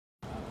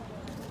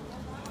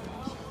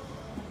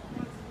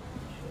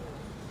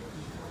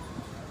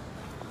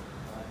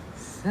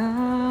Silent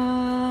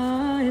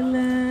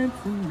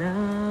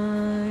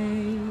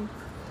night,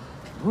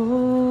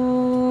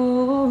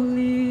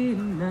 holy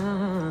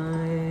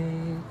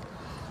night,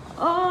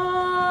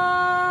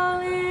 all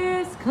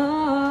is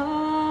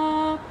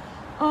calm,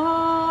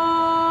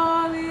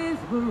 all is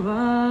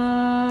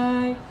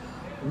bright,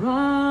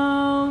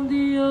 round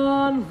the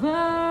unvirgin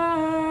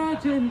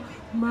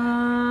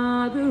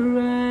mother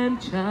and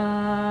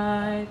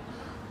child,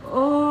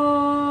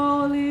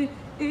 holy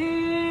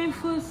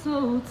infant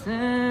so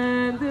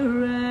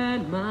tender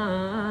and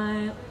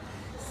mild,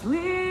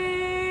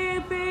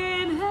 sleep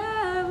in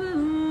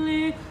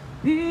heavenly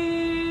peace,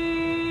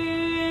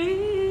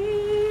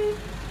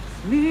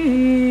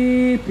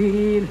 sleep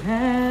in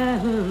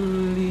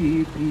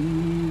heavenly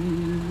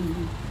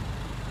peace.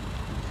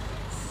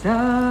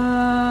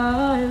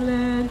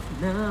 Silent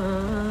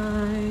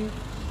night,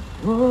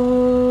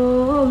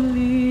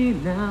 holy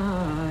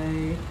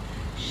night,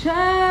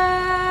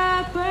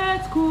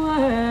 shepherds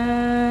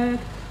quack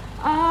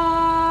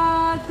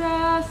at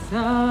the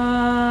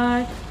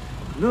side,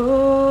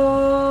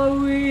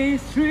 glory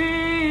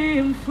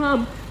stream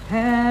from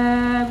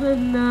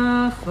heaven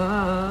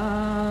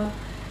afar,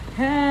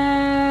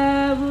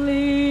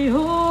 heavenly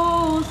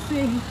hosts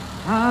sing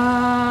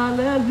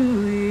hallelujah.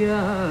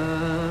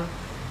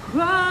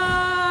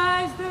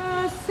 Christ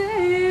the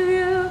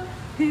Savior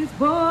is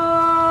born,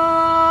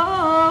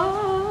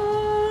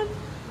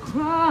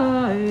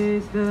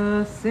 Christ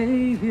the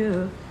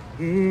Savior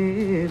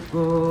is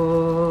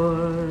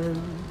born.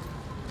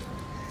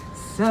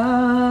 Silent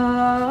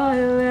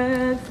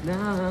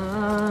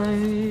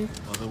night,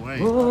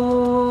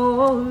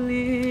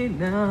 holy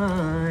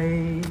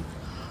night,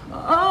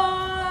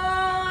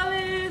 all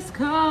is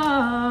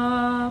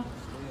calm,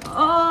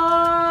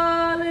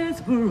 all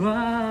is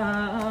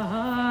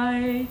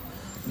bright,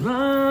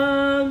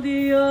 round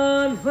the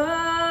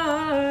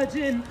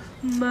unvirgin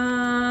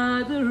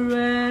mother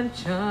and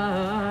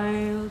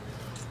child,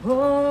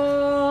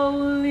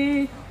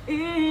 holy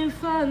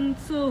infant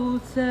so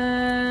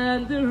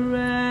tender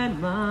and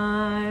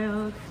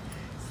mild,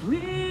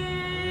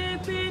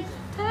 sleep in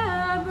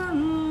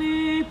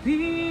heavenly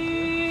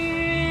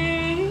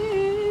peace,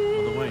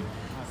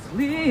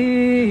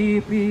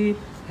 sleep in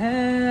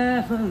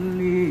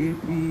heavenly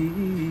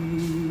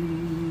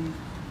peace,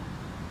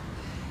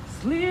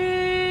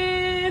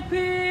 sleep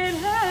in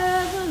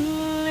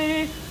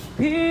heavenly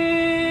peace,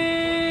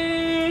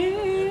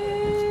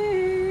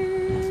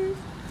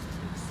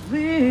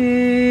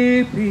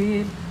 sleep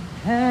in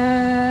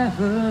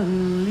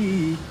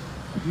heavenly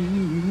peace.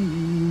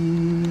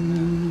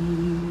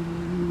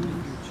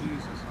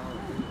 Jesus,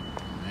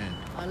 hallelujah. Amen.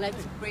 I'd like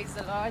to praise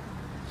the Lord.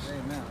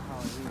 Amen.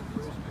 Hallelujah.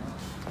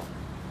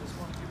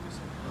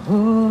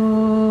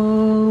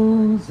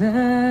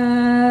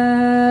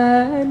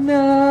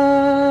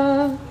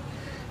 Hosanna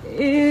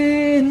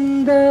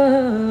in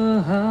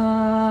the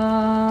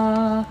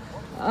highest.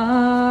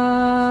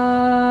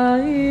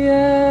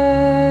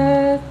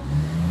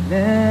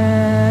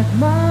 Let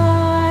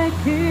my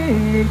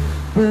King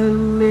be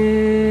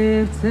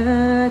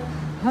lifted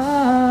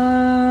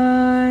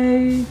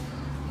high.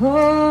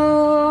 Hosanna.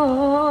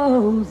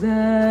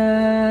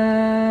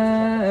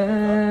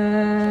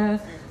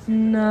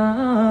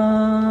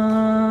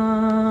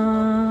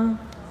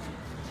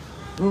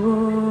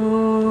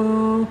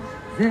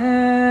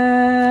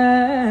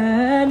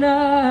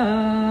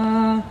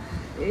 Hosanna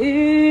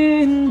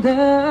in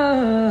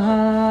the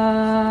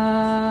highest.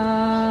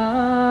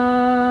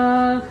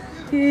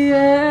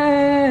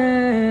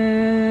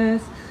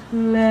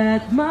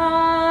 Let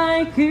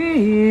my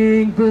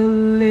King be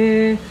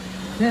lifted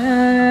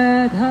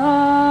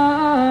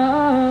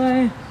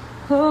high.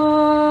 Hosanna.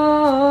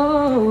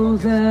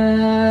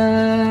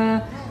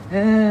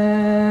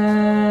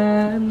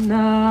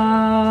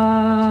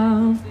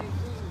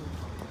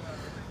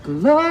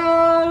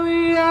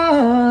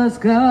 Glorious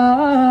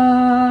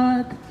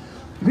God,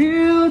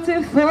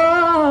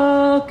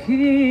 beautiful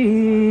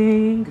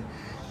King,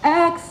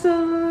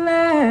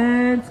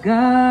 excellent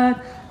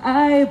God,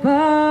 I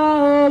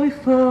bow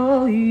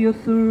before your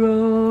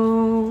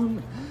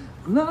throne.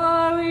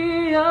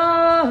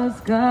 Glorious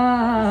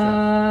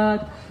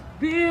God,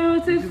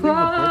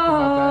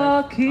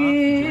 beautiful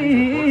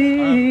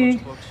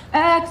King,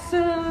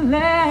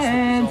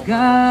 excellent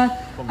God,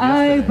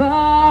 I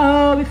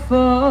bow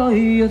before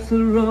your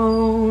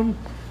throne,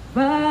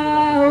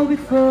 bow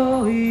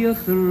before your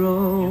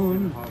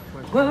throne,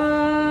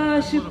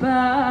 worship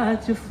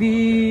at your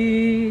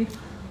feet,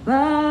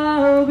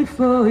 bow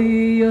before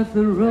your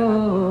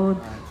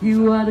throne.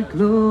 You are the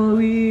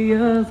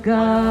glorious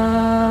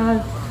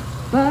God,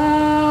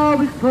 bow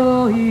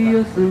before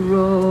your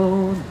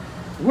throne,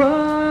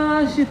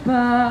 worship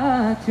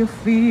at your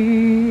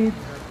feet,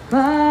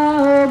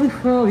 bow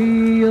before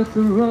your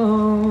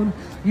throne.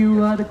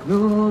 You are the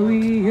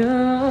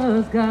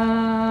glorious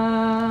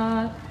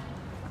God.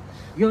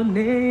 Your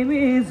name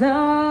is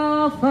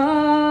Alpha,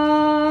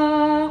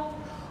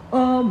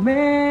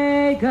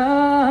 Omega,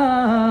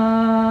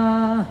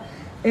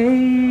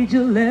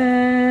 ageless,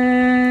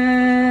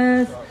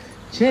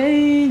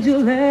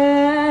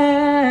 changeless,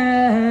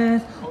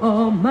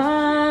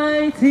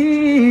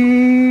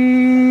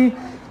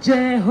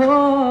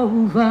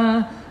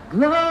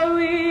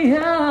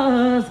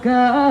 glorious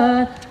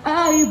God,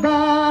 I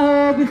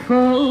bow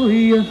before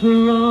your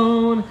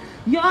throne.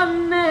 Your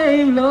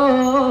name,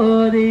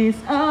 Lord, is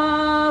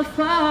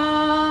Alpha,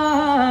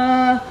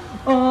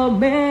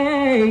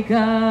 Omega.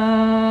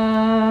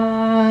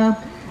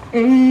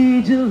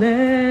 Ageless,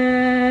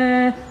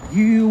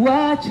 you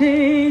are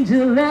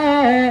changeless,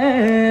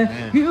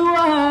 you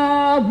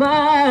are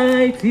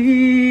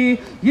mighty,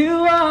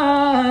 you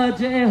are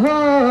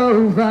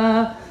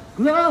Jehovah,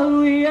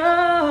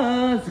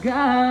 glorious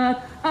God,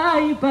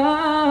 I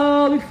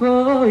bow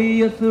before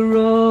your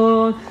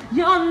throne.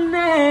 Your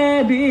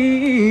name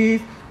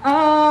is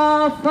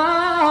Alpha,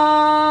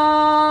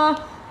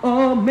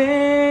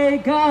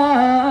 Omega,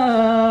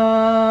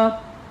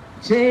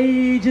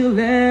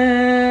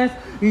 changeless,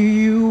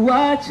 you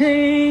are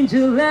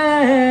changeless,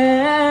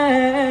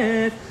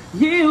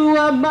 you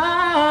are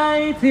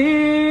mighty,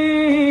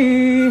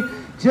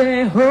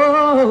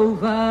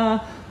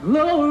 Jehovah,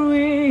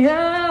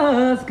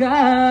 glorious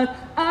God,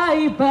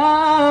 I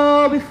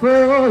bow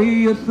before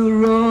your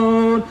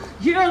throne.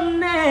 Your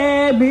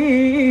name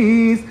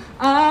is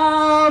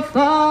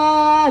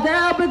Alpha,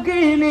 the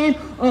beginning,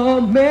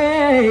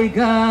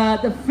 Omega,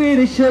 the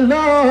finisher,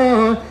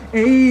 Lord.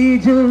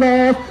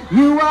 Ageless,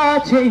 you are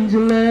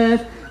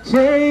changeless,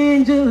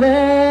 changeless,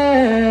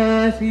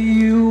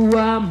 you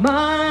are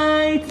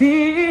mighty,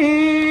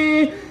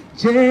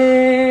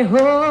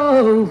 Jehovah,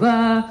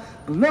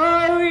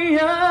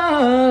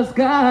 glorious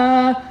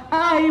God,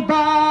 I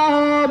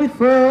bow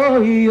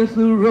before your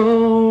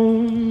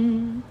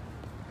throne.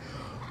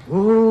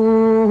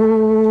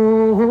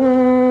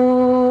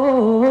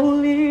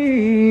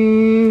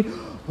 Holy,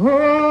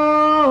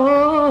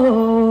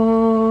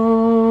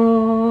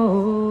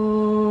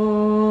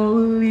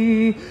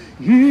 holy,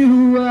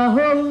 you are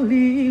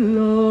holy,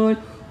 Lord.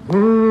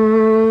 Holy,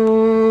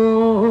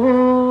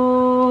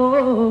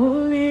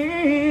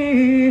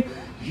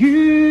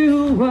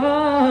 you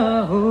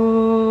are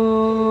holy.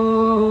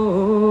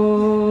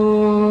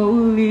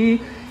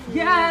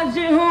 Yeah,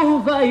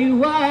 Jehovah,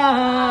 you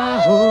are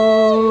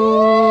holy.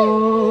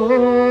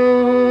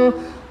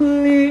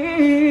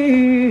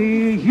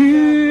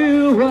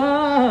 You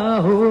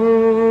are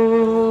holy.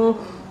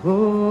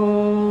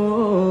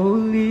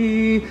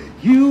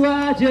 You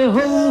are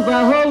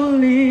Jehovah,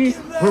 holy,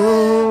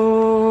 holy.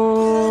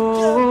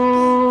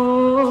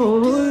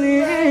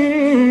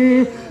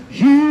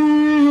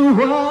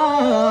 You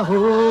are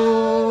holy.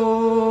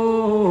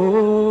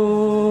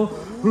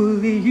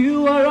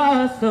 You are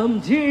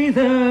awesome,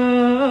 Jesus.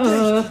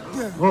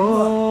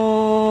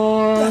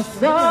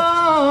 Awesome,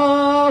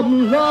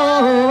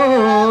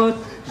 Lord.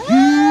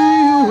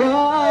 You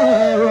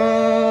are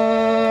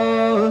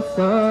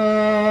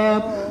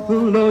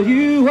awesome, Lord.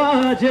 You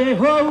are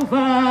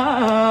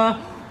Jehovah.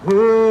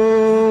 Holy,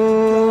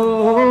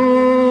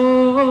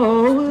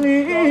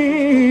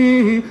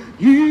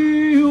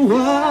 you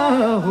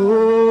are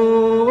holy.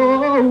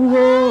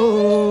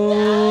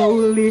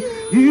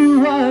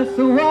 You are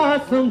so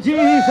awesome,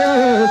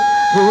 Jesus.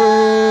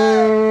 Holy,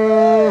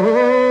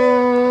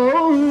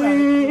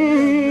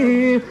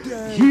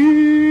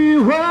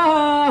 you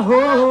are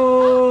holy.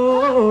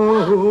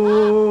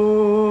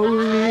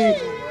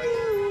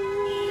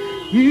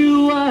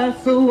 You are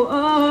so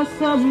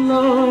awesome,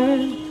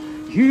 Lord.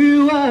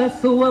 You are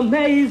so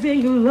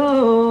amazing,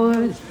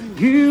 Lord.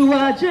 You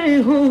are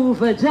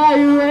Jehovah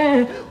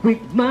Jireh. We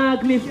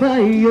magnify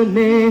your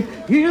name.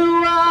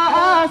 You are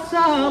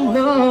awesome,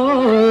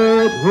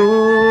 Lord.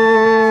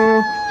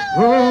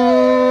 Holy,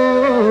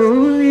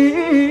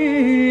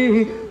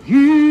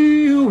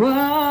 you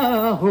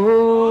are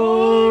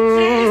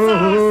holy.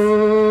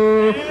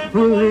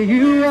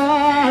 You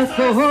are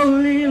so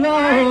holy,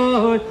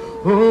 Lord.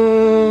 Holy,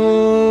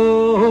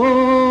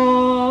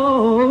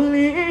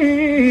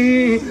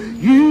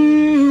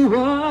 you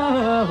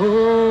are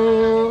holy.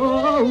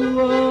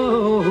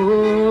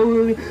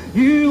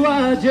 You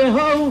are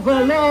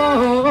Jehovah,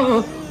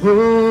 Lord.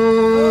 Holy,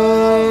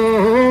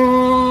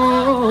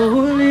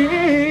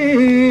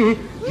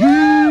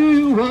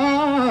 you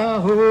are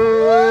holy.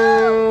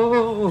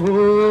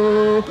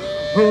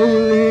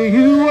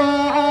 You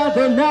are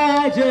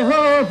Adonai,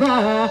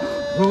 Jehovah.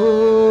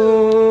 Holy,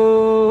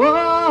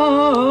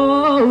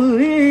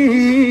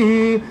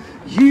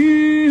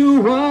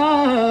 you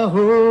are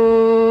holy.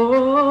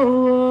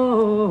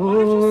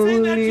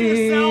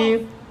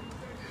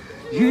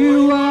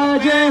 You are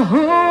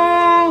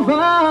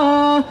Jehovah.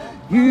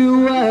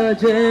 You are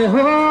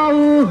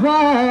Jehovah.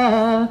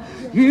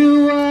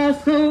 You are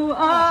so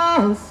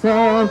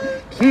awesome,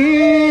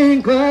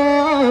 King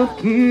of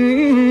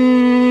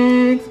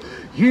kings.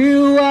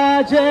 You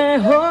are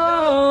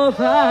Jehovah.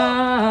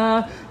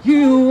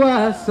 You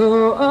are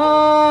so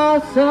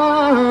awesome.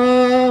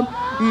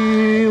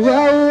 You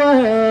are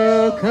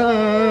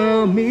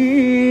welcome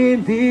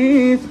in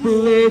this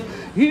place.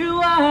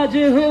 You are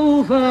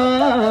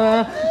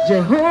Jehovah,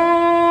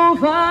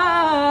 Jehovah,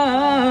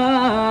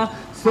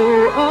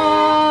 so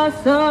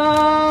awesome.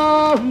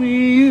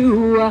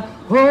 You are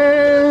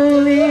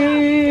holy.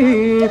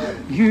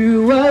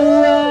 You are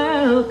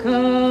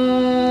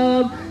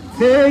welcome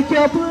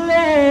your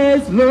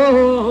place,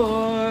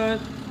 Lord,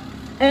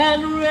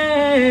 and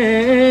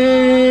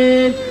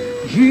reign.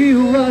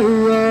 You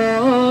are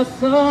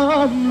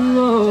awesome,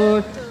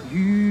 Lord.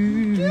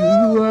 You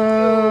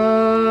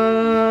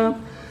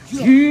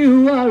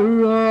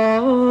are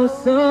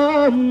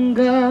awesome,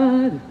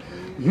 God.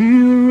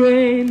 You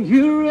reign,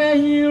 you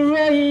reign, you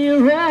reign,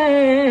 you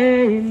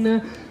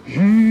reign.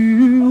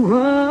 You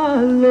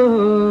are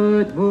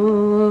Lord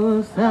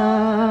Most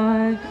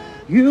High.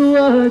 You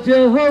are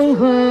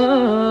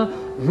Jehovah.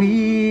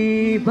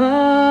 We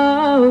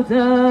bow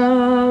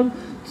down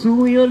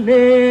to your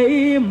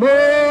name,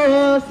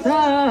 Most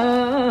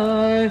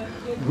High.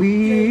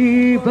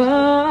 We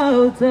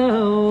bow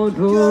down,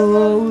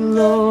 oh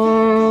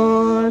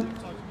Lord.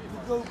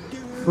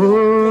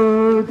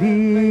 For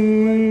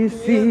this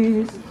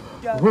is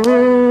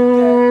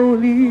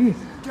holy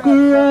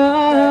ground.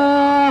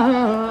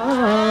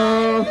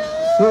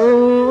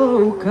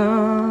 So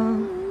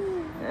come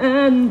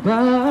and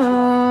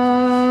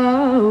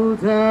bow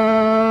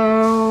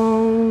down.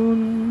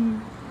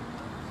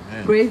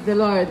 Amen. Praise the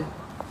Lord.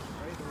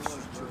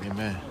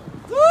 Amen.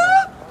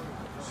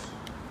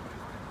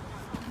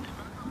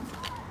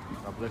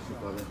 God bless you,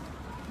 brother.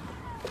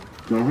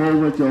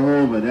 Jehovah,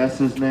 Jehovah, that's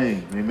his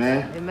name.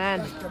 Amen. Amen.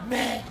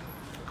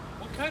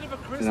 What kind of a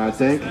Christmas And I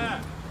think is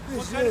that?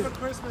 What kind of a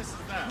Christmas is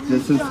that?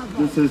 this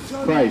is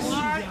Christ.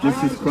 Why This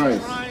are is you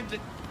Christ. trying to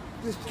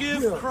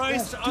give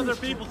Christ to other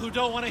people who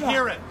don't want to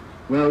hear it?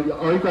 Well,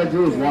 all you gotta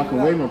do is walk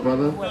away, my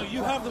brother. No,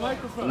 you have the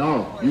microphone.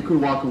 No, you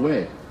can walk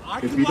away. I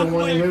If can you walk don't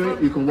want to away hear it,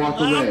 from you can walk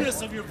the away.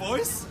 loudness of your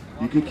voice.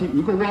 You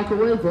can walk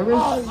away, brother.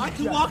 I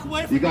can walk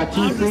away from You got the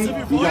 2 loudness feet. of your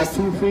You got voice.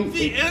 2 feet.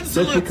 The Just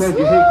insolence because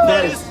you hate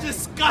that is Christ.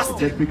 disgusting.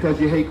 Just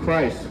because you hate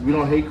Christ. We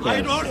don't hate I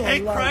Christ. don't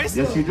hate Christ.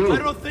 Yes, you do. I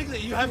don't think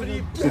that you have any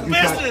You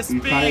business try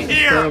being to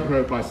here disturb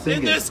her by in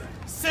singing. this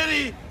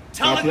city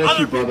telling bless other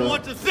you, people brother.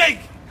 what to think.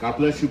 God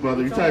bless you,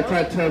 brother. You try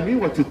to tell me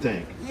what to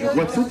think and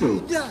what to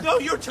do. No,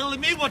 you're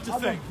telling me what to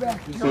think.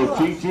 So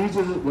Jesus,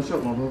 what's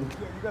up, my brother?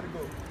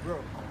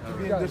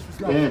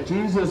 Yeah,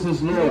 Jesus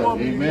is Lord.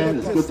 Amen.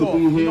 It's good to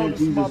be here in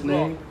Jesus'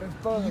 name.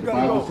 The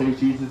Bible says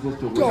Jesus is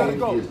the way,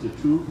 He is the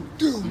truth,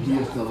 and He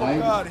is the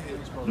light.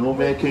 No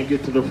man can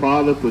get to the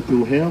Father but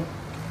through Him.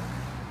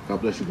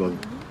 God bless you, brother.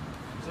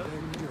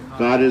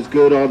 God is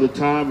good all the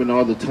time, and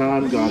all the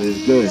time God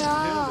is good.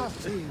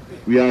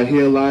 We are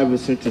here live at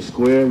Central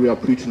Square. We are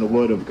preaching the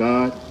Word of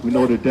God. We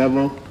know the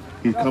devil.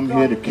 He's come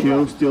here to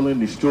kill, steal, and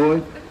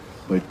destroy.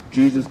 But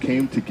Jesus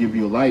came to give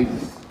you life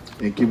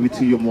and give it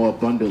to you more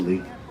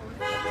abundantly.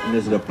 And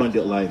it's an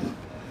abundant life.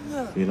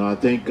 You know, I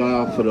thank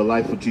God for the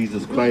life of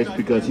Jesus Christ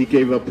because He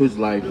gave up His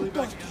life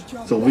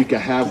so we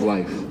could have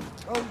life.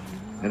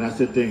 And that's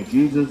the thing.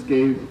 Jesus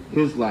gave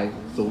His life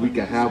so we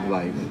could have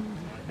life.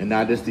 And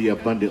that is the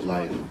abundant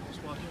life.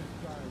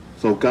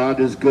 So God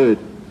is good.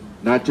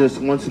 Not just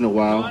once in a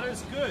while. God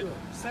is good.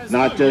 Says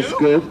Not who, just you?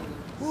 good.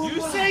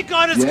 You say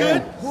God is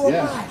good?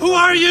 Yeah. Who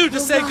are you to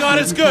say God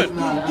is good? You're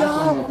not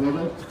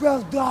alcohol,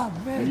 brother.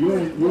 And you're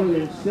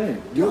in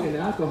sin. You're in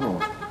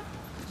alcohol.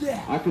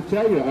 I could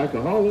tell you're an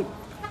alcoholic.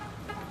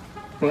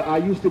 But I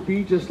used to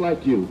be just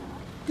like you.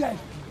 And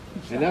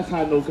that's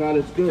how I know God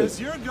is good. Because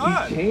you're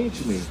God. He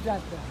changed me.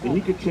 And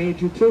He could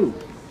change you too.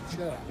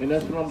 And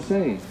that's what I'm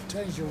saying.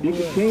 He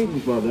can change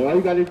you, brother. All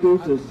you got to do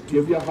is just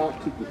give your heart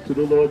to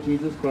the Lord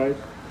Jesus Christ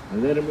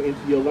and let Him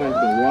into your life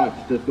and watch.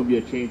 There's going to be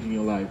a change in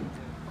your life.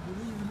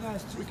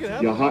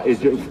 Your heart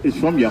is it's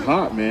from your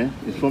heart, man.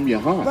 It's from your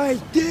heart.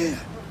 Right there.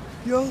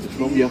 It's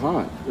from your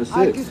heart. That's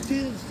I can it. see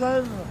the sun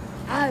of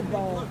the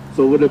eyeball.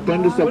 So with the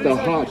abundance of the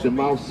heart, the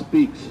mouth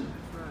speaks.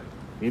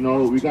 You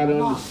know, we got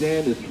to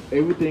understand this.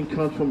 Everything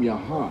comes from your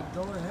heart.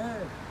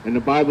 And the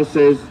Bible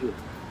says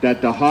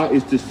that the heart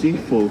is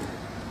deceitful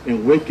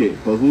and wicked,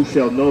 but who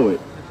shall know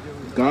it?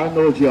 God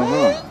knows your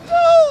heart.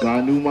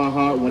 God knew my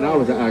heart when I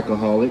was an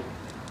alcoholic.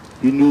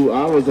 He knew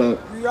I was a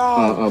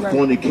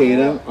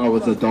fornicator. I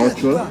was an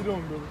adulterer.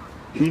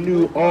 He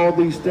knew all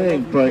these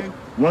things, but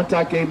once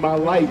I gave my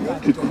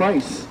life to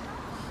Christ,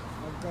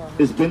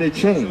 it's been a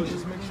change.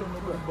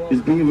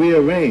 It's been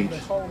rearranged.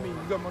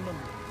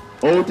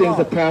 Old things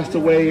have passed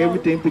away.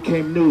 Everything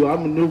became new.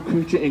 I'm a new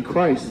creature in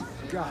Christ.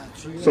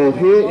 So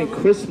here in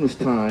Christmas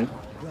time,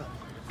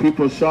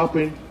 people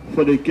shopping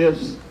for their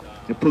gifts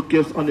and put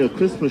gifts on their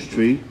Christmas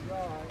tree.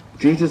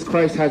 Jesus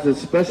Christ has a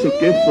special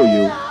gift for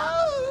you,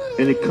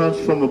 and it comes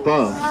from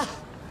above.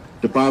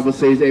 The Bible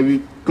says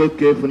every good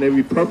gift and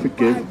every perfect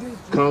gift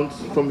comes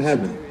from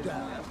heaven,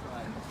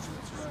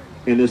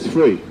 and it's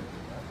free.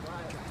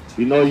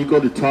 You know, you go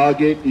to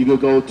Target, you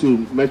could go to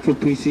Metro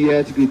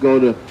PCS, you could go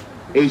to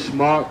H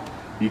Mart,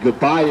 you could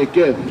buy a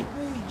gift,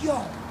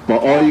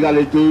 but all you got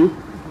to do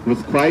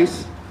with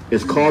Christ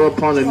is call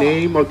upon the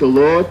name of the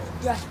Lord,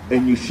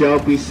 and you shall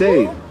be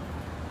saved.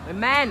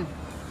 Amen.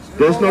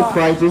 There's no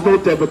price, there's no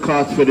debit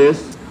cards for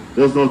this.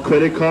 There's no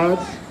credit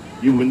cards.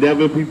 You will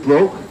never be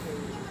broke.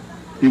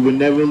 He will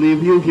never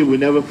leave you. He will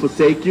never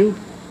forsake you.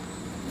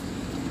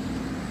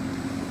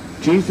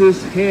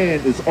 Jesus'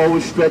 hand is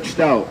always stretched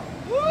out,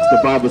 the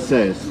Bible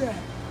says.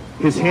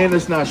 His hand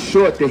is not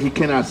short that He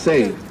cannot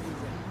save.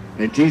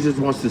 And Jesus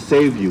wants to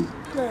save you.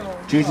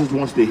 Jesus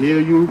wants to heal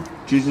you.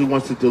 Jesus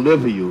wants to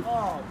deliver you.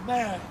 Oh,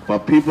 man.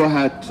 But people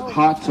had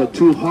hearts are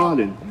too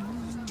hardened.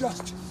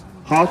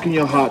 Hearken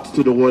your hearts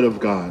to the word of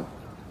God.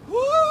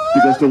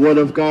 Because the word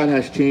of God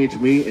has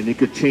changed me, and it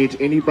could change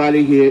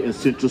anybody here in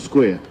Central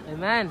Square.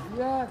 Amen.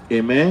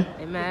 Amen?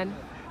 Amen.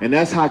 And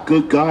that's how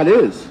good God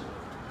is.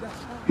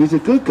 He's a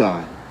good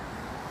God.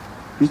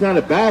 He's not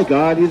a bad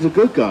God, he's a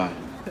good God.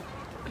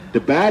 The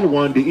bad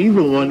one, the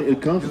evil one,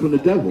 it comes from the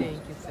devil. Thank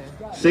you,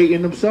 sir.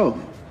 Satan himself.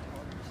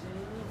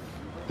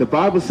 The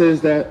Bible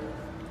says that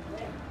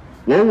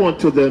woe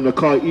unto them that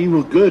call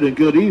evil good and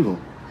good evil.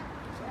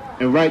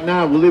 And right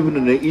now we're living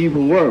in an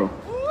evil world.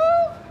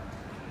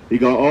 You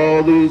got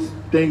all these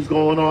things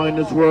going on in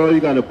this world.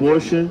 You got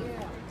abortion.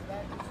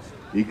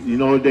 You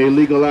know, they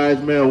legalize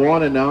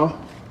marijuana now.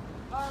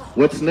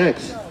 What's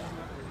next?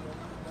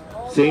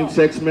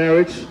 Same-sex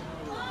marriage.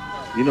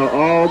 You know,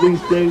 all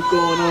these things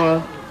going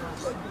on.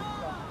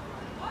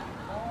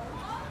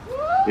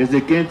 Is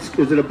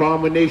it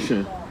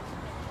abomination?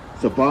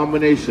 It's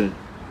abomination.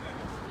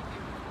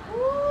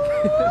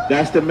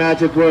 That's the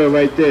magic word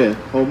right there.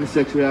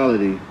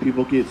 Homosexuality.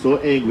 People get so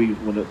angry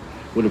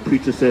when the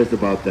preacher says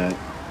about that.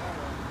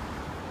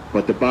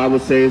 But the Bible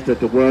says that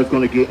the world's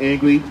going to get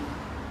angry.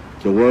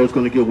 The world's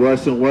going to get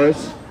worse and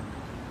worse.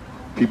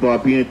 People are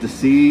being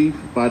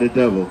deceived by the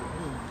devil.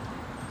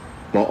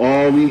 But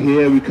all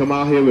we come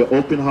out here with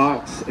open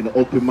hearts and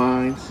open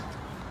minds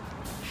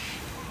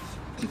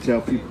to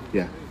tell people,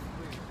 yeah.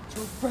 To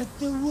spread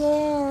the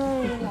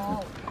word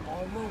out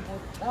all over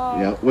town.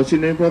 Yeah, what's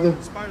your name, brother?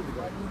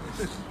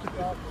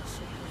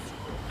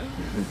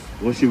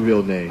 What's your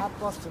real name?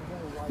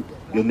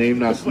 Your name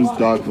not Snoop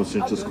Dogg for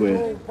Central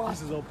Square.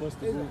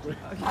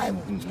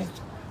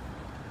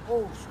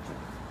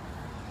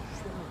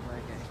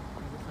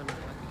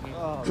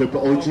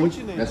 Triple OG?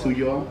 That's who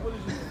you are?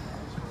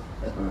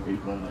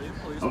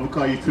 I'm gonna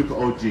call you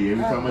Triple OG.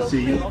 Every time I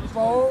see you,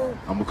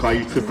 I'm gonna call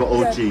you Triple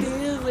OG.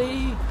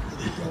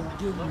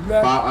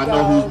 I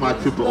know who's my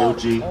Triple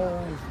OG.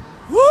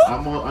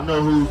 I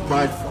know who's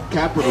my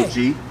capital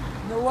G.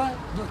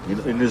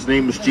 And his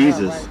name is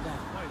Jesus.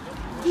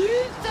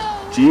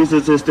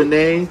 Jesus is the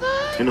name,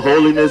 and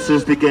holiness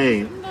is the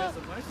gain.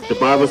 The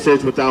Bible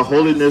says without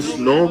holiness,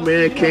 no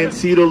man can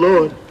see the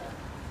Lord.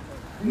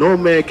 No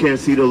man can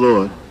see the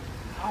Lord.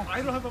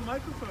 I don't have a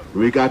microphone.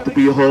 We got to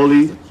be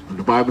holy.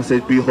 The Bible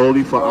says, be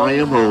holy, for I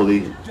am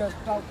holy. Just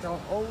like the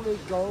Holy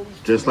Ghost.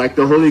 Just like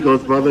the Holy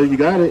Ghost, brother. You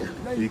got it.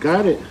 You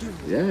got it.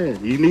 Yeah,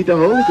 you need the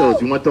Holy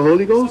Ghost. You want the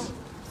Holy Ghost?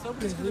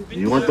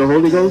 You want the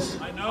Holy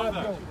Ghost? I know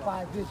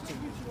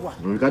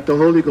that. We got the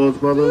Holy Ghost,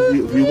 brother.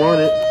 If you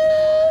want it,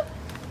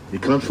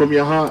 it comes from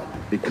your heart.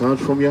 It comes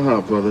from your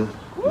heart, brother.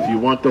 If you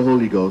want the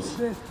Holy Ghost.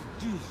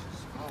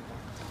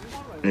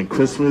 And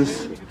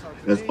Christmas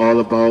is all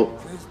about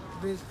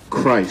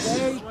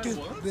Christ.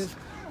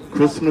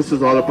 Christmas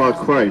is all about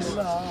Christ.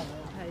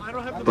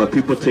 But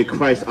people take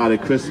Christ out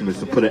of Christmas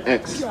and put an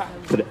X,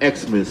 put an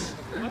Xmas.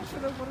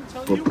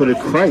 But put a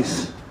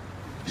Christ.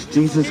 It's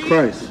Jesus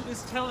Christ.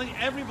 Is telling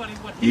everybody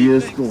what He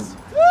is going.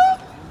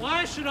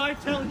 Why should I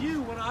tell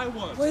you what I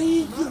want?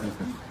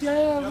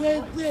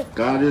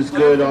 God is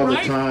good all the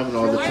time, and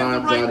all the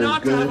time God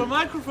is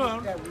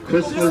good.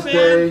 Christmas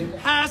Day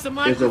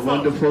is a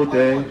wonderful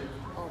day.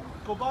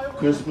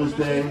 Christmas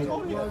Day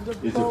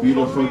is a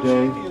beautiful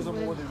day.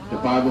 The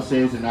Bible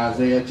says in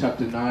Isaiah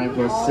chapter 9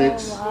 verse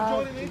 6,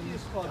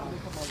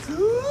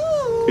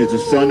 is a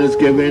son is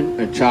given,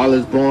 a child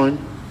is born,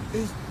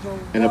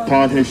 and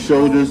upon his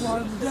shoulders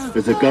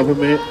is a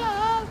government,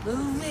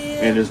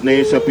 and his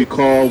name shall be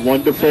called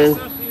Wonderful,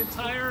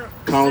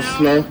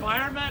 Counselor,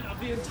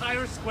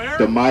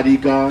 the Mighty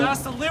God,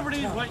 That's the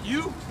liberty of what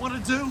you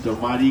want to do. the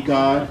Mighty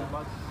God,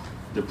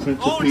 the Prince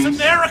of Oh, it's Peace,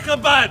 America,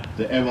 bud.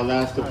 the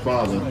Everlasting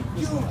Father,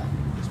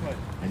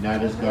 and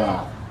that is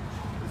God.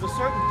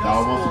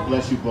 God wants to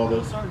bless you,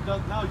 brother.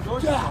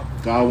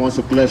 God wants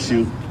to bless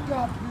you,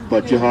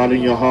 but you're hard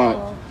in your heart.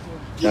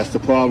 That's the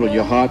problem.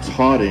 Your heart's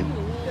hardened.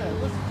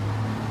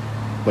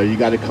 But you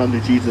got to come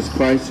to Jesus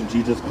Christ and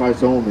Jesus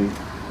Christ only,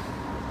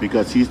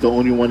 because He's the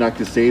only one that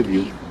can save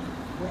you.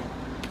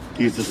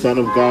 He's the Son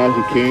of God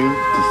who came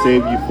to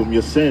save you from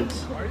your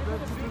sins.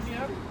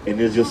 And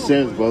there's your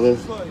sins, brother.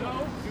 No, you're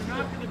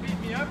not going to beat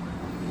me up.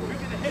 You're going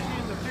to hit me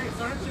in the face,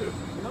 aren't you?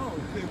 No,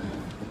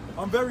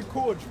 I'm very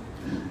cordial,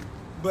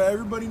 but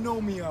everybody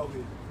know me out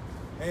here,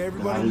 and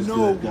everybody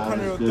know what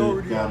kind of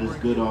authority I God is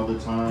bring. good all the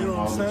time. You know what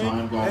All I'm the saying?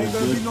 time, God Ain't is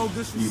gonna good. be no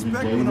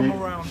disrespect Even when I'm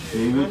David, around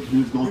here. David, he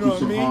was going You know through what I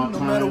some mean? hard No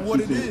times. matter what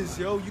He it said, is,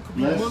 yo, you could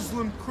be "Blessed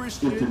Muslim,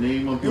 Christian, is the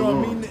name of you know the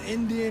what I Lord. mean, the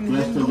Indian,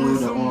 Bless the Lord at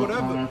Hinduism, all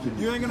whatever. times, and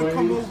You ain't His gonna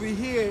come praise over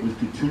here will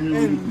continually be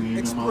in and my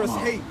express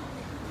mouth." hate.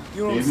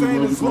 You know what I'm Every saying?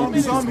 word As is long gonna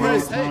as be I'm some here,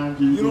 bad times,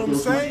 you know what I'm go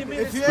through saying? If you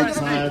ain't good gonna be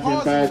times and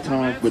positive, bad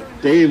times. But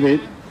David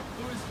Who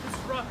is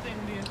disrupting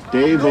the entire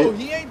no, David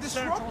he ain't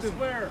disrupting.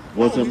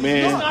 was a he's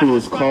man not. who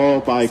was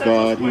called by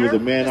God. He was a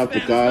man after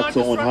God's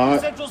own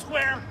heart. Central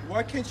Square.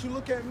 Why can't you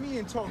look at me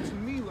and talk to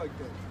me like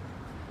that?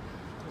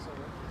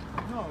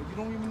 No, you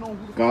don't even know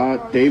who the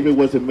God, David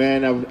was a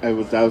man that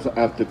was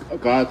after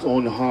God's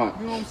own heart.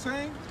 You know what I'm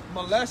saying?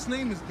 My last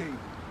name is David.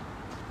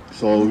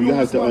 So you know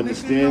have to what's my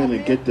understand nickname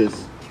and out get here?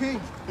 this,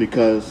 King.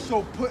 because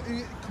So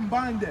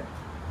combine that.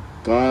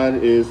 God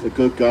is a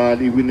good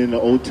God even in the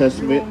Old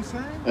Testament, I'm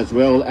saying? as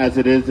well as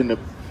it is in the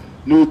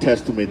New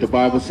Testament. The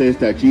Bible says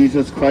that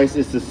Jesus Christ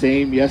is the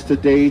same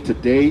yesterday,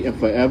 today, and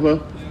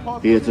forever.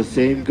 He is the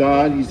same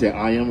God. He said,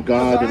 I am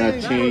God and I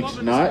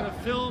change not.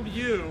 Film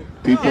you.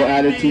 People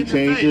attitude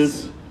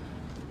changes.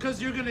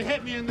 Because you're going to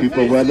hit me in the People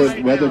face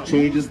right weather now.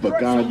 changes, but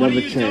God What are never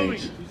you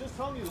changed. doing?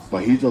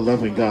 But He's a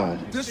loving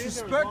God.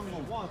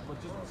 Disrespectful.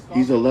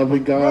 He's a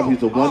loving God.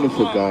 He's a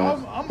wonderful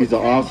God. He's an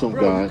awesome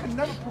God.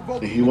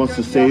 And He wants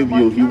to save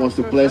you. He wants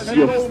to bless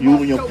you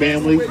and your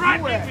family.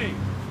 Threatening me.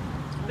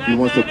 He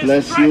wants to That man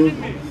is bless you.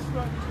 threatening me.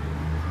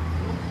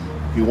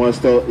 He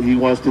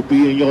wants to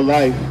be in your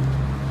life.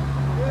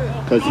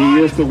 Because He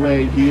is the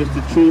way, He is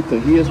the truth,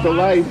 and He is the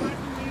life.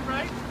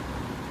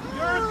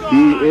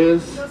 He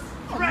is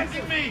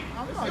Threatening me.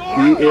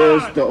 He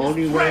is the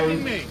only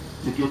way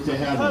to get to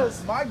heaven.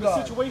 Because My the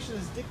God. situation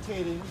is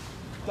dictating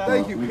that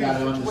Thank you. We got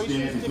to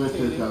understand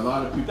that a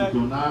lot of people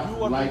do not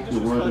like the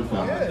word of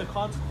God.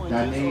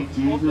 That name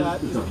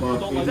Jesus is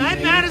above any That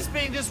name. man is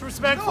being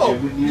disrespectful.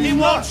 Every knee He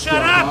won't shall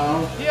shut up.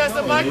 bow, He has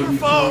the and every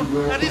microphone tongue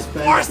will and he's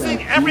confess forcing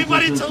that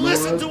everybody Jesus to is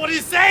listen Lord. to what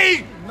he's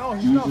saying. No,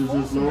 he's not Jesus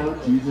is forcing Lord.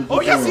 it. Jesus is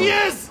Oh, yes, he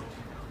Lord. is.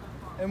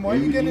 And why you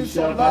Every getting knee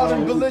so shall loud bow, and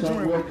every tongue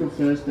belligerent? will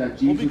confess that We'll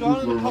Jesus be is gone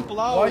in a Lord. couple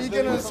hours. Why you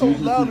getting so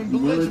loud and Jesus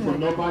is willing for belligerent?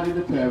 nobody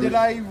to perish. Did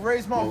I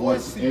raise my but voice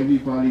wants to you?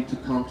 everybody to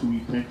come to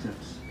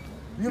repentance.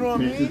 You know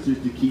what I Repentance mean?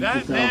 is the key to That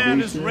salvation.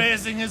 man is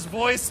raising his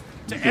voice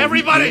to So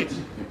everybody,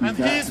 repent, be and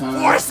he's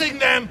baptized, forcing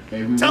them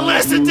every to one of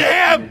listen you, to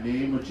him. in the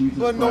name of Jesus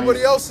But nobody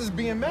Christ, else is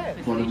being mad.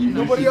 for the remission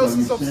Nobody of else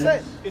is your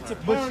upset. sins, It's But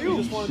apparent you. you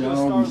just want to get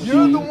shall started. receive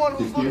You're the one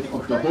who's the gift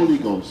fucking of the crazy. Holy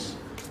Ghost.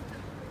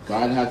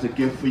 God has a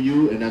gift for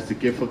you, and that's the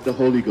gift of the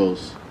Holy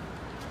Ghost.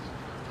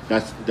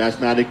 That's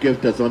not a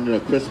gift that's under a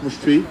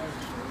Christmas tree.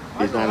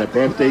 It's not a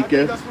birthday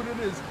gift. That's what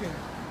it is,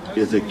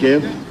 King. It's a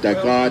gift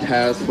that God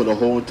has for the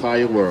whole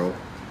entire world.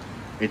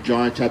 In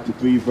John chapter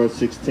 3, verse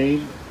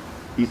 16,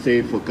 He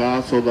said, "For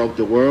God so loved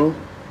the world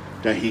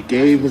that He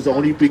gave His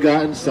only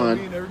begotten Son,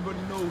 Everybody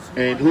knows.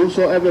 and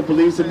whosoever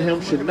believes in Him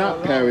should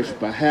not perish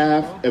but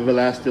have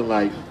everlasting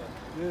life."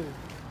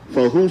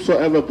 For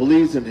whosoever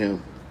believes in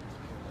Him,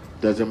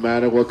 doesn't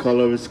matter what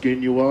color of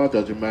skin you are,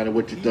 doesn't matter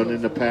what you've done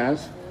in the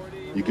past.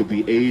 You could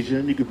be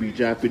Asian, you could be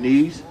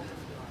Japanese,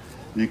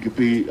 you could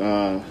be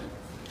a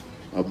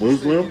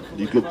Muslim,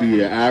 you could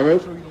be an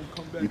Arab,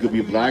 you could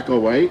be black or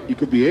white, you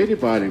could be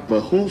anybody.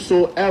 But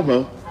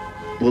whosoever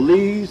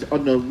believes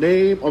on the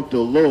name of the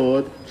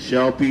Lord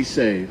shall be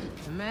saved.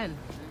 Amen.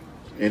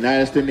 And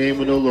that is the name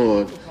of the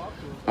Lord.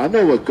 I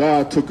know what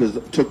God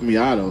took me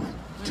out of.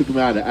 Took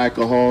me out of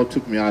alcohol,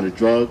 took me out of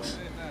drugs,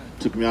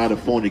 took me out of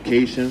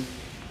fornication,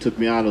 took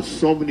me out of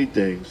so many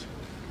things.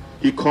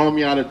 He called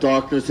me out of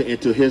darkness and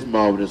into His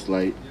marvelous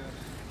light.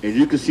 And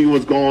you can see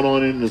what's going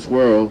on in this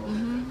world,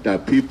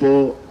 that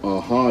people are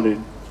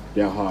hardening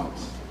their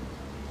hearts.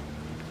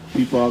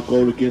 People are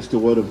going against the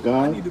word of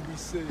God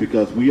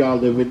because we are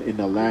living in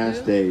the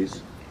last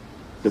days.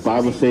 The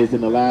Bible says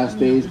in the last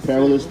days,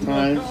 perilous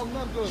times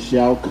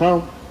shall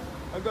come.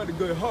 I got a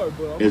good heart,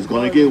 but I'm It's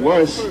going to a get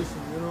worse. person,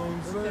 you know what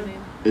I'm saying?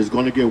 It's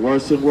going to get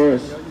worse and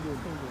worse.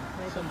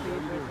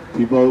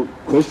 People,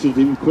 Christians,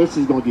 even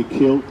Christians going to get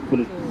killed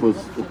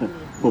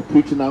for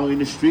preaching out in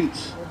the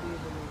streets.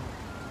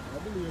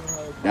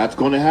 That's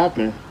going to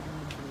happen.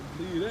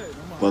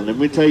 But let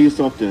me tell you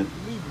something.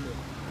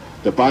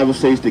 The Bible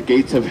says the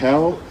gates of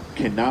hell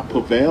cannot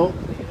prevail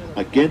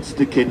against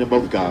the kingdom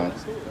of God.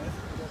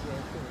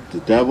 The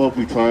devil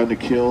be trying to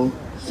kill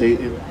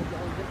Satan.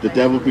 The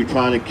devil be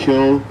trying to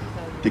kill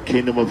the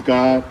kingdom of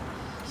God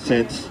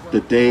since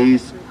the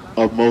days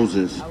of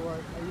Moses.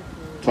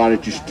 Try to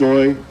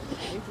destroy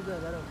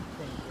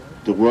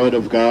the word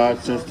of God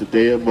since the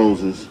day of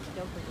Moses.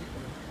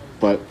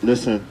 But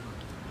listen,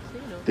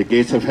 the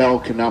gates of hell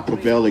cannot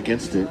prevail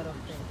against it.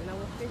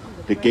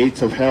 The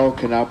gates of hell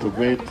can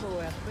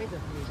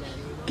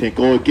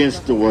go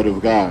against the word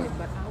of God.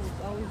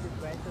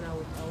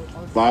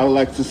 But I would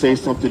like to say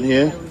something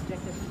here.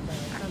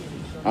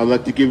 I would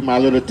like to give my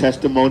little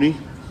testimony,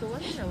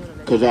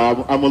 because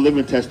I'm a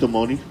living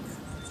testimony.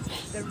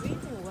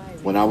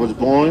 When I was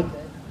born,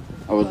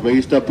 I was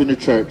raised up in the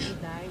church,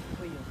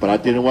 but I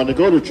didn't want to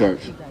go to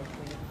church.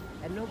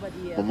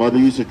 My mother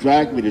used to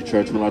drag me to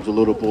church when I was a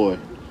little boy.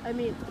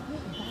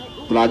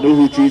 But I knew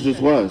who Jesus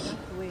was.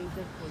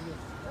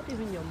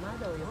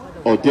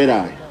 Or did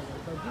I?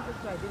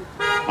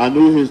 I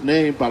knew His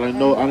name, but I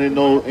didn't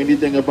know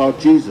anything about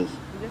Jesus.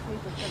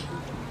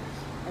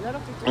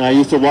 And I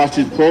used to watch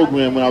this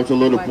program when I was a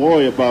little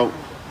boy about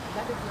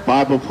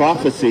Bible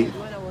prophecy.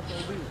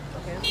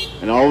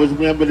 And I always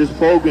remember this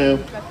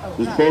program.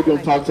 This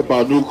program talks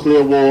about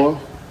nuclear war,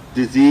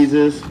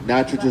 diseases,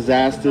 natural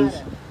disasters.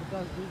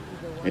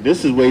 And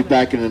this is way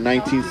back in the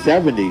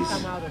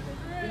 1970s.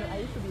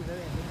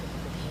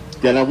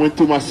 Then I went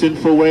through my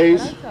sinful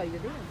ways.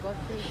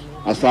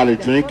 I started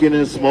drinking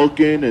and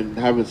smoking and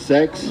having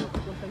sex.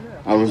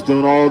 I was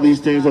doing all these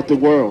things of the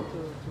world.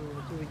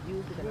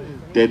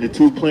 Then the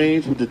two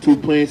planes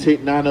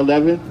hit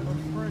 9/11.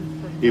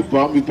 It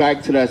brought me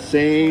back to that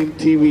same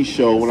TV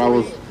show when I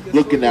was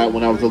looking at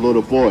when I was a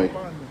little boy.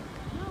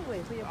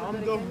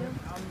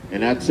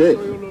 And that's it.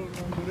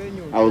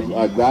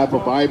 I grabbed a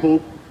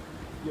Bible.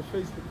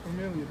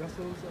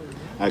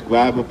 I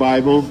grabbed a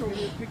Bible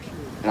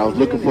and I was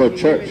looking for a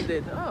church.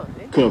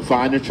 Couldn't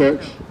find a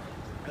church.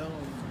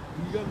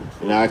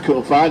 And I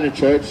couldn't find a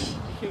church.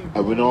 I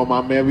went on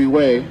my merry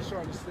way.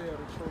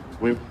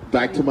 Went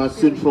back to my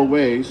sinful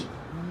ways.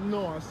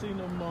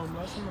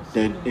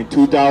 Then in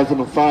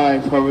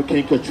 2005,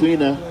 Hurricane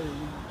Katrina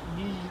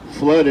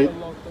flooded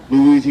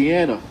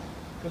Louisiana.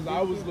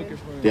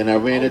 Then I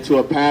ran into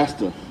a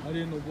pastor.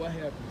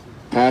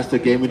 Pastor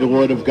gave me the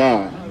word of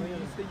God.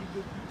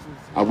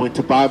 I went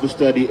to Bible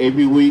study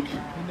every week.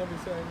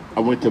 I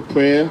went to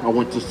prayer. I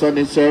went to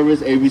Sunday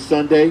service every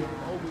Sunday.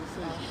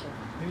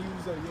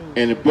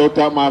 And it built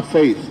up my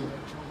faith.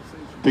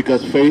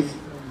 Because faith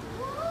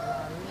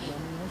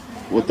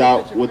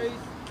without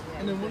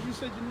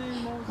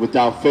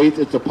faith,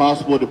 it's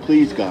impossible to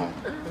please God.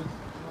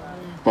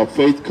 But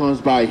faith comes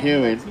by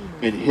hearing,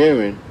 and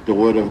hearing the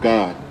word of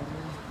God.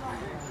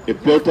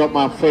 It built up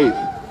my faith,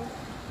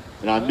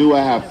 and I knew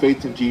I had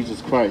faith in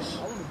Jesus Christ.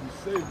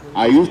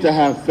 I used to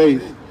have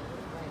faith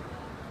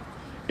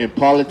in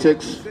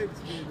politics.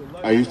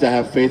 I used to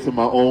have faith in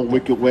my own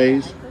wicked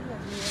ways.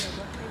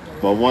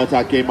 But once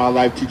I gave my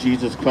life to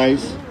Jesus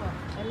Christ,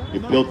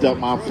 it built up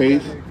my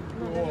faith.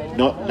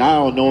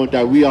 Now knowing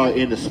that we are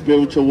in a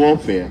spiritual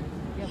warfare.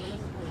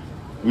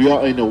 We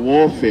are in a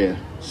warfare,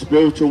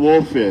 spiritual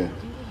warfare.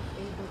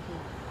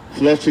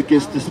 Flesh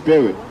against the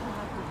spirit.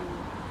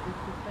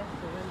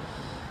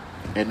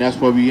 And that's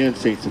where we in,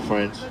 saints and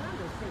friends.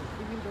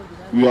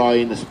 We are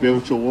in a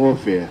spiritual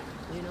warfare.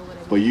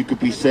 But you could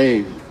be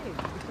saved.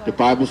 The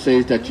Bible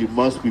says that you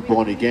must be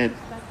born again.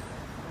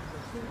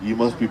 You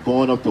must be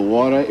born of the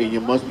water, and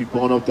you must be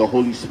born of the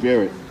Holy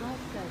Spirit.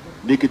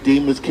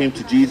 Nicodemus came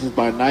to Jesus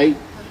by night.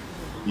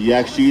 He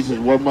asked Jesus,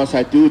 what must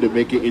I do to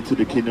make it into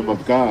the kingdom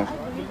of God?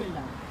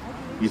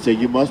 He said,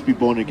 you must be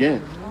born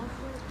again.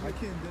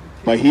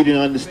 But he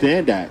didn't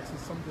understand that.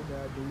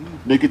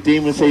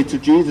 Nicodemus said to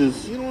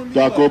Jesus, do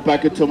I go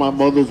back into my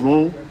mother's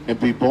womb and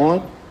be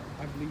born?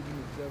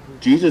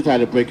 Jesus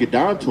had to break it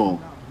down to him.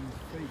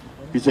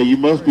 He said, you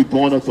must be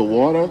born of the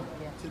water,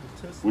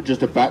 which is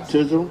the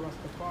baptism,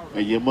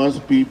 and you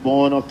must be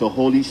born of the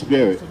Holy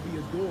Spirit,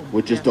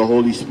 which is the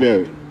Holy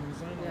Spirit.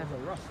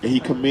 And he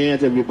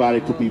commands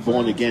everybody to be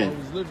born again.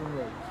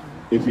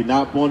 If you're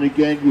not born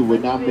again, you will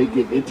not make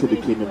it into the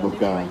kingdom of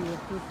God.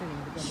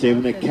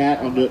 Saving a cat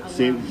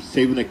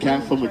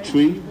from a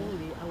tree,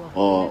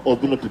 or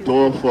open up the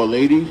door for a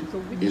lady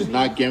is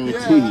not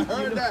guaranteed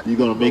you're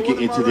going to make it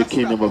into the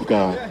kingdom of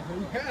God.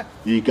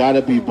 You got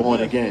to be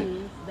born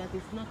again.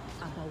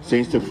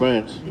 Saints and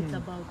friends,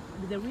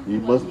 you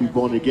must be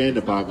born again,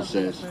 the Bible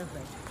says.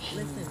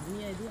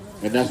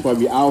 And that's why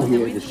we're out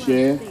here to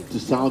share, to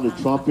sound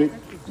the trumpet,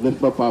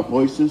 lift up our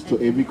voices to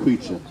every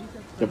creature.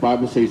 The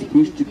Bible says,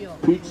 preach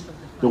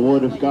the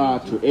word of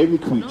God to every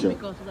creature.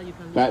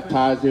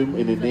 Baptize him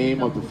in the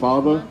name of the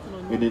Father,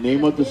 in the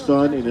name of the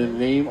Son, and in the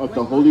name of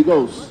the Holy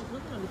Ghost.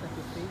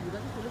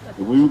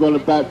 And we were going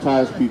to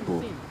baptize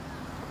people.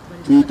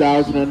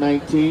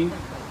 2019,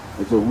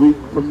 it's a week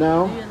from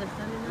now,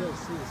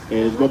 and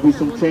there's going to be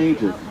some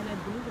changes.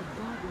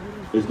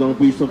 There's going to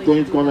be some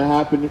things going to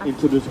happen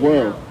into this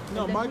world.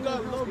 No, my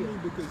God loved me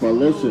because but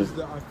listen, knows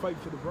that I fight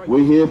for the right.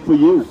 We're here for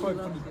you.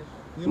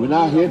 We're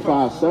not here for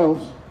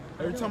ourselves.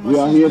 We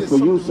are here for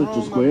you,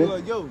 Central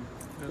Square.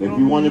 If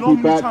you want to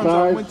be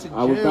baptized,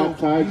 I will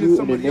baptize you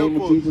in the name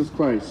of Jesus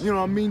Christ. You know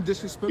what I mean?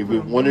 Disrespectful. If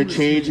you want to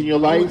change in your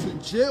life,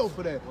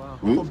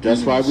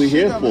 that's why we're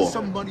here for.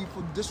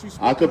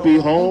 I could be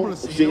home,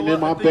 sitting in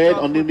my bed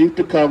underneath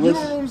the covers,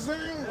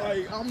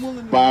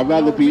 but I'd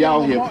rather be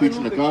out here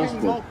preaching the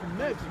gospel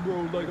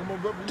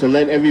to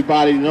let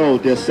everybody know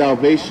there's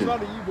salvation.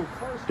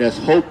 There's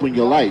hope in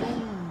your life.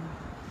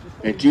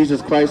 And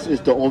Jesus Christ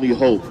is the only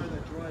hope.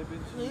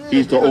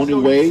 He's the only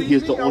way, he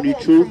is the only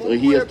truth, and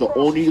he is the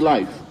only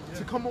life.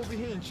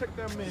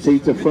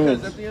 Saints and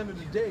friends,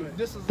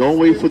 don't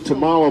wait for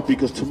tomorrow,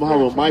 because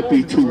tomorrow might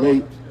be too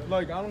late.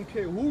 Like, I don't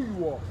care who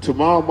you are.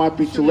 Tomorrow might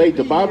be too late.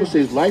 The Bible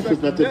says life is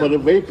nothing but a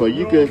vapor.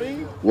 You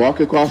could walk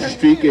across the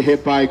street, get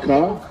hit by a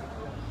car.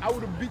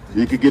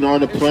 You could get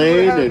on a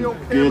plane and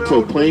get into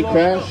a plane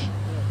crash.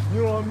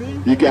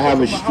 You could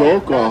have a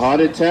stroke or a heart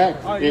attack.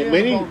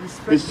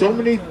 There's so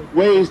many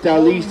ways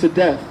that leads to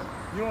death.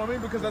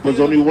 There's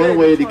only one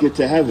way to get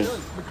to heaven.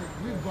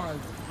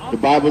 The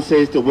Bible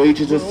says the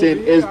wages of sin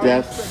is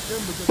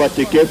death, but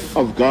the gift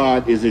of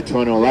God is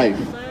eternal life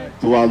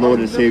through our Lord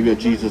and Savior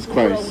Jesus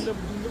Christ.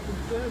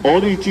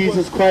 Only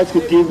Jesus Christ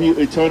could give you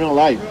eternal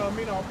life.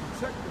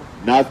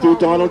 Not through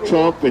Donald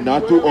Trump and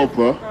not through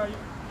Oprah.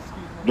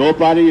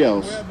 Nobody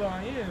else.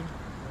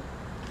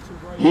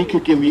 He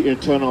could give you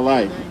eternal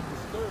life.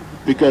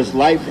 Because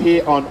life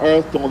here on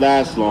earth don't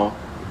last long.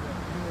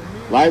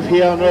 Life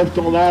here on earth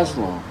don't last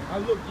long. I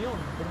look young,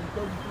 but I'm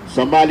 33.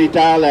 Somebody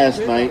died last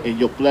night, and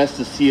you're blessed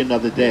to see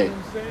another day.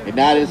 And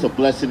that is a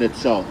blessing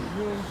itself. You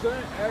know what I'm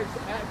saying?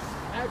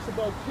 Ask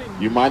about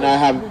King. You might not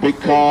have big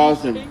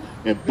cars and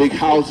big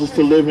houses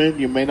to live in.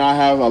 You may not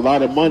have a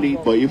lot of money,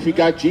 but if you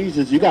got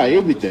Jesus, you got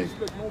everything.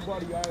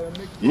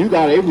 You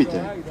got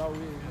everything.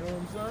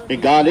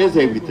 And God is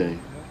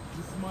everything.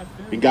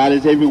 And God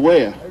is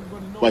everywhere.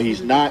 But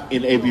he's not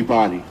in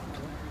everybody.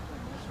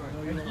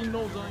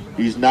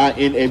 He's not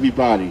in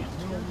everybody.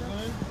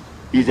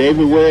 He's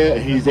everywhere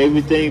and he's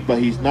everything, but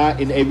he's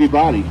not in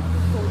everybody.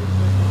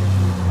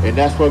 And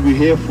that's what we're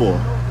here for.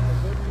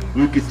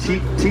 We can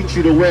teach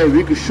you the way.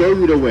 We can show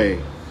you the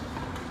way.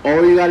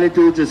 All you got to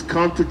do is just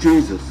come to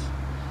Jesus.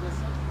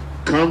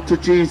 Come to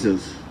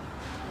Jesus.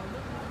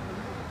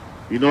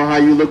 You know how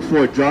you look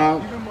for a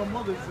job?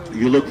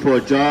 You look for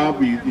a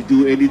job, you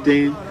do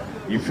anything,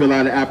 you fill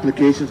out the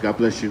applications. God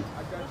bless you.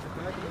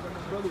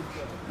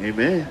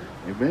 Amen.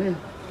 Amen.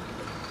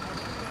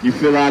 You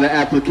fill out an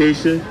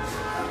application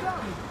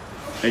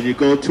and you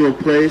go to a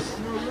place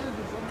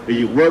and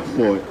you work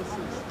for it.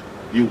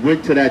 You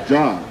went to that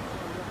job.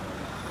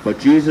 But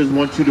Jesus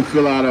wants you to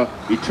fill out an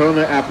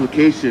eternal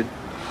application,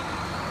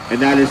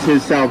 and that is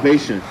his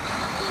salvation.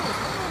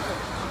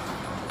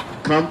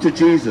 Come to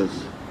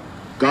Jesus.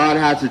 God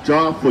has a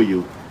job for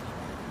you.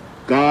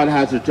 God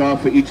has a job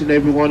for each and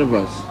every one of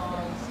us.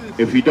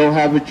 If you don't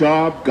have a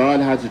job, God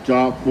has a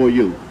job for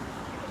you.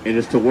 And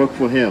it's to work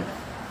for him,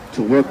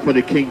 to work for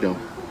the kingdom.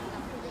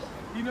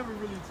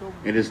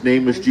 And his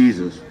name is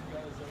Jesus.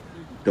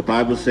 The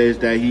Bible says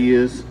that he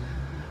is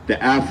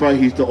the Alpha,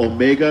 he's the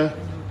Omega,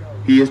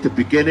 he is the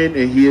beginning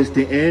and he is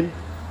the end,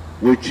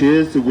 which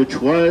is,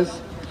 which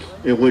was,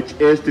 and which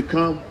is to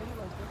come.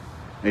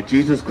 And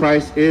Jesus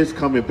Christ is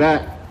coming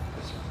back.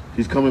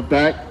 He's coming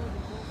back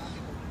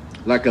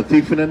like a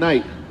thief in the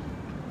night.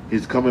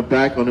 He's coming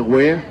back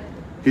unaware.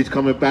 He's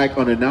coming back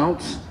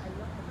unannounced.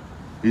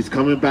 He's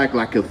coming back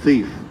like a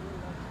thief.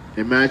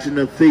 Imagine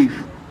a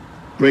thief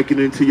breaking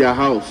into your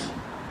house.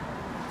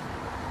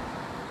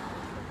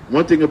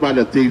 One thing about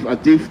a thief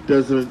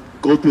doesn't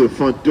go through the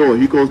front door.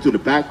 He goes through the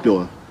back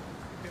door.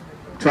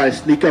 Try to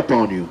sneak up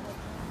on you.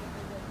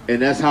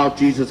 And that's how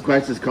Jesus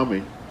Christ is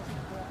coming.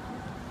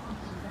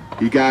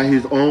 He got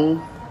his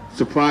own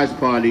surprise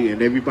party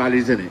and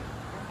everybody's in it.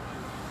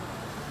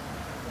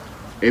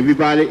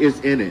 Everybody is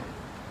in it.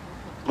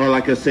 Or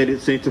like I said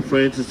at St.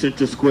 Francis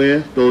Central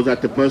Square, those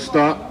at the bus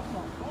stop,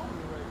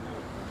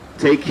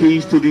 take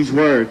heed to these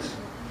words.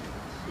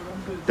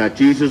 That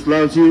Jesus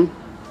loves you.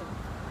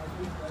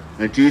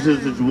 And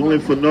Jesus is willing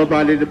for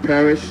nobody to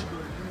perish,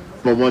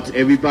 but wants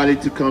everybody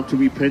to come to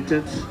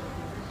repentance.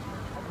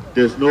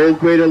 There's no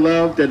greater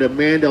love than a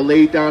man that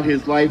laid down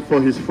his life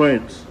for his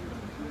friends.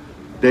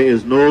 There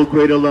is no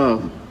greater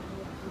love.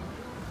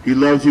 He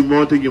loves you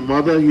more than your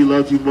mother. He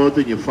loves you more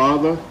than your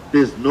father.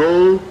 There's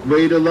no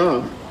greater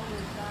love.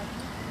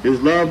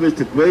 His love is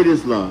the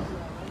greatest love.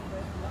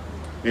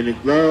 And the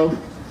love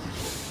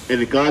and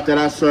the God that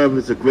I serve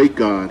is a great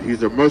God.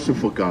 He's a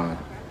merciful God.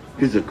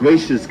 He's a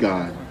gracious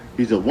God.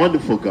 He's a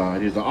wonderful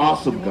God. He's an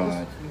awesome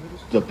God.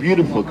 He's a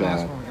beautiful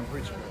God.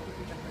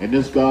 And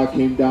this God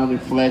came down in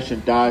flesh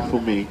and died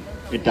for me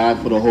and died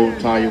for the whole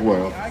entire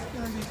world.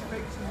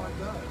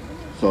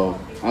 So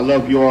I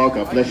love you all.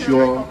 God bless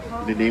you all.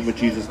 In the name of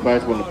Jesus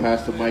Christ, I want to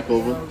pass the mic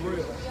over.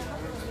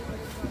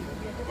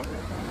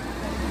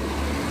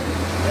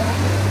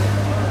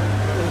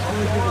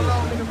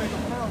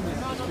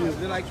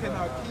 That I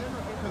cannot keep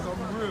because I'm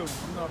real,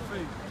 I'm not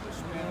fake.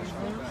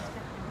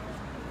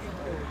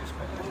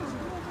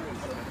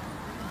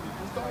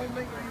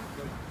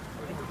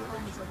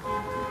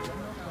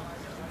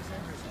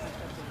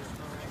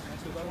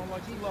 Because I don't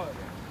like you lie.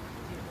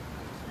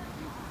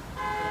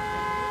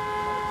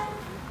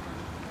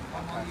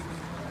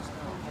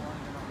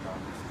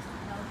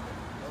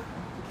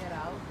 Get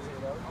out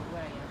of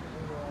where I am.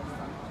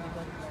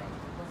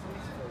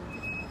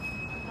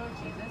 Lord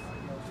Jesus,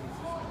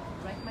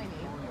 write my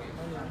name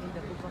in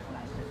the book of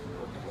life.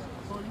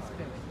 Holy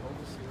Spirit,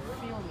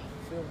 fill me.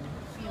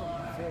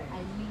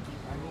 I need you.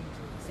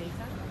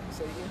 Satan,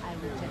 I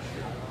reject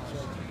you.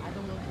 I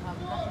don't want to have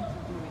nothing to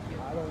do with you.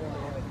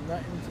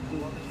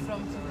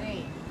 From today,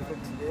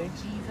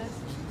 Jesus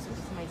is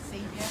my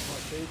Savior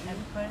and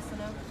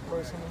personal.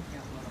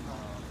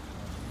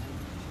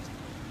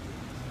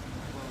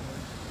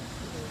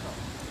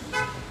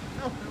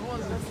 No, it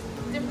wasn't.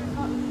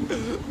 Difficult.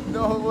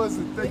 No, it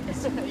wasn't. Thank you.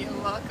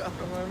 You're welcome.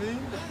 You know what I mean?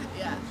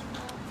 Yeah.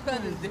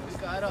 That is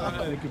difficult at all.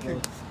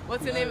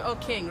 What's your name? Oh,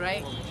 King,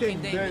 right?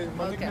 King David.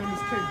 My Okay. nickname is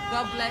King.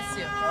 God bless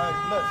you. All right,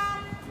 bless.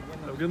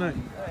 Have a good night.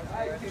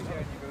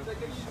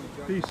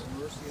 Peace.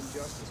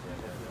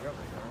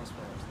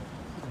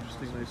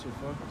 Interesting night so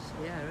far.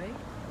 Yeah, right?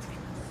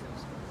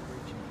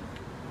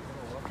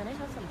 Can I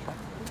have some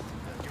chocolate?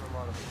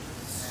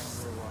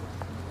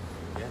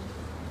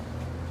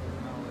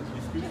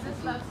 Jesus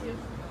loves you.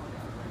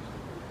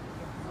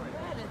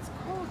 Man, it's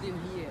cold in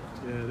here.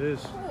 Yeah, it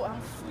is. Oh,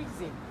 I'm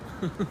freezing.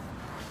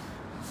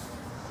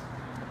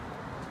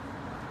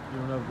 You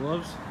don't have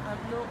gloves?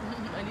 No,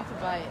 I need to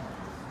buy it.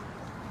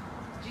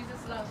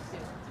 Jesus loves you.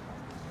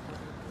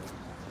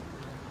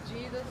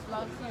 Jesus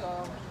loves you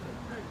all.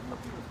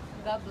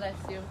 God bless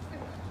you.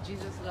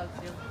 Jesus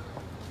loves you.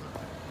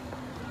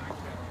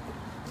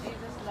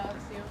 Jesus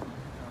loves you. Jesus loves you.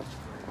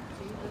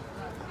 Jesus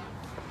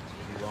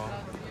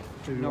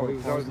loves you. No, he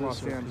was out in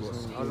Los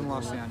Angeles. Out in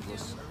Los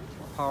Angeles.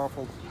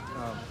 Powerful,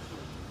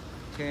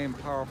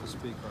 powerful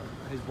speaker.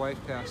 His wife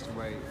passed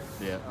away.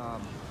 Yeah.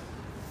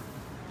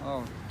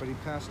 But he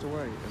passed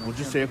away. Would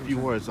you say a few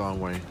words on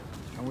Wayne?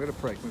 I'm going to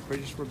pray. Can we pray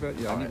just for a bit?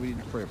 Yeah, we need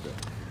to pray a bit.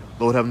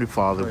 Lord Heavenly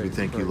Father, we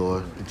thank you,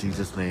 Lord, in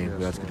Jesus' name.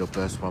 We ask you to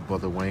bless my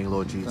brother Wayne,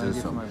 Lord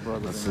Jesus.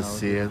 A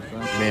sincere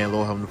man,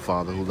 Lord Heavenly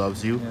Father, who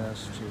loves you.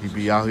 He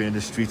be out here in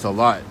the streets a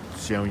lot,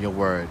 sharing your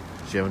word,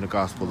 sharing the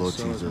gospel, Lord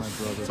Jesus.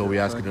 So we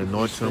ask you to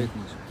anoint him,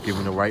 give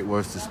him the right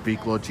words to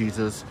speak, Lord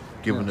Jesus.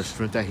 Give him the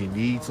strength that he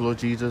needs, Lord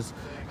Jesus.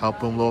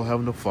 Help him, Lord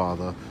Heavenly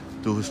Father,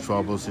 through his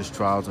troubles, his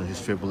trials, and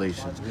his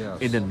tribulations.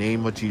 In the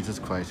name of Jesus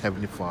Christ,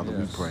 Heavenly Father,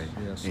 we pray.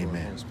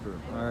 Amen.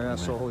 I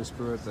ask the Holy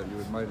Spirit that you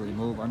would mightily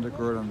move,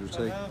 undergird,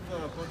 undertake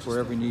for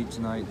every need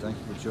tonight. Thank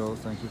you for Joe.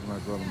 Thank you for my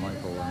brother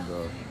Michael.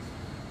 And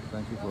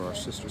thank you for our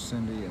sister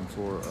Cindy and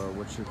for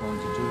what you're going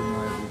to do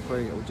tonight. We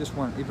pray, we just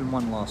want even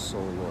one lost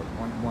soul, Lord.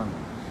 One.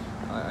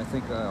 I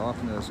think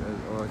often,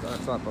 or I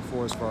thought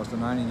before, as far as the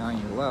 99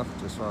 you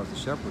left, as far as the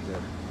shepherd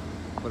did,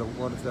 but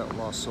what if that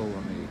lost soul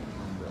were me?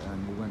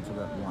 And we went for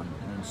that one.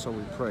 And so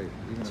we pray,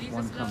 even if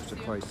one comes to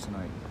Christ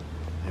tonight.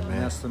 Amen.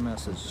 And that's the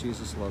message.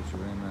 Jesus loves you.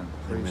 Amen.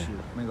 Praise you.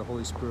 May the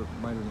Holy Spirit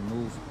mightily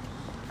move,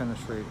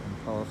 penetrate,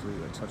 and powerfully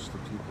touch the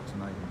people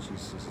tonight in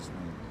Jesus'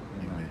 name.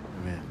 Amen.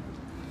 Amen.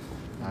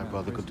 All right,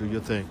 brother, go do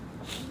your thing.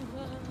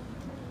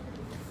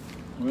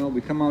 Well,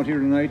 we come out here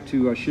tonight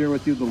to share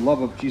with you the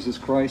love of Jesus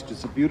Christ.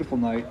 It's a beautiful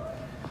night.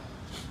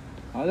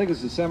 I think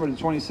it's December the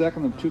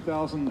 22nd of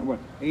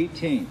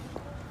 2018.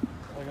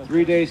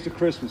 3 days to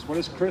Christmas. What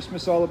is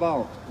Christmas all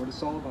about? What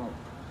it's all about.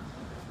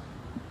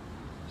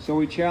 So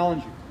we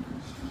challenge you.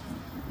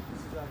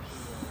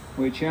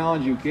 We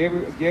challenge you.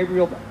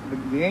 Gabriel,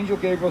 the angel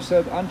Gabriel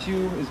said, "Unto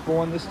you is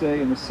born this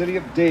day in the city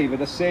of David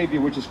a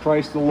Savior, which is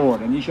Christ the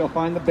Lord. And ye shall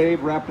find the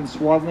babe wrapped in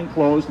swaddling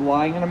clothes,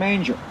 lying in a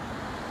manger."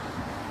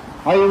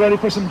 Are you ready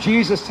for some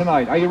Jesus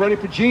tonight? Are you ready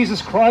for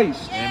Jesus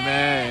Christ?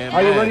 Amen.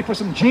 Are you ready for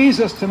some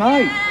Jesus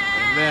tonight?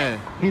 Amen.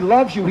 He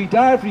loves you. He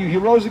died for you. He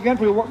rose again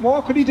for you. What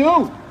more could he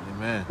do?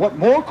 Amen. What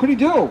more could he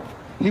do?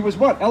 He was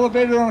what?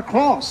 Elevated on a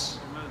cross.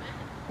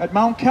 At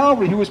Mount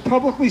Calvary, he was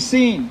publicly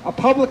seen. A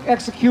public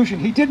execution.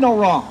 He did no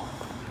wrong.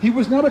 He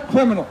was not a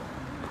criminal.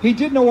 He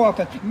did no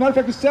offense. As a matter of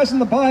fact, it says in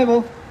the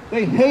Bible,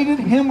 they hated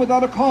him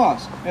without a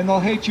cause. And they'll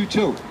hate you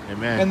too.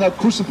 Amen. And they'll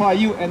crucify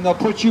you and they'll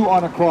put you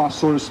on a cross,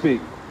 so to speak.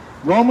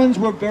 Romans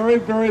were very,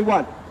 very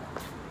what?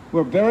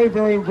 Were very,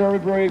 very, very,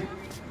 very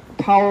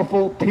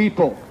powerful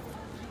people.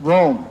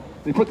 Rome.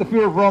 They put the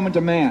fear of Rome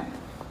into man.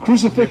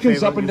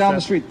 Crucifixions up and down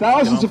the street.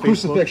 Thousands of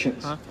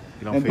crucifixions.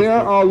 And there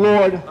our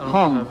Lord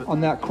hung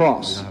on that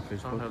cross.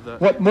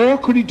 What more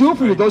could he do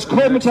for you? Those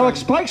cold metallic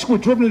spikes were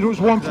driven into his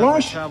warm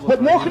flesh.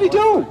 What more could he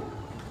do?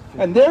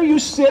 And there you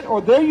sit,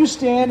 or there you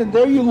stand, and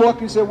there you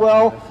look and say,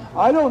 well,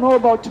 I don't know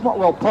about tomorrow.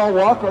 Well, Paul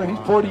Walker, he's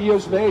 40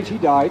 years of age, he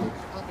died.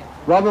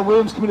 Robert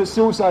Williams committed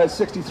suicide at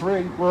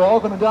 63. We're all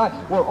going to die.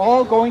 We're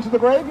all going to the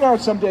graveyard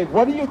someday.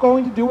 What are you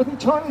going to do with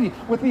eternity,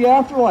 with the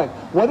afterlife?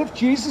 What if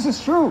Jesus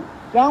is true?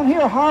 Down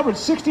here, Harvard,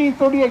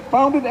 1638,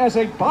 founded as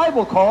a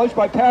Bible college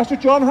by Pastor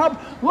John Harvard.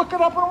 Look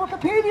it up on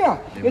Wikipedia.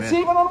 Amen. It's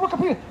even on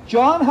Wikipedia.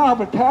 John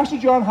Harvard, Pastor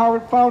John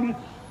Harvard, founded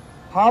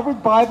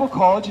Harvard Bible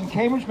College in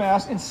Cambridge,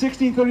 Mass. in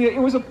 1638. It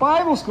was a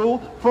Bible school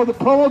for the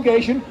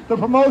promulgation, the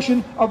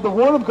promotion of the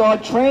Word of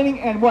God, training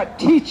and what?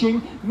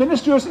 Teaching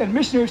ministers and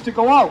missionaries to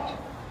go out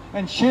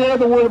and share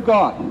the Word of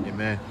God.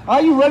 Amen.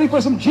 Are you ready for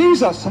some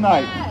Jesus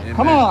tonight? Amen.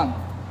 Come on.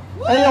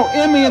 Eo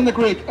imi in the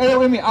Greek.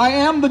 Eo imi. I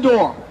am the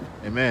door.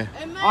 Amen.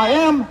 I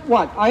am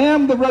what? I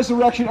am the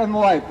resurrection and the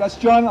life. That's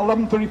John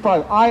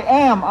 11:35. I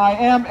am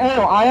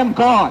Eo. I am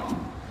God.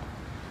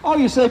 Oh,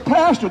 you say,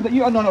 Pastor, that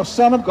you no,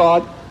 Son of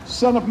God,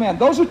 Son of Man.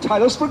 Those are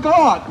titles for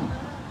God.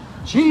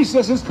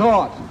 Jesus is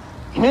God.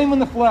 Came in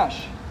the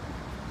flesh.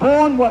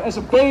 Born what? As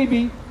a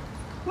baby.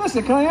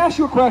 Listen, can I ask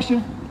you a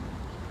question?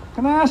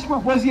 Can I ask you,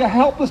 was he a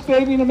helpless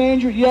baby in a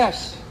manger?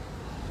 Yes.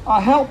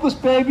 A helpless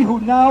baby who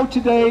now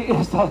today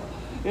is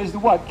the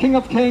what? King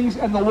of Kings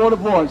and the Lord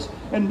of Lords.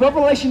 In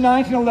Revelation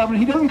 19:11,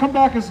 he doesn't come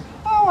back as,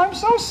 oh, I'm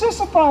so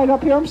sissified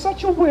up here. I'm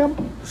such a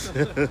wimp.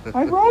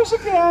 I rose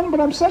again, but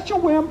I'm such a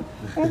wimp.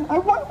 And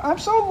I'm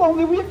so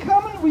lonely. Will you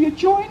come and will you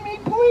join me,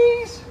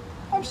 please?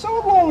 I'm so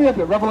lonely up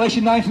here.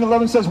 Revelation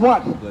 19:11 says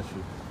what? Bless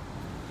you.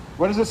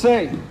 What does it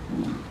say?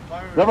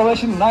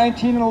 Revelation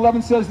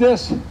 19:11 says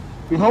this.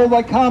 Behold,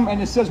 I come,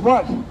 and it says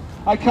what?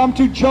 I come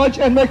to judge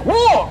and make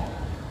war.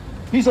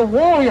 He's a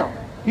warrior.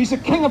 He's a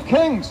King of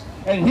Kings.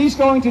 And he's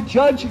going to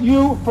judge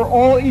you for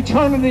all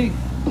eternity.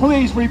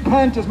 Please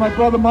repent, as my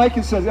brother Mike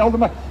says, Elder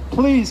Mike.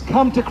 Please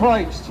come to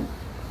Christ.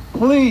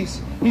 Please.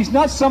 He's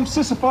not some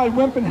sissified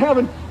wimp in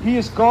heaven. He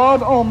is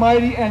God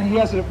Almighty, and he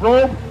has a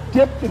robe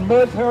dipped in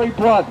military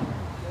blood.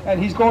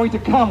 And he's going to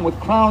come with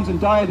crowns and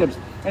diadems.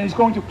 And he's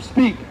going to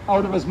speak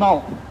out of his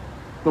mouth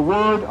the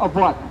word of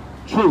what?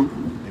 Truth.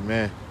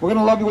 Amen. We're going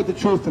to love you with the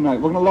truth tonight.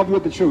 We're going to love you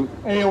with the truth.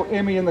 Eo,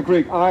 Emi in the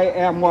Greek. I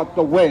am what?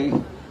 The way,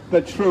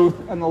 the truth,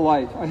 and the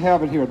life. I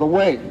have it here. The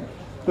way,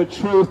 the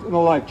truth, and the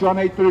life. John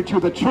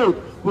 8:32. The truth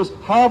was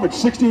Harvard,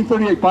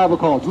 1638 Bible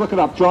College. Look it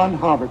up. John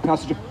Harvard.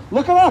 Pastor John.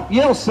 Look it up.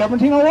 Yale,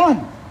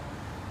 1701.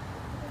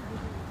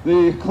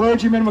 The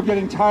clergymen were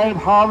getting tired of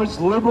Harvard's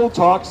liberal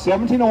talk.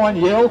 1701,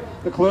 Yale.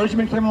 The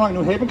clergymen came along,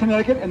 New Haven,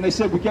 Connecticut, and they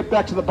said, we get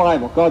back to the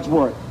Bible, God's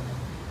Word.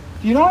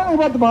 Do you know anything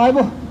about the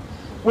Bible?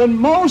 When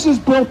Moses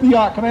built the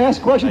ark, can I ask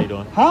a question?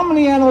 How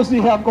many animals did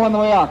he have going on the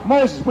way ark?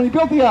 Moses, when he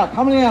built the ark,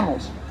 how many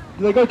animals?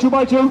 Did they go 2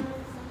 by 2?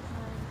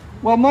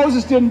 Well,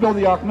 Moses didn't build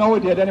the ark. Noah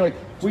did. Anyway,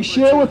 we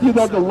share with you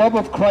the love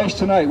of Christ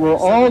tonight. We're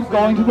all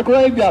going to the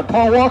graveyard.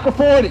 Paul Walker,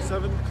 40.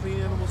 7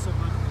 clean animals,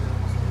 7 unclean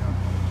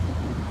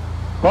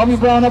animals. Bobby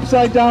Brown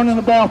upside down in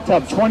the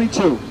bathtub,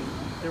 22.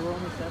 There were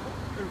only 7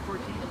 or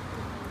 14.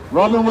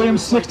 Robin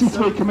Williams,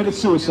 63, committed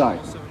suicide.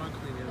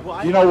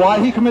 You know why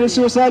he committed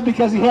suicide?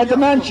 Because he had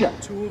dementia.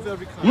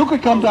 You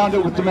could come down to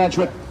it with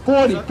dementia at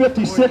 40,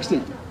 50,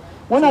 60.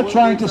 We're not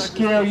trying to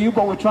scare you,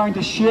 but we're trying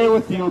to share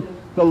with you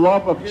the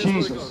love of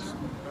Jesus.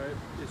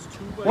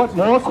 What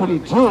more could he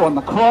do on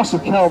the cross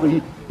of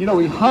Calvary? He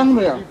hung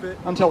there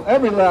until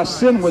every last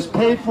sin was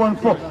paid for in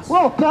full.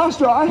 Well,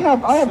 Pastor, I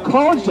have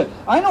college debt.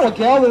 I know a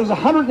gal that has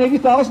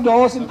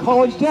 $180,000 in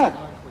college debt.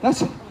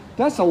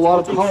 That's a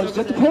lot of college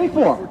debt to pay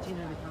for.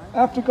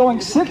 After going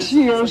 6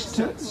 years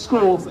to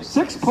school,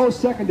 6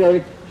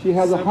 post-secondary, she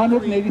has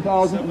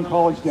 $180,000 in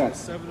college debt.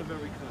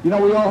 You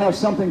know, we all have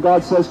something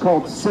God says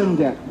called sin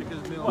debt.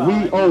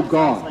 We owe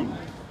God.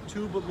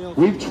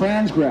 We've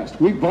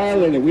transgressed. We've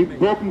violated. We've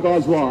broken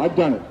God's law. I've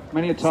done it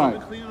many a time.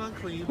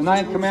 The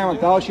 9th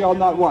commandment, thou shalt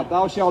not what?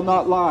 Thou shalt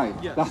not lie.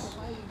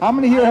 How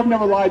many here have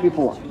never lied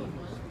before?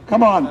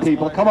 Come on,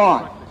 people. Come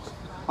on.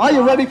 Are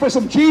you ready for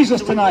some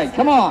Jesus tonight?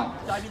 Come on.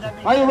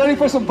 Are you ready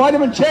for some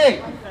vitamin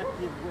J?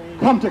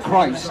 Come to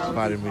Christ.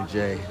 Vitamin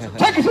J.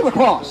 Take it to the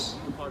cross.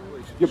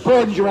 Your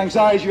burdens, your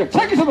anxieties,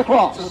 take it to the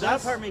cross. So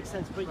that part makes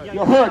sense. But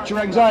your hurt, your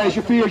anxieties,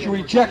 your fears, your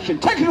rejection,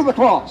 take it to the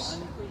cross.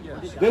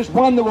 There's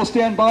one that will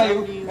stand by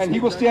you, and he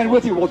will stand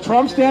with you. Will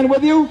Trump stand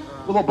with you?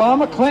 Will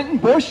Obama, Clinton,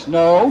 Bush?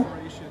 No.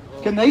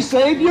 Can they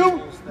save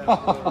you?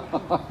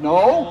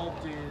 No.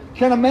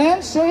 Can a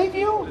man save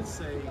you?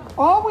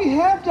 All we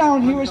have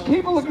down here is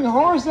people looking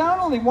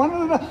horizontally, one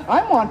at another.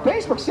 I'm on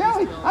Facebook,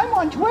 Sally. I'm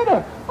on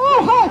Twitter.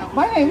 Oh, hi.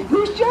 My name's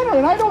Bruce Jenner,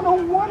 and I don't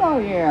know what I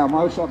am.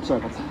 I'm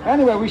sorry.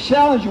 Anyway, we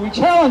challenge you. We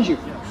challenge you.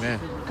 Amen.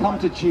 Come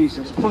to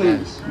Jesus,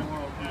 please.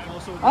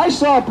 I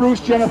saw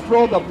Bruce Jenner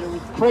throw the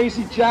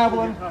crazy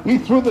javelin. He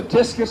threw the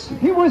discus.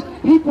 He won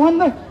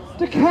the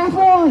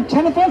decathlon.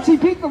 10 events. He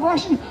beat the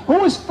Russian, who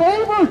was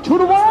favored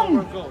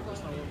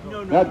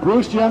 2-1. That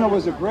Bruce Jenner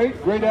was a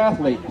great, great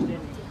athlete.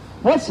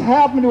 What's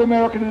happened to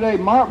America today?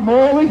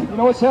 Morally, you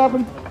know what's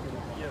happened?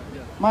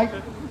 Mike,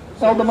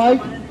 Elder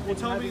Mike?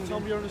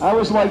 I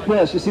was like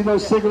this. You see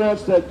those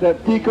cigarettes,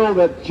 that Pico,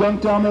 that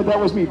junk down there? That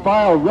was me,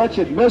 vile,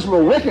 wretched,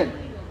 miserable, wicked,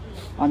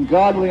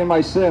 ungodly in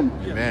my sin.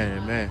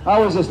 Amen, amen. I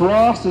was as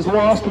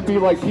lost could be,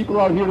 like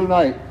people out here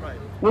tonight.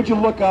 Would you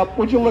look up?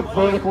 Would you look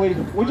vertically?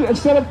 Would you,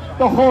 instead of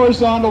the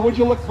horizontal, would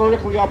you look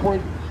vertically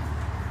upward?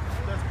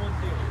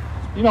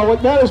 You know,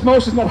 what matters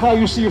most is not how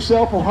you see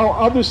yourself or how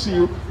others see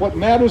you. What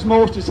matters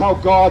most is how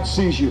God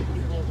sees you.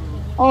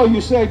 Oh,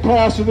 you say,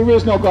 Pastor, there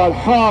is no God.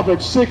 Harvard,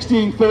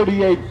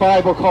 1638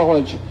 Bible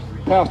College.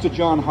 Pastor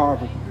John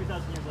Harvard.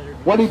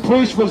 What he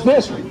preached was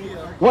this.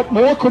 What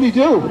more could he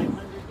do?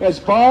 As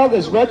vile,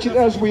 as wretched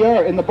as we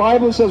are. In the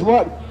Bible it says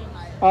what?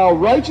 Our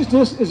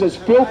righteousness is as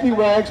filthy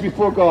rags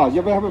before God. You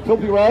ever have a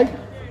filthy rag?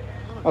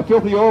 A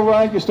filthy old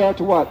rag, you start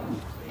to what?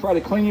 Try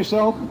to clean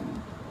yourself?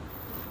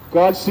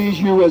 God sees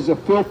you as a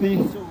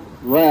filthy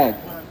rag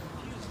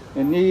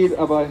in need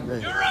of a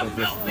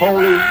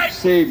holy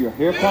Savior.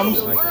 Here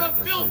comes.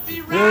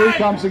 Here he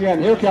comes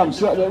again. Here comes.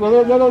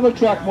 That'll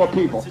attract more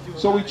people.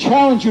 So we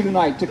challenge you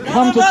tonight to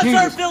come to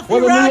Jesus.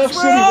 Whether New York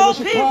City, whether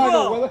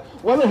Chicago,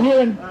 whether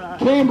here in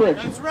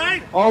Cambridge,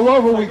 all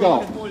over we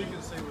go.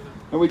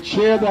 And we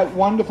share that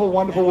wonderful,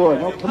 wonderful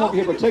word. Now, come over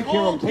here, but take care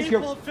of him. Take care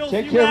of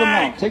him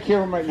now. Take care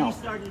of him right now.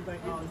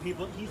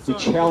 We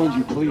challenge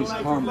you, please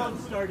come.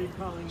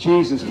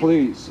 Jesus,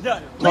 please.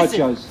 Touch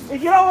us.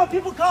 If you don't want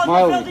people calling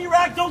you filthy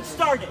rag, don't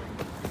start it.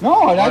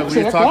 No, I didn't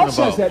say that. God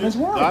says that in His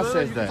Word. God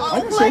says that.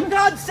 Let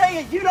God say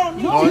it. You don't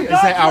need to. It's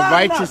like our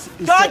righteous.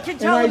 God can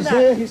tell him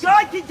that.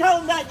 God can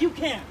tell him that. You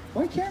can't.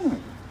 Why can't I?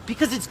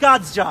 Because it's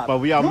God's job. But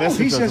we are messengers.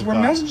 He says of we're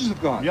God. messengers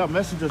of God. We are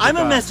messengers of God. I'm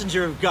a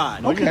messenger of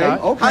God. Okay.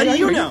 How do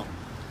you know?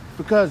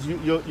 Because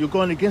you're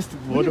going against the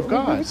word of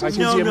God.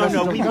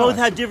 No. We both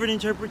have different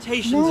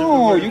interpretations of the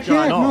No, word you of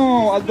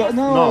God. can't.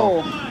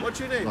 No. What's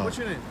your name? What's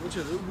your name?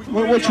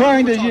 We're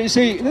trying to, you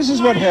see, this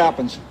is what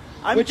happens.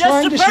 I'm We're just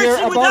trying a to share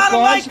person about without a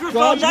microphone.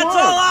 God's That's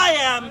word. all I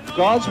am.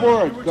 God's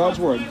word. God's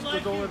word.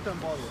 Don't let them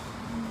bother you.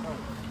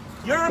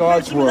 You're a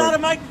God's person word. without a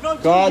microphone.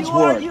 Too. God's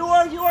word.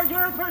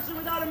 You're a person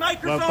without a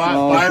microphone.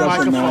 No, it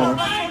doesn't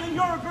matter.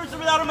 You're a person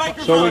without a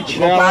microphone. So we We're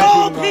challenge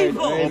all you tonight.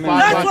 people. Amen.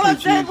 That's Thank what you, I'm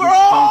saying. Jesus. We're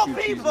all Thank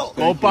you, people. Jesus.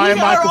 Go buy a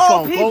We are all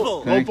microphone.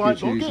 people. Thank you, Don't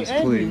Jesus, get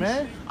angry, please.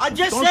 man. I'm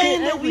just Don't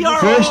saying get that angry. we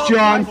are 1 all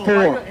John people.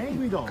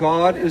 4.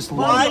 God is love.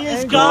 Why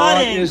is God God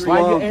angry? is Why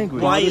love. you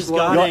angry? Why is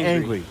God You're angry?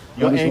 angry.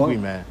 You're God is angry,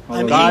 love. man.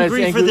 I'm God is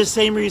angry for the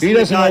same reason. He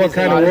doesn't that know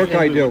God what is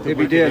kind angry. of work I do. If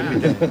he did.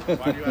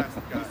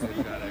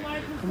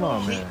 Come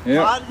on, man.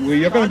 Yeah, well,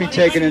 you're going to be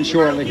taken in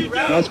shortly.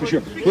 That's for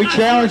sure. We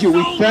challenge you.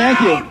 We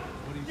thank you.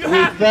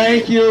 We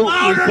thank you.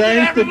 We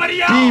thank the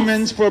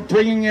demons for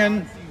bringing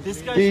in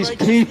these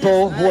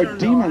people who are He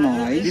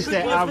demonized.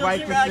 said our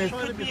righteousness.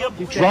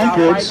 He said Drunkards,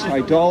 our righteousness.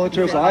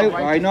 idolaters.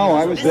 I know.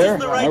 I was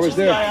there. I was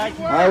there.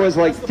 I was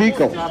like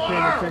fecal.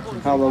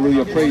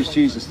 Hallelujah. Praise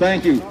Jesus.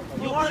 Thank you.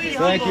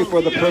 Thank you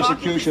for the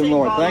persecution,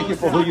 Lord. Thank you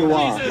for who you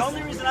are. The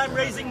only reason I'm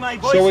raising my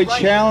voice So we right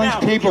challenge now,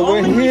 people. the We're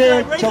only reason here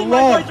I'm to raising my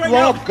love. voice right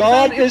Love. now,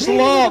 God is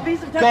love.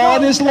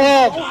 God is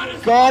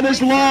love. God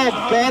is love.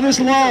 God is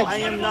I love.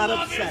 am not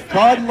upset.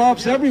 God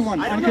loves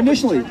everyone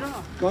unconditionally.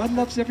 God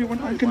loves everyone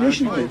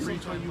unconditionally.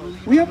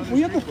 We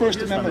have the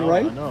First Amendment,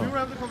 right?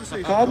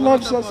 God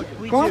loves us.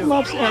 God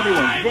loves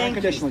everyone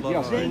unconditionally.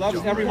 Yes, He loves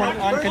everyone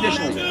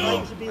unconditionally.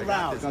 Right to be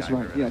loud. That's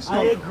right. Yes.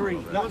 I agree.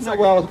 No,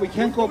 well, we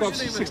can't go above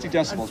 60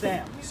 decibels.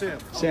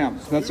 Sam,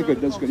 that's good.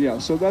 That's good. Yeah.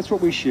 So that's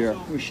what we share.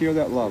 We share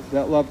that love.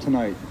 That love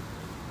tonight.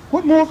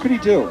 What more could He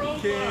do?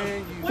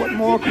 What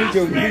more could He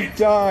do? He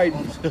died.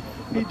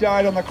 He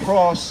died on the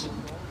cross.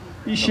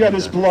 He shed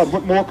His blood.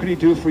 What more could He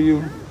do for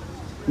you?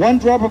 One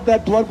drop of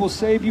that blood will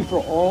save you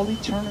for all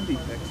eternity.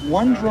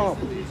 One drop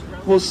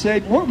will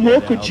save. What more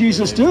could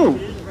Jesus do?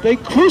 They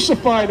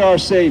crucified our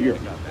Savior.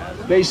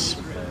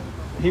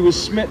 He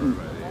was smitten.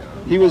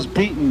 He was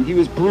beaten. He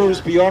was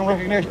bruised beyond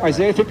recognition.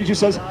 Isaiah 52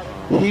 says,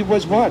 He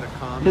was what?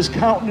 His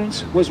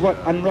countenance was what?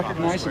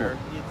 Unrecognizable.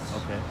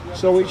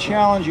 So we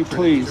challenge you,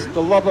 please.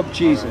 The love of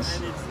Jesus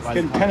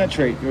can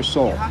penetrate your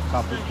soul.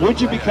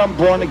 Would you become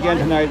born again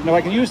tonight? Now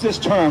I can use this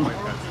term,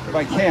 if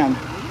I can.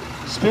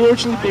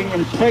 Spiritually being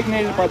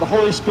impregnated by the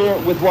Holy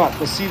Spirit with what?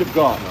 The seed of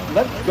God.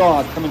 Let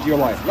God come into your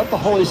life. Let the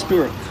Holy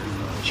Spirit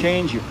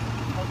change you.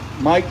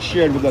 Mike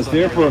shared with us,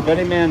 therefore, if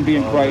any man be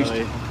in Christ,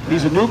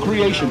 he's a new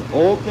creation.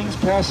 Old things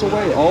pass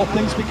away. All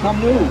things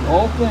become new.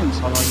 All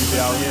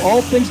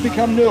things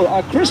become new.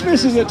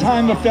 Christmas is a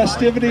time of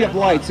festivity of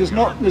lights. There's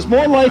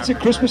more lights at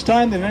Christmas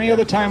time than any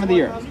other time of the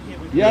year.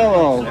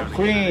 Yellow,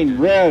 green,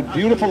 red,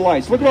 beautiful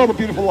lights. Look at all the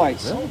beautiful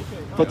lights.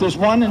 But there's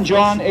one in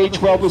John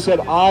 8:12 who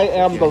said, I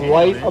am the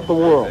light of the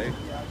world.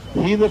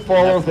 He that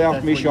followeth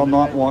after me shall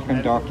not walk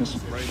in darkness,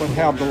 but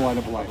have the light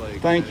of life.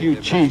 Thank you,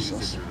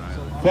 Jesus.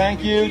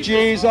 Thank you,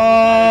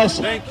 Jesus.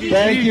 Thank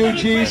you,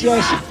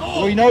 Jesus.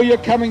 We know you're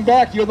coming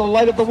back. You're the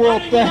light of the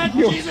world. Thank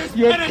you.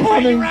 You're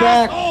coming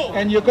back.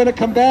 And you're going to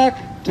come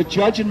back to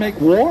judge and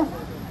make war?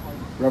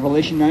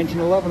 Revelation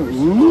 19:11.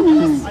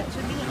 Ooh.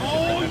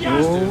 Oh,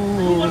 yes.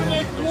 You want to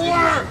make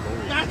war.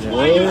 That's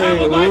why you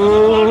have a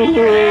microphone in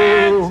your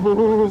hand.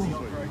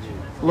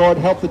 Lord,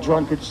 help the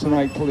drunkards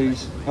tonight,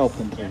 please. Help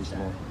them, please,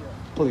 Lord.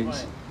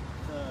 Please.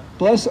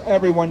 Bless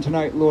everyone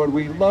tonight, Lord.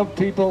 We love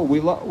people.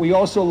 We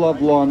also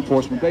love law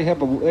enforcement. They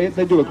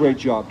do a great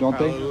job, don't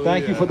they?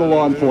 Thank you for the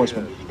law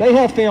enforcement. They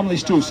have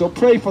families too, so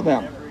pray for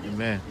them.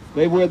 Amen.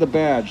 They wear the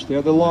badge.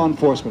 They're the law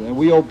enforcement, and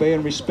we obey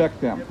and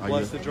respect them.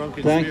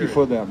 Thank you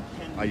for them.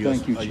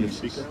 Thank you,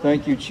 Jesus.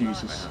 Thank you,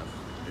 Jesus.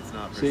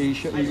 See,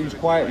 he was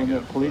quiet when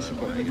the police,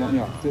 but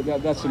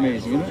that's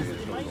amazing, isn't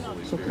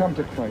it? So come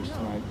to Christ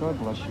tonight. God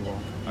bless you all.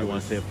 You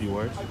want to say a few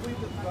words? I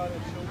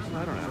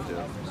don't have to.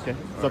 Okay.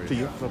 It's up to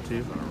you. It's up to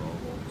you.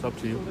 It's up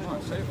to you.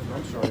 I'm sorry.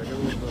 I got a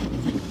little bit.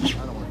 I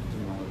don't want to.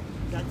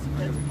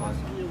 That's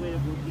possibly a way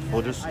of looking at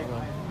Hold this.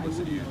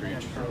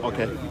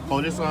 Okay.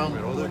 Hold this.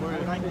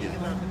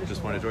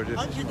 Just pointed towards you.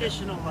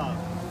 unconditional love.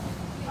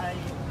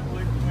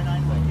 When I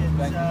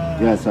look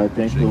at Yes, I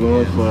thank the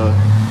Lord for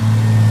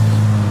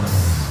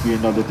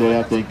another day.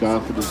 I thank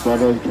God for this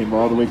brother. He came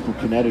all the way from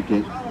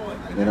Connecticut,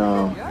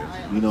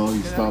 and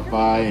he stopped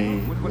by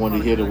and he wanted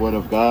to hear the word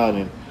of God,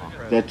 and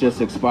that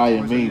just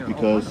inspired me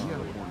because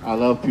I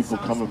love people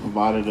coming from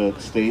out of the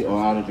state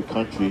or out of the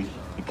country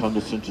and come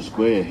to Central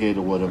Square and hear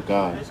the word of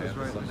God,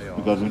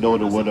 because we know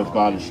the word of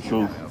God is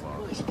true.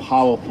 It's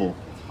powerful.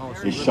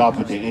 It's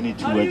sharper than any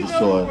two-edged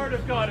sword. The word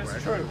of God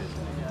is true.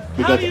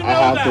 Because do you I know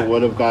have that? the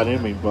word of God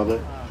in me,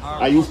 brother.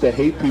 I used to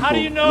hate people. How do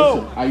you know?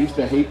 Listen, I used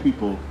to hate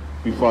people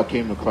before I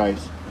came to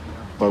Christ.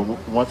 But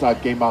once I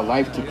gave my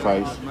life to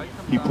Christ,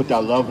 He put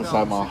that love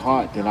inside my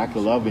heart, then I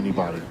could love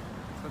anybody.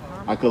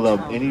 I could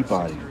love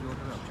anybody.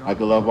 I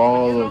could love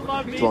all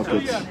the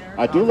drunkards.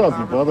 I do love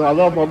you, brother. I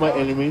love all my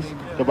enemies.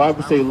 The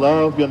Bible says,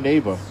 love your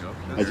neighbor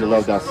as you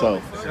love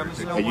thyself.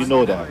 And you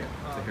know that.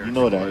 You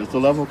know that. It's the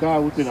love of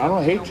God within. I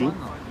don't hate you.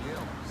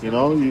 You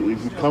know,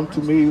 if you come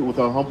to me with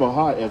a humble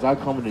heart, as I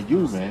come to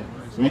you, man,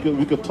 we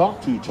could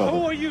talk to each other.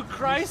 Who are you,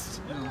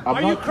 Christ? I'm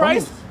Are not you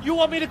Christ? Christ. You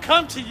want me to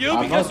come to you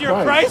I'm because not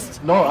you're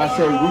Christ? No, I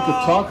said we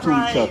could talk to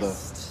each other.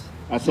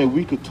 I said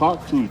we could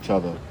talk to each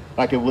other.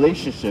 like a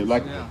relationship.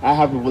 Like I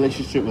have a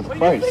relationship with You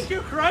Christ. think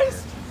you're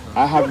Christ?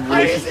 I have a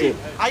Crazy. relationship.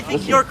 I think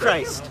Listen, you're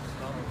Christ.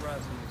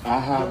 I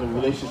have a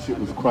relationship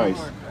with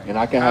Christ, and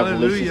I can have a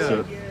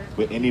relationship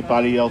with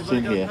anybody else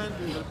in here.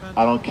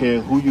 I don't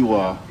care who you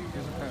are,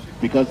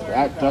 because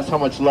that's how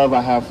much love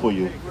I have for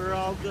you. We're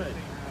all good.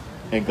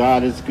 And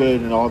God is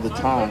good and all the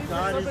time.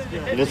 God is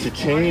good. And it's a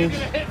change.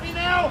 Hit me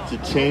now.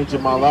 It's a change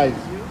in my life.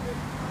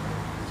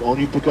 It's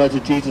only because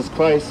of Jesus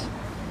Christ.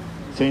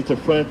 Saints and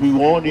friends, we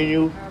warning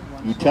you,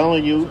 we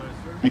telling you,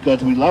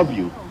 because we love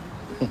you.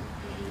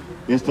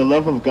 It's the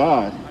love of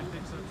God.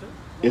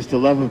 It's the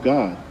love of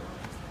God.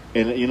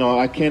 And you know,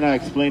 I cannot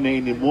explain it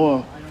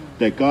anymore,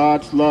 that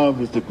God's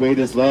love is the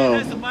greatest This man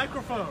love. has a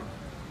microphone.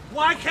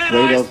 Why can't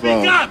Great I as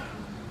speak love. up?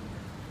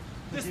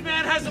 This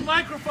man has a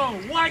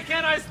microphone. Why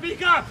can't I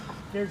speak up?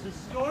 There's a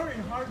store in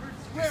Harvard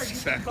Square. That's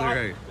exactly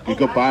right. You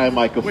could buy a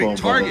microphone. Wait,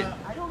 Target. brother.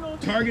 I don't know.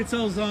 Target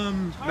sells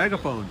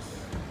megaphones.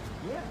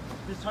 Yeah.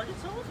 Does Target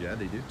sell it? Yeah,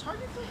 they do.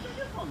 Target sells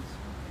megaphones.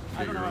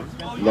 I don't know how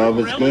expensive. Oh, Love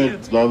you're is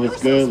brilliant. good. Love is You're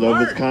so good.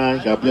 Love is smart.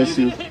 kind. God bless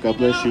you. God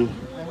bless you.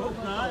 I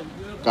hope not.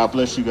 God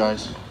bless you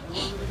guys.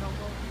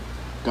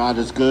 God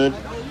is good.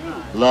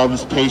 Love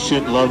is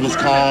patient. Love is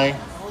kind.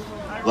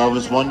 Love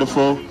is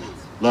wonderful.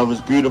 Love is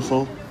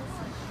beautiful.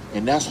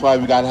 And that's why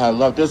we got to have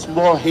love. There's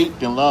more hate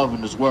than love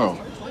in this world.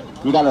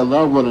 We got to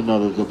love one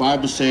another. The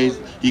Bible says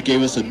he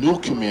gave us a new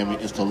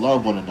commandment, is to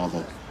love one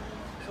another.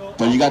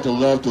 But you got to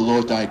love the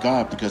Lord thy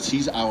God, because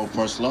he's our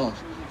first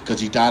love. Because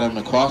he died on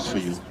the cross for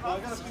you.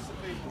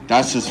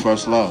 That's his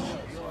first love.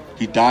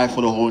 He died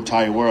for the whole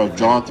entire world.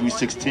 John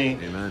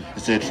 3:16. Amen. It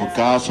said, for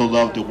God so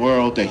loved the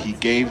world that he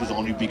gave his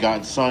only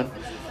begotten son,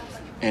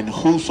 and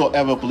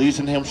whosoever believes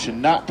in him should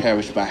not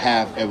perish but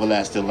have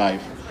everlasting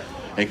life.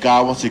 And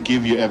God wants to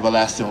give you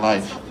everlasting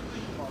life.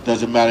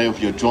 Doesn't matter if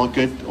you're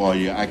drunkard or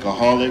you're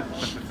alcoholic,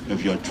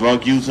 if you're a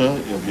drug user,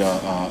 if you're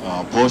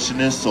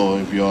abortionist, or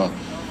if you're...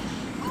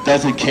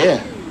 Doesn't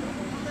care.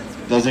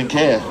 Doesn't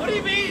care. What do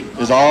you mean?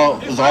 It's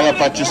all If I'm an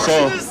about your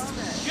soul.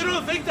 abortionist, you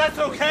don't think that's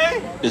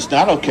okay? It's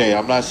not okay.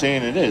 I'm not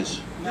saying it is.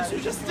 Yes, you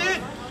just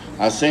did.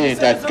 I'm saying You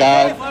said that it's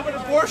okay if God I'm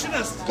an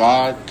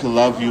abortionist. could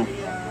love you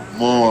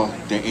more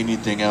than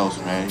anything else,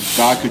 man.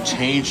 God could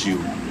change you.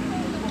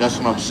 That's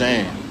what I'm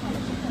saying.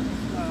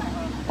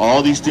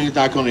 All these things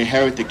not going to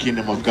inherit the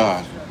kingdom of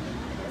God.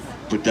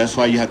 But that's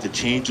why you have to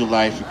change your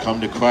life and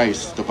come to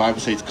Christ. The Bible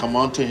says, come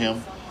unto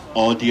him,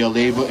 all ye are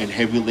labor and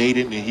heavy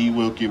laden, and he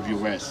will give you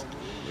rest.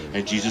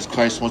 And Jesus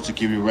Christ wants to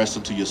give you rest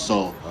unto your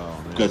soul.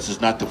 Because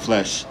it's not the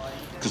flesh.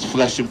 Because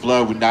flesh and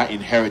blood will not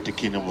inherit the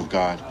kingdom of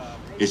God.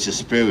 It's your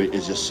spirit,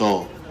 it's your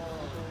soul.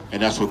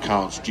 And that's what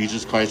counts.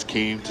 Jesus Christ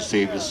came to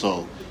save your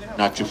soul,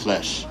 not your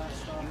flesh.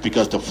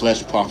 Because the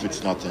flesh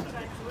profits nothing.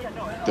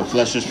 The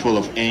flesh is full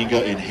of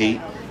anger and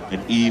hate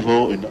and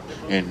evil and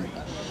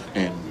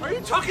Are you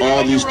talking all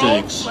about these your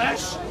things. own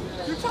flesh?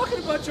 You're talking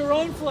about your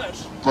own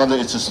flesh. Brother,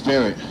 it's a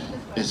spirit.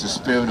 It's the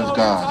spirit No, of you're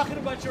God. talking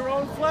about your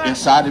own flesh.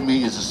 Inside of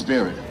me is a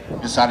spirit.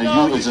 Inside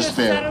No, of you is a just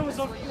said spirit. it was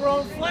your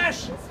own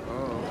flesh.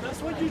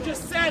 That's what you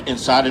just said.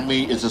 Inside of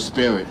me is a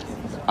spirit.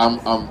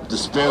 The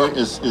spirit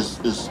is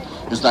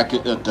like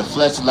the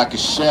flesh is like a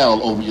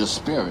shell over your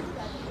spirit.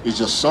 It's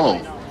your soul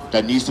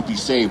that needs to be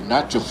saved,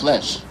 not your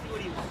flesh.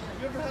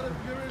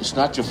 It's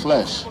not your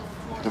flesh.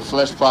 The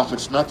flesh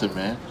profits nothing,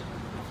 man.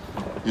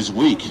 It's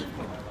weak.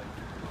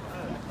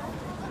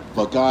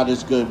 But God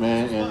is good,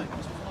 man. And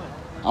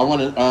I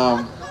want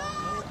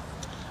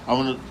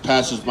to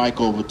pass this mic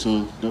over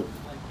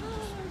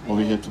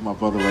here to my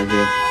brother right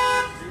here.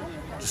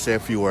 Just say a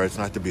few words,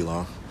 not to be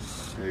long.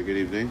 Hey, good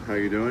evening. How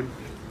you doing?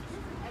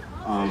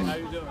 How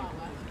you doing?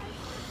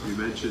 You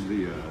mentioned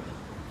the,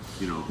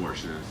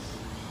 abortionists.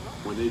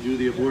 When they do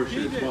the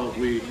abortion at 12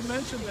 weeks, He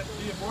mentioned that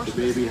the abortionist.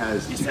 the baby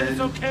has He 10... said it's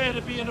okay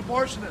to be an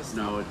abortionist.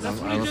 No, it's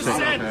That's not. what he just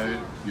said. Okay,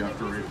 you have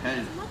to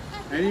repent.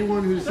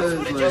 Anyone who says,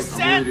 what he like, just I'm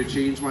said. going to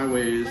change my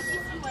ways,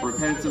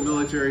 repent's a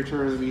military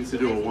term that means to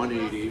do a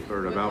 180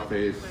 or an about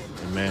face.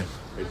 Amen.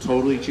 It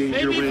totally change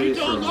Maybe your if you ways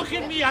don't from, look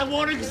at me, I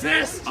won't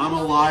exist. I'm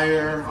a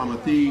liar, I'm a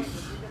thief.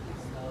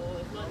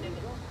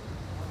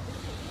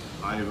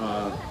 I've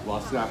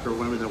lusted after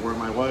women that were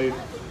my wife,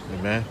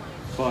 Amen.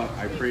 but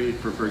I prayed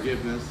for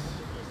forgiveness.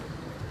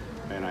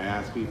 And I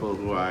asked people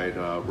who I'd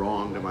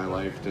wronged in my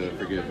life to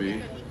forgive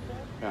me.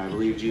 And I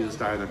believe Jesus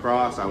died on the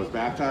cross. I was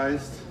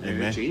baptized, and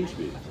Amen. it changed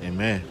me.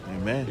 Amen.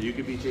 Amen. You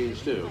can be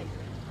changed too.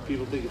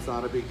 People think it's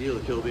not a big deal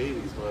to kill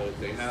babies, but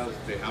they have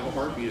a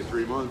heartbeat at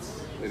 3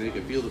 months, and they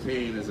can feel the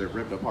pain as they're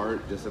ripped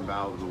apart,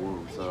 disemboweled in the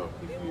womb. So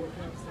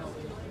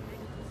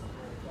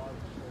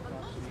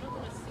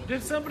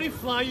Did somebody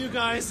fly you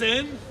guys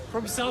in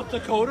from South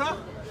Dakota?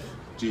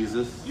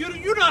 Jesus,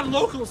 You're not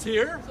locals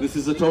here. this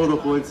is a total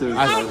coincidence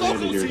that I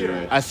landed here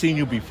today. I've seen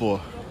you before.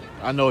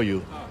 I know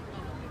you.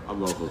 I'm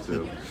local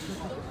too,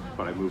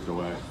 but I moved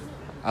away.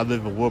 I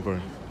live in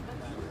Woburn.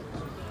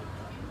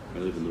 I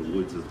live in the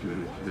woods of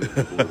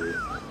Connecticut.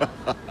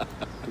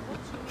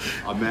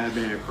 A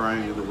madman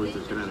crying in the woods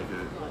of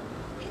Connecticut.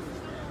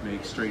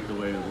 Make straight the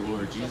way of the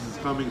Lord. Jesus is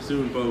coming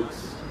soon,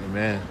 folks.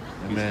 Amen.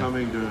 He's Amen.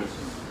 coming to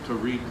to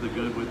reap the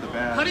good with the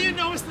bad. How do you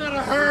know it's not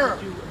a her?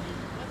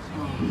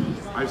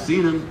 I've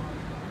seen him.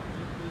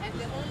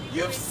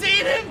 You've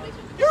seen him?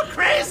 You're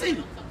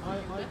crazy!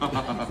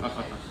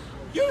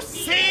 You've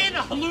seen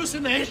a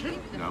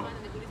hallucination? No,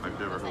 I've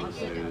never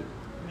hallucinated.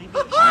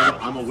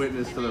 I'm a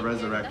witness to the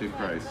resurrected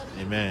Christ.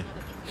 Amen.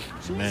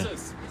 Amen.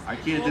 I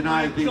can't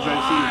deny the things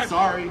I've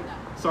seen.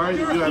 Sorry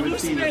that you haven't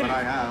seen it, but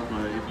I have.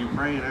 But if you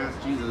pray and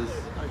ask Jesus,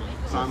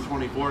 Psalm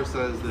 24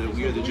 says that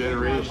we are the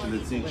generation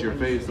that seeks your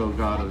face, O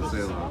God of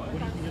Selah.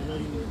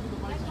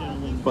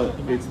 But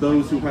it's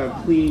those who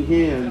have clean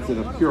hands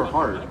and a pure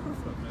heart.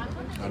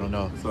 I don't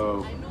know.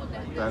 So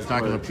that's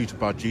not going to preach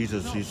about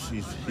Jesus.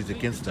 He's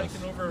against us.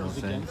 You know what I'm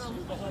saying?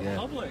 Yeah.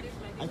 Public.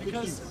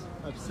 Because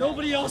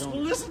nobody else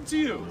will listen to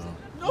you.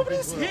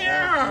 Nobody's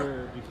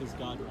here. Because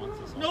God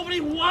wants us.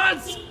 Nobody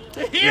wants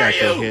to hear Yeah,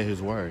 you. to hear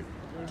his word.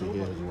 To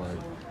hear his word.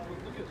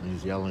 And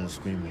he's yelling and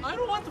screaming. I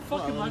don't want the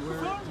fucking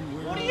microphone.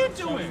 What are you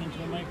doing?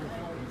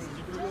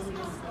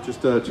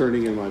 Just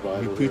turning in my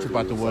Bible. You preach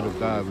about the word of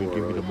God, we give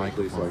you the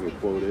microphone. So I can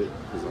quote it,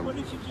 because I'm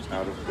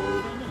out of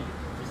quote.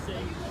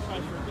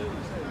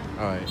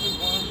 All right.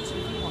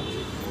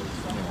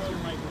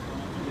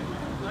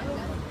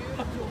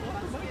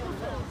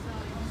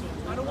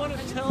 I don't want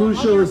to tell Who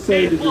shall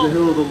ascend into the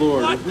hill of the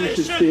Lord? what And who they should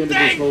should stand in this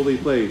think? holy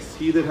place?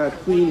 He that hath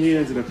clean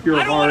hands and a pure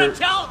I don't want heart, to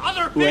tell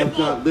other who hath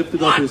people not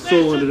lifted up what his they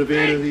soul should unto think.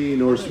 vanity,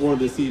 nor sworn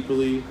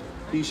deceitfully,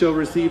 he shall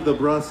receive the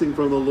blessing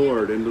from the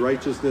Lord, and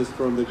righteousness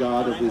from the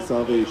God of his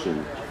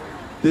salvation.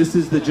 This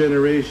is the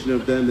generation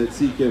of them that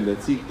seek him,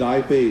 that seek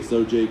thy face,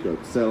 O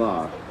Jacob,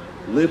 Selah.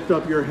 Lift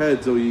up your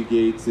heads, O ye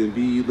gates, and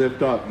be ye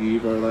lift up, ye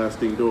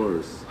everlasting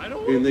doors.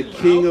 And the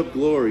King of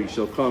glory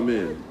shall come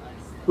in.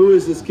 Who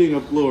is this King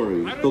of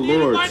glory? The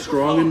Lord,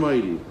 strong and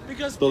mighty.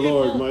 The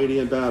Lord, mighty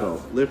in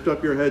battle. Lift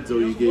up your heads, O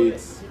ye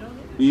gates.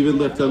 Even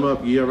lift them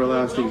up, ye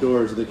everlasting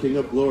doors, and the King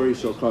of glory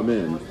shall come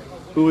in.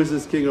 Who is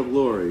this King of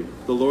glory?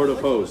 The Lord of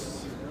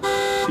hosts.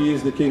 He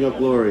is the King of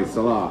glory.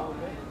 Salah.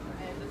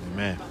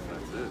 Amen.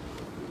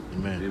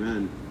 Amen.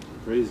 Amen.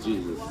 Praise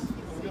Jesus.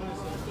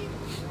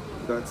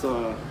 That's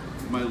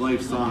my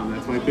life song.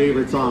 That's my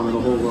favorite song in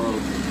the whole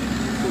world.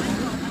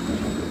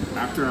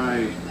 After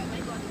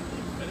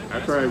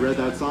I read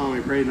that song,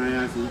 I prayed and I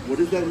asked, what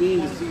does that mean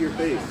to see your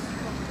face?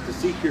 To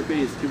seek your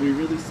face. Can we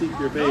really seek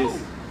your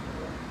face?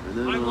 And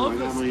then I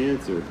got my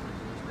answer.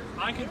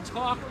 I can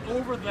talk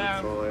over them.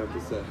 That's all I have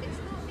to say.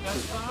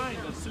 That's fine.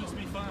 That suits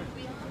me fine.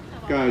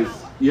 Guys,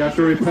 you have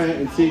to repent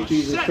and seek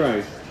Jesus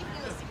Christ.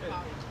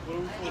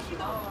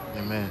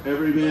 Amen.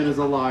 Every man is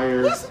a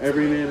liar.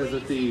 Every man is a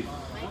thief.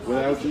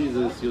 Without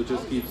Jesus, you'll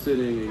just keep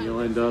sinning and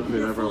you'll end up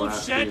in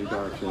everlasting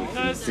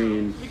darkness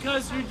and pain.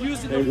 Because you're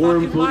using And the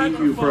worms fucking will eat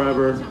you microphone.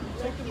 forever.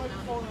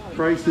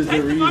 Christ is the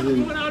Take the reason.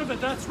 microphone out of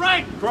it. That's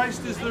right.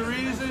 Christ is the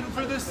reason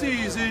for the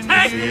season.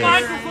 Take the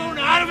microphone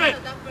out of it.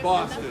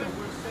 Boston.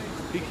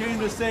 He came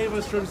to save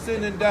us from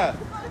sin and death.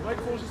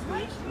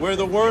 Where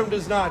the worm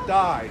does not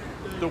die.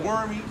 The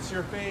worm eats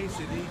your face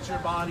and eats your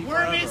body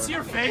Worm forever. eats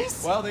your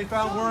face? Well, they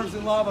found worms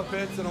in lava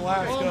pits in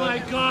Alaska. Oh my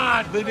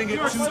God. Living at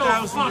You're so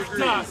 2,000 fucked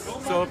degrees. up.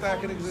 So if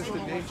that can exist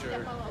in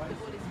nature.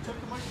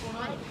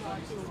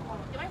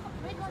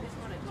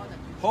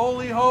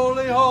 Holy,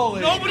 holy,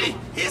 holy. Nobody,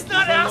 he's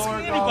not is the asking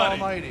Lord God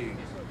anybody. Almighty.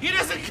 He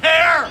doesn't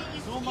care.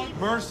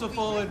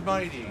 Merciful and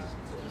mighty.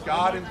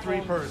 God in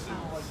three persons.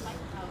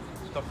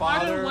 The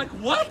Father, like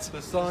what?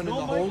 the Son, and the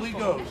Holy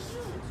Ghost.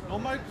 No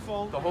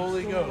microphone. The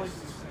Holy Ghost.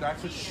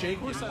 That's what's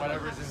shaking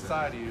whatever's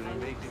inside of you and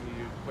making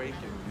you quaking.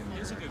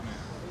 He's a good man.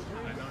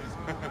 I know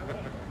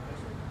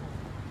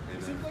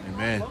he's a good man.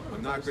 Amen.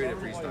 I'm not great at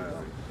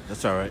freestyling.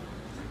 That's all right.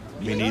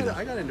 Me neither.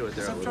 I got into it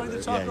there a I'm little trying to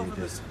bit. talk Yeah, you over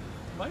did. this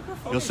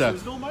microphone. Yosef.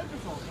 There's no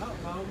microphone.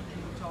 How would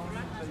you tell him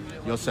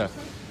that you Yosef.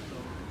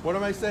 What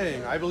am I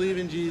saying? I believe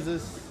in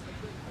Jesus.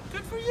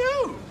 Good for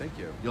you. Thank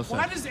you. Yosef.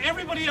 Why does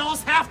everybody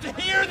else have to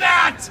hear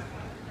that?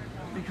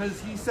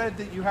 Because he said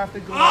that you have to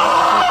go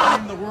out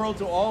and proclaim the world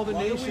to all the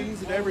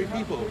nations and every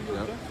people.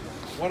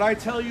 What I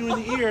tell you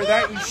in the ear,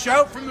 that you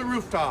shout from the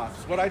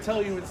rooftops. What I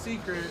tell you in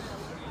secret,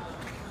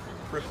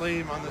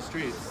 proclaim on the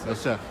streets.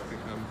 Yosef.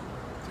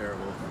 I'm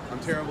terrible. I'm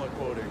terrible at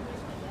quoting.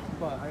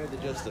 But I had the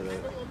gist of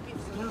it.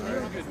 You're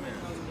a good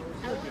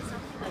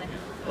man.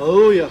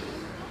 Oh, yeah.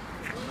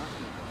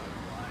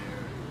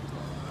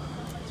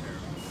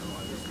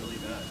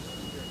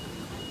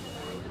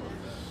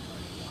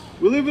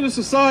 We live in a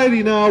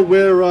society now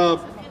where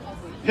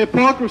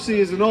hypocrisy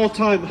is an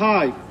all-time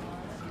high.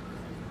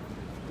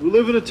 We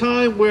live in a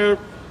time where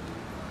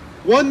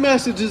one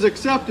message is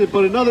accepted,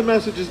 but another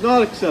message is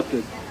not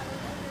accepted.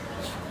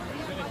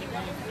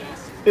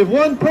 If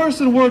one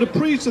person were to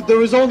preach that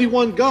there is only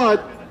one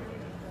God,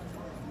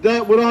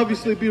 that would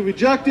obviously be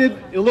rejected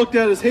and looked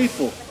at as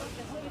hateful.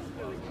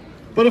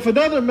 But if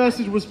another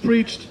message was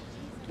preached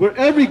where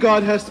every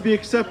God has to be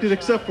accepted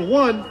except for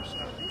one,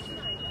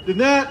 then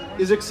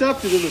that is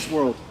accepted in this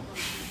world.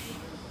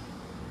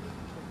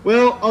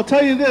 Well, I'll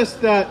tell you this,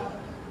 that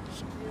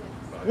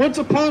once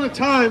upon a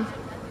time,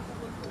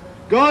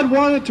 God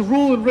wanted to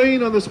rule and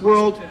reign on this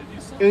world,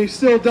 and he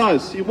still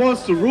does. He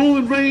wants to rule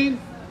and reign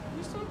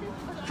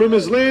from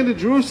his land in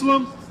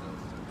Jerusalem,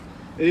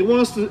 and he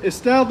wants to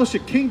establish a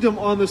kingdom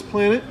on this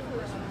planet,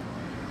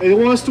 and he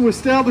wants to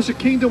establish a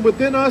kingdom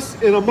within us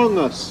and among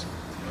us.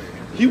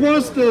 He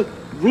wants to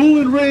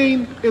rule and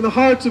reign in the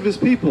hearts of his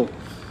people.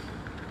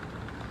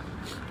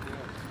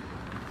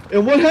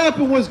 And what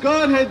happened was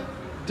God had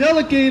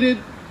delegated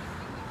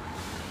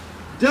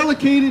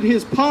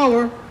his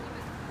power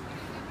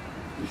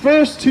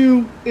first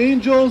to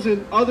angels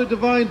and other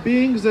divine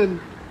beings,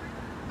 and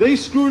they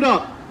screwed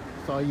up.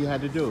 That's all you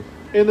had to do.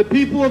 And the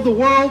people of the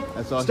world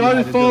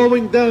started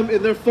following them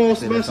in their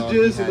false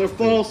messages and their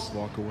false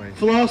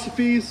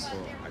philosophies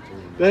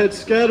that had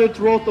scattered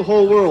throughout the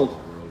whole world.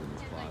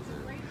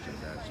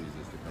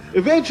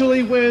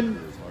 Eventually,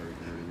 when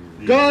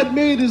God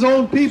made his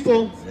own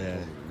people,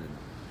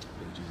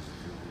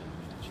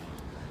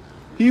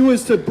 he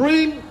was to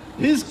bring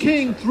his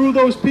king through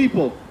those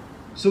people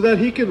so that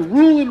he can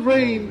rule and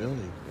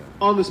reign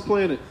on this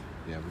planet.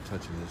 Yeah, we're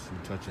touching this.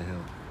 We're touching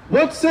him.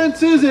 What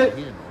sense is it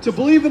to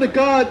believe in a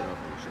God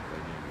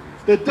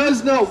that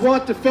does not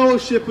want to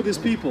fellowship with his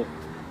people?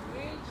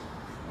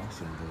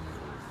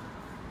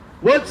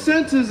 What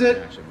sense is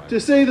it to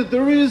say that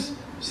there is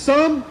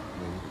some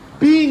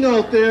being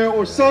out there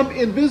or some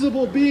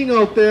invisible being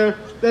out there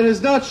that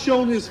has not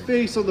shown his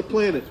face on the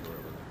planet?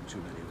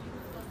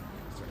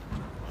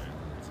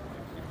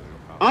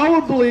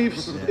 Our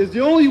beliefs is the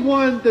only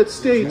one that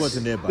states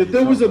that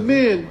there was a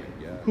man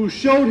who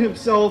showed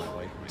himself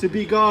to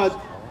be God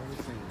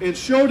and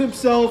showed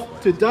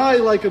himself to die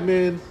like a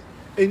man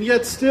and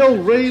yet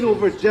still reign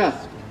over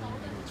death.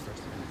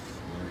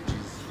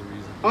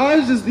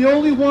 Ours is the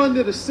only one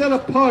that is set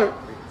apart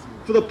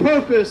for the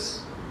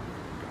purpose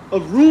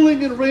of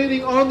ruling and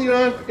reigning on the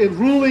earth and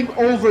ruling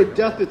over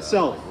death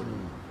itself.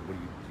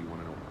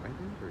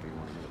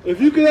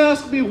 If you could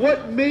ask me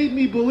what made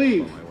me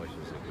believe,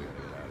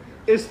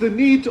 it's the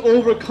need to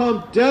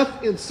overcome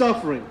death and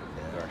suffering.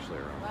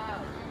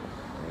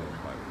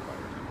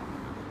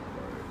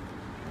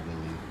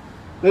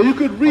 Now you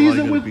could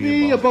reason with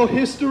me about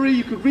history,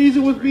 you could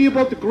reason with me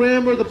about the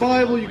grammar of the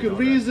Bible, you could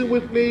reason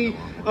with me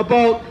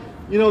about,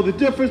 the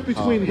difference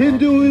between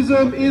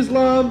Hinduism,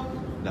 Islam,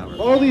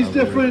 all these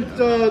different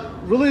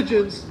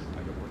religions.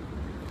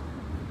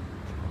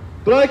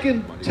 But I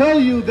can tell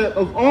you that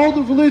of all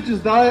the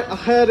religions that I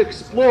had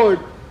explored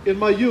in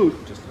my youth,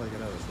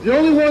 the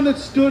only one that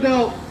stood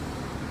out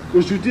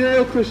was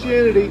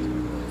Judeo-Christianity,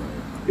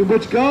 in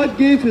which God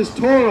gave his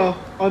Torah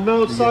on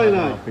Mount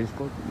Sinai.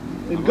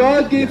 And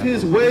God gave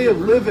his way of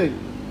living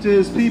to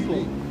his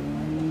people.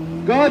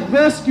 God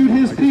rescued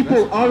his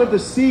people out of the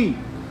sea.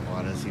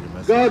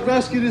 God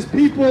rescued his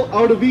people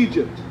out of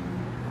Egypt.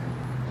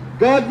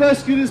 God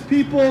rescued his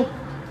people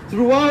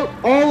throughout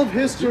all of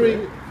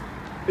history,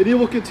 and he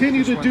will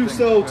continue to do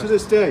so to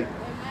this day.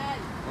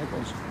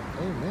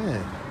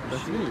 Amen.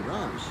 That's me,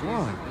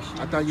 Ron.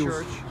 I thought you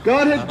were...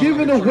 God had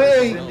given a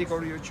way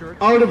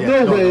out of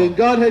no way, and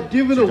God had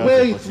given a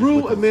way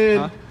through a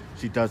man.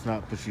 She does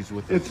not, but she's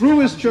with us. And through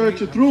his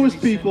church, and through his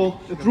people,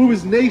 and through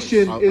his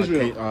nation,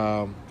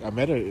 Israel. I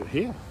met her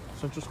here,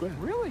 Central Square.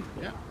 Really?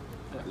 Yeah.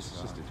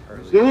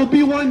 There will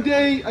be one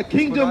day a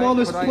kingdom on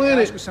this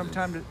planet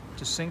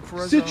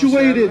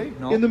situated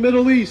in the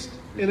Middle East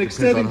and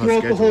extending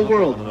throughout the whole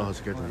world.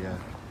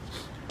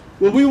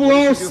 Well, we will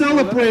all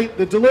celebrate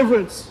the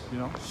deliverance.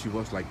 She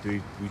was like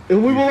three.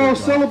 And we will all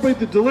celebrate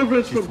the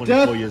deliverance from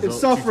death and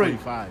suffering.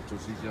 She's 25, so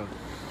she's young.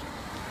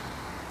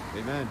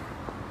 Amen.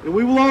 And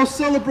we will all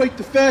celebrate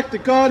the fact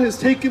that God has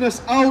taken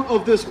us out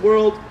of this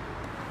world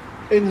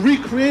and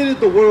recreated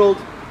the world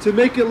to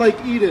make it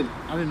like Eden.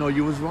 I didn't know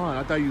you was wrong.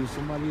 I thought you was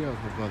somebody else,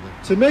 my brother.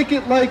 To make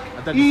it like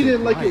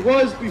Eden, like it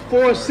was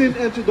before sin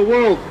entered the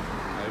world.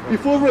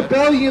 Before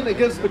rebellion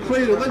against the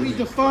Creator. Let me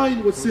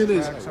define what sin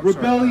is.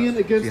 Rebellion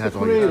against the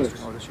Creator.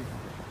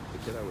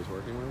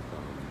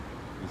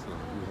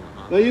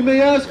 Now you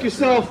may ask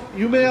yourself,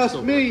 you may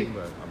ask me,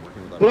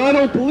 but I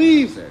don't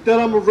believe that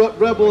I'm a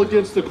rebel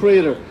against the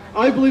Creator.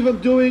 I believe I'm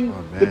doing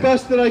the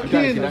best that I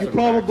can, and you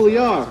probably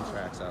are.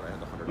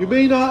 You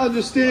may not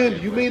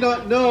understand, you may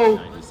not know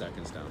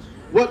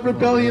what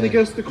rebellion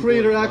against the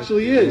Creator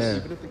actually is.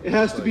 It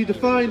has to be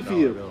defined for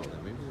you.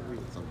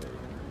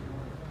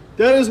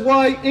 That is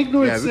why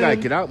ignorant we gotta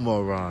get out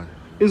more, Ron.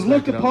 Is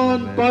looked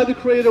upon by the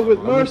Creator with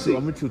mercy.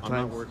 I'm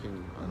not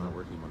working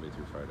Monday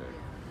through Friday.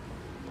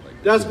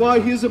 That's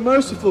why He is a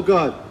merciful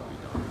God.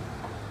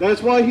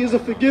 That's why He is a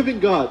forgiving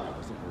God.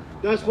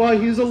 That's why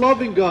He is a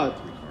loving God.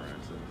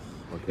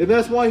 And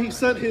that's why He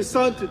sent His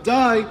Son to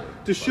die,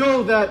 to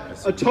show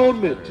that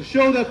atonement, to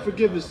show that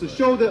forgiveness, to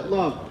show that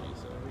love.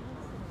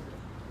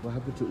 What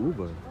happened to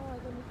Uber? I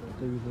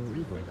thought you were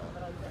Uber.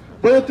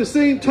 But at the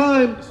same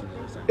time,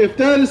 if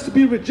that is to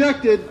be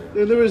rejected,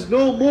 then there is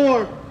no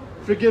more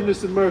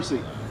forgiveness and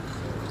mercy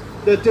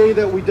that day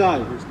that we die.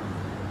 All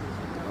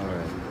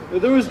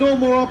right. There is no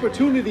more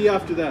opportunity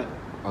after that.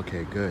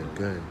 Okay, good.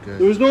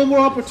 There is no more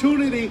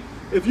opportunity.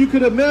 If you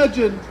could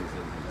imagine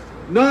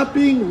not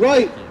being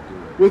right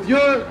with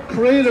your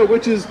Creator,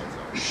 which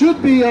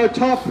should be our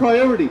top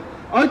priority.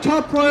 Our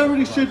top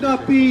priority should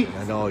not be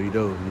I know you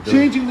do. You do.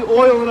 changing the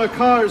oil in our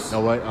cars.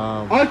 No, what?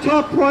 Our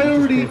top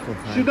priority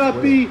should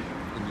not be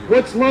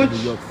what's lunch New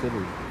York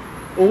City.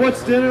 or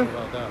what's dinner.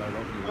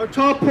 Our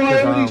top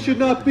priority should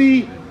not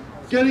be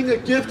getting a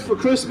gift for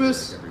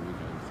Christmas.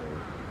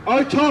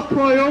 Our top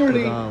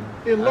priority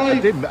in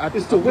life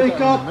is to wake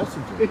up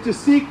and to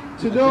seek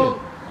to know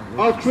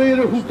our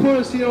Creator who put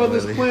us here on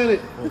this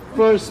planet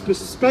for a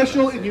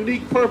special and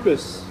unique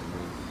purpose.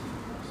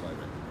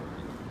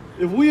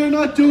 If we are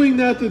not doing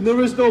that, then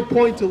there is no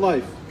point to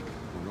life.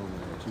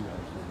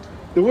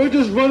 Then we're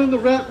just running the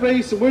rat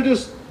race, and we're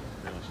just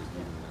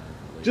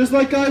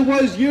like I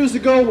was years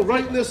ago,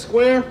 right in this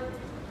square,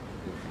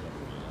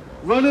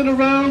 running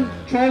around,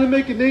 trying to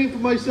make a name for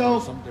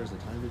myself.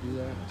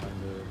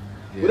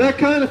 But that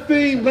kind of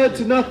fame led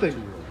to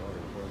nothing.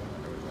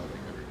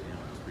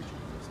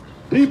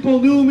 People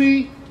knew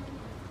me,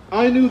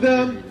 I knew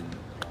them,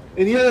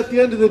 and yet at the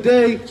end of the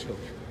day,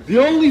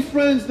 the only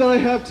friends that I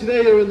have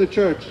today are in the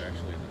church.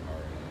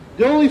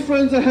 The only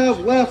friends I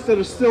have left that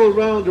are still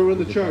around are in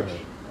the church.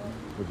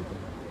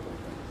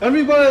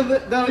 Everybody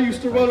that I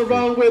used to run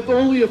around with,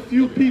 only a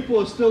few people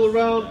are still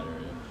around.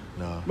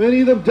 No. Many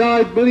of them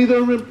died, many of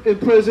them are in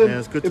prison, Man,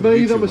 it's good to and many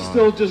meet of them you, are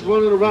still just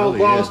running around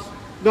Really lost, is.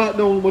 not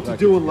knowing what to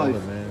do in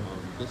life.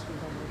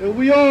 And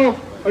we all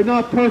are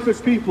not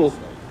perfect people.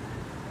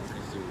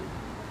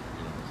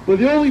 But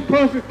the only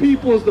perfect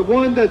people is the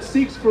one that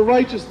seeks for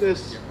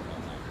righteousness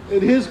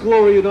in His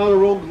glory and not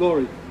our own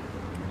glory.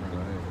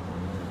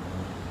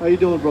 How you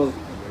doing, brother?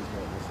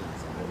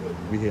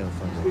 We here on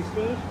Sunday. Speak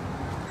Spanish?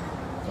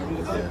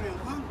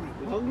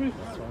 You hungry?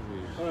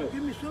 All right.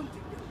 Give me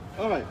something.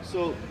 All right.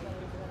 So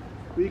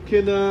we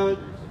can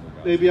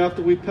maybe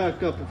after we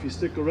pack up, if you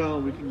stick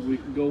around, we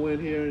can go in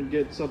here and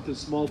get something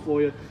small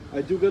for you.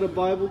 I do got a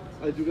Bible.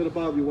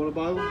 You want a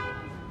Bible?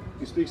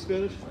 You speak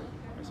Spanish?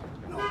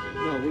 No.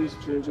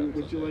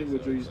 What's your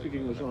language? Or you speak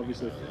English?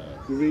 Obviously.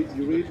 You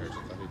read?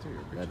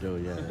 I do.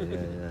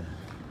 Yeah.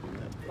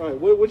 All right.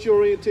 What's your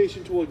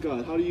orientation toward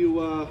God? How do you?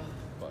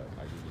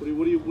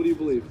 What do you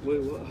believe?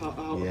 What's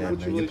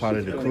Man, you're part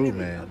of the crew,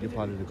 man. You're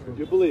part of the crew.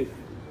 You believe?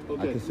 I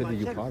Okay. consider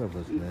you part of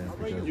us, man.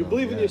 Because, You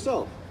believe in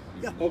yourself?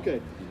 Yeah.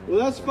 Okay. Well,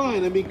 that's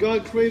fine. I mean,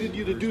 God created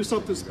you to do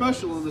something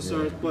special on this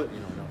earth, but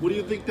what do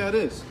you think that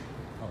is?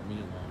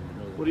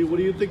 What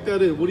do you think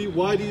that is?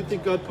 Why do you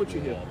think God put you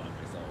here?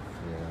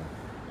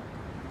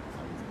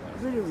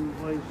 I really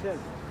what he said.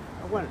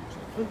 I want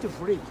something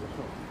free.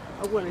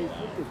 I want to eat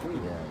something free.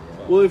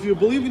 Well, if you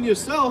believe in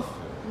yourself,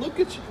 look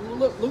at you.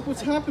 Look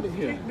what's happening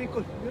here.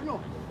 Because,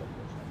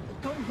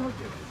 tell me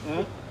something.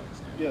 Huh?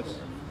 Yes.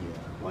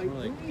 Why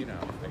I can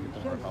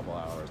for a couple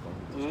hours.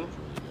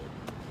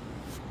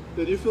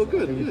 Then you feel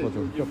good.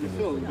 You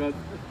feel it.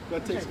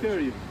 God takes care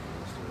of you.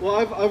 Well,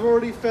 I've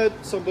already fed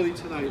somebody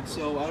tonight,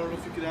 so I don't know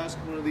if you could ask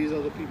one of these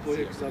other people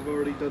here, because I've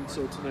already done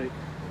so tonight.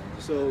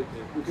 So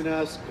you can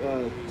ask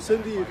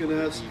Cindy, you can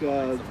ask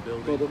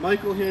Brother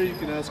Michael here, you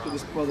can ask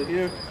this brother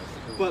here.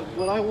 But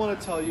what I want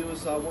to tell you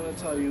is I want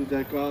to tell you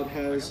that God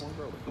has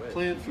a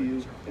plan for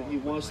you, and He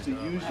wants to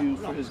use you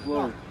for His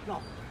glory.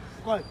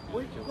 God,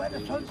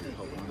 something.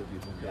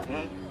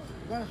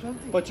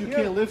 But you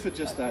can't live for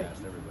just that.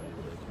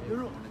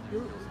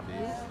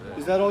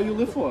 Is that all you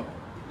live for?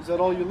 Is that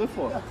all you live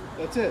for?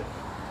 That's it.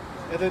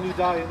 And then you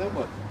die, and then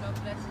what?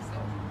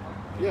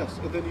 Yes,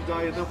 and then you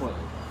die, and then what?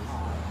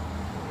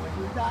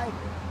 When you die,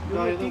 you Die,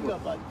 don't and then think what?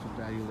 about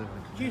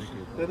Jesus.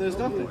 Then there's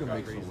nothing.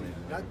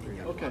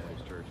 Nothing. Okay.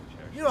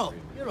 You know.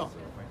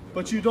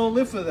 But you don't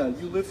live for that.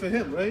 You live for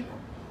Him, right?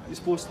 You're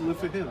supposed to live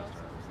for Him.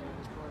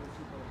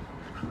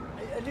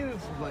 I live it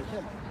for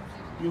myself.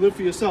 You live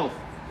for yourself.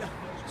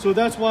 So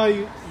that's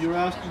why you're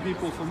asking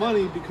people for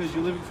money, because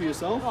you're living for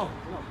yourself? No,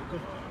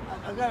 because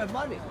I got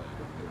money.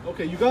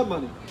 Okay, you got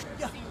money.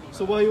 Yeah.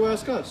 So why you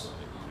ask us?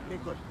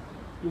 Because,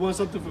 You want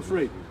something for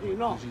free?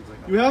 you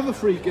You have a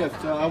free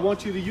gift. I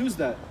want you to use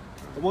that.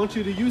 I want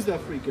you to use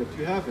that free gift.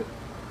 You have it.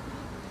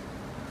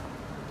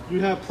 You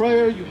have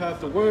prayer. You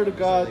have the Word of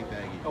God.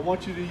 I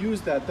want you to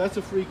use that. That's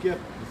a free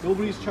gift.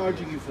 Nobody's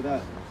charging you for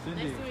that.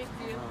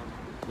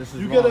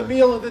 You get a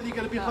meal, and then you're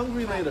going to be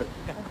hungry later.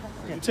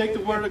 You take the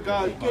Word of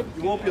God,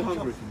 you won't be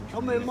hungry.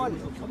 show me money.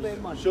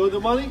 Show the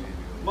money?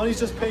 Money's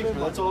just paper.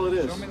 That's all it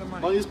is. Show me the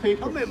money. Money is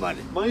paper. Show me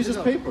money. Money's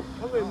just paper.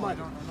 Show me money.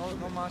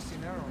 No mas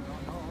dinero.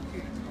 No,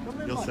 okay. Show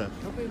me Yosef,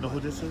 money. you know who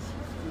this is?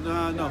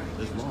 No.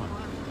 It's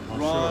Ron.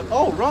 Ron.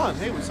 Oh, Ron.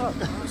 Hey, what's up?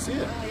 I see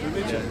it. Good to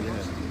meet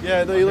you.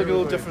 Yeah, no, you look a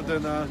little different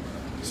than.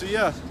 So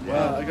yeah, I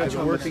got I've you been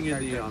on working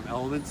this. in the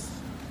elements.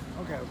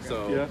 Okay.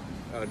 So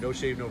No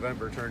Shave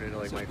November turned into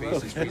like my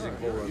face is freezing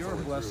full run. You're a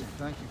blessing.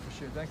 Thank you for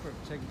sharing. Thank you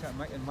for taking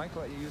time. And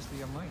Michael, you used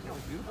the mic. That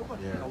was beautiful.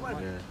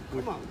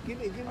 Come on, give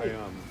me.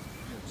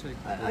 Take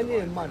I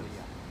need money.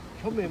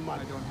 Show me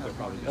money. I don't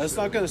have That's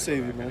not gonna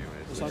save you, man.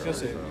 It's not gonna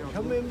save you.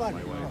 Show me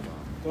money.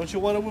 Don't you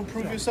want to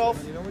improve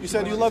yourself? You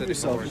said you love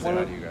yourself. You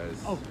want to.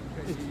 Oh,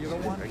 you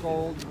don't want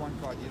gold, you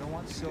want God. You don't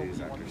want silver,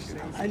 you want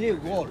silver. I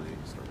need gold.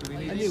 We I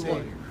need need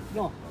silver.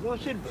 gold. No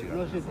silver.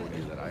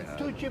 It's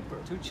too cheaper.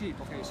 Too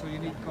cheap. Okay, so you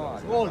need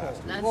God. Gold.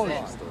 That's Gold.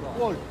 it.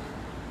 Gold.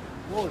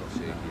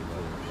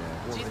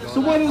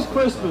 So what is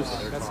Christmas?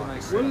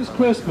 What is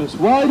Christmas?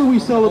 Why do we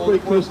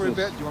celebrate Christmas?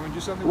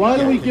 Why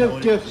do we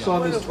give gifts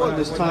on this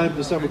time,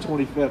 December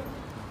 25th?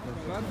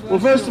 Well,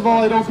 first of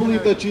all, I don't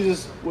believe that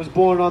Jesus was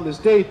born on this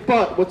date,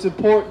 but what's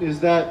important is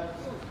that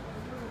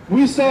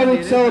we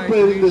started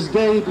celebrating this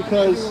day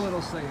because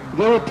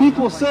there were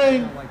people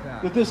saying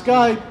that this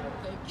guy,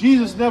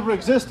 Jesus, never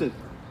existed.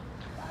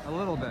 A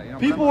little bit. You know,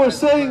 people were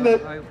saying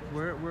that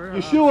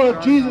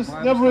Yeshua, Jesus,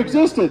 never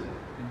existed.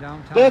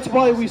 That's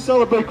why we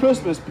celebrate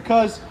Christmas,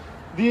 because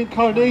the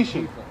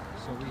incarnation,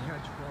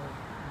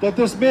 that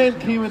this man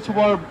came into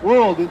our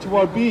world, into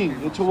our being,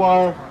 into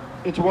our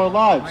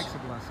lives.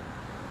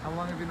 How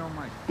long have you known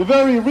Mike? The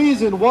very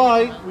reason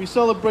why we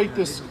celebrate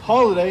this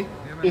holiday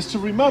is to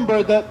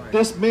remember that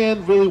this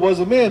man really was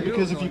a man.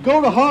 Because if you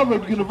go to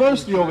Harvard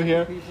University over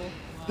here,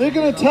 they're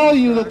going to tell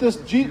you that this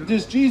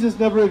Jesus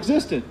never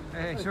existed.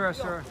 Hey, sir,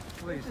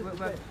 please,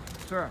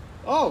 sir.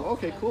 Oh,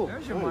 okay, cool.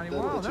 There's your All money. right,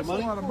 Wow, your that's a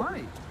money? lot of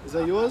money. Is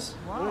that yours?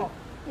 Wow.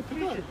 Yeah, pick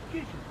it up.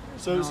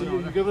 So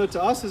you're giving it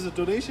to us as a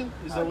donation?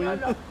 Is that what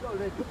you're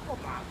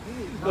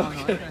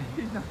Okay.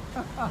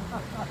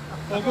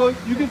 Now go,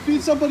 you can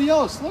feed somebody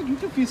else. Look, you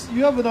can feed.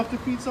 You have enough to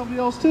feed somebody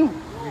else too.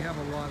 We have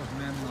a lot of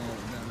men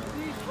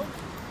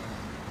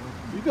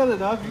You got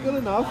enough. You got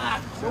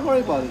enough. Don't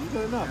worry about it. You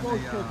got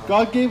enough.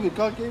 God gave it.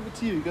 God gave it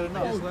to you. You got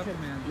enough.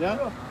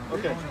 Yeah.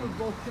 Okay.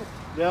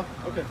 Yeah.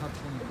 Okay.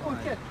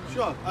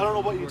 Sure. I don't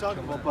know what you're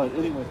talking about, but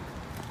anyway.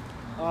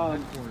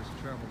 headquarters to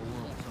travel the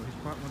world, so he's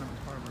part one of us.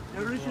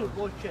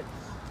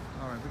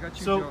 All right, we got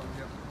you. So, Joe.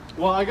 Yep.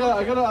 well, I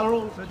don't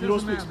know. That You don't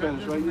doesn't speak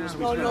matter. Spanish, right? You don't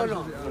speak No, Spanish. no.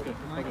 Okay.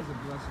 Mike is a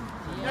blessing.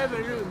 Never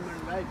knew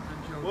my life.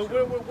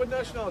 What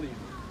nationality?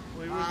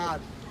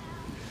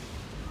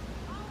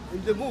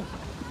 In the book.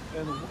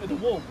 In the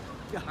womb.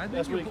 Yeah. I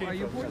That's think where he are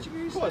came you from.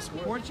 Portuguese? Of course.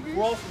 Portuguese?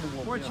 We're all from the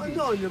womb. Portuguese.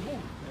 No, in the book.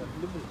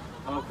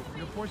 Okay.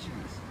 You're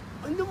Portuguese.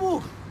 In the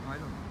book. I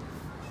don't know.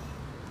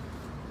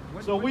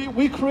 So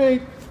we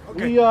create,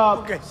 we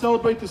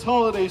celebrate this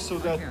holiday so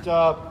that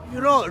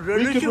You know,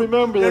 we can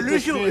remember that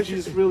this man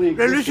Jesus really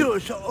existed. religion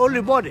is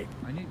only body.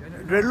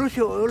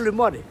 Religion only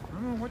body.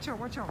 No, watch out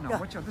now. Yeah.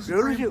 Watch out. This is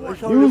Religion very is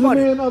He important. was a only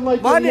body. man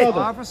unlike Money. any other.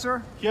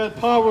 Officer. He had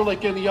power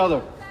like any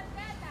other.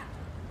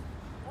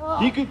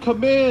 He could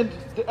command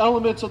the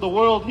elements of the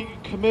world. He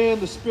could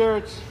command the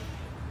spirits.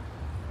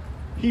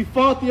 He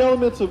fought the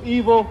elements of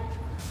evil.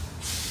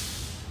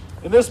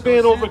 And this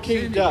man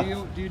overcame death.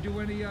 Do you do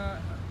any?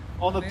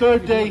 On the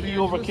third day, he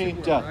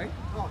overcame death. Right?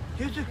 No,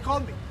 Jesus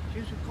coming.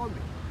 Jesus coming.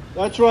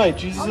 That's right.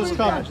 Jesus How is many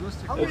coming. times?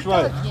 How many That's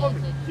right. times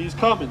coming? He's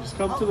coming. He's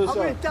coming to this How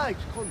many earth. times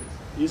coming?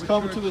 He's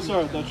coming to this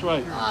earth. That's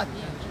right. Ah,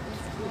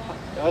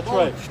 That's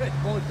right.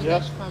 Yeah.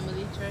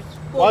 Family church.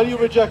 Why do you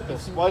reject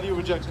this? Why do you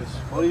reject this?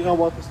 Why do you not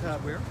want this to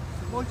happen?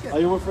 bullshit. Are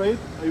you afraid?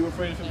 Are you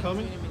afraid of him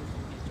coming?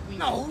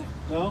 No.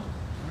 No?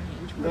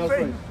 Not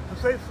Afraid. afraid.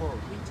 Afraid for.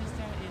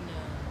 Winchester.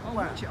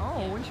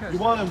 You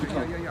want him to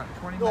come? Yeah.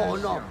 20 No,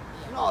 minutes. no. Yeah.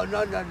 No.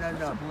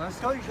 That's a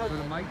blessing. Tell you For something.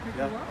 the mic pick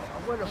Yeah. you up?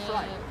 I'm going to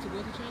fly. To go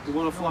to church? You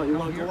want to fly? You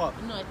want to go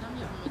up? No, I come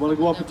here. You want to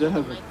go up into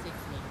heaven? Mike takes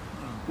me.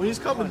 Well, he's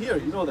coming here.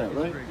 You know that,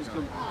 right? He's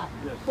coming.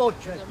 Yeah.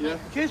 Bullshit. Yeah.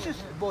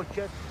 Jesus,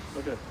 bullshit.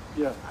 Okay.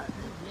 Yeah.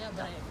 Yeah,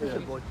 but I Yeah.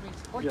 Bullshit.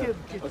 Yeah. Okay,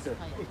 Jesus.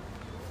 Okay.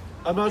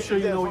 I'm not sure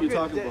you know what you're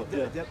talking about.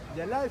 Yeah.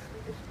 The life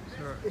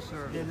is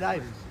the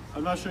life.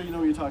 I'm not sure you know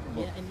what you're talking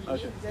about.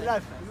 Okay. The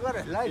life. You got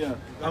a life. Yeah.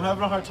 I'm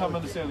having a hard time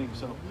understanding.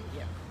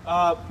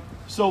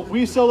 So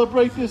we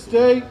celebrate this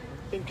day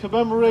in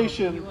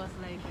commemoration.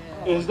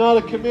 It is not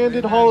a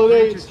commanded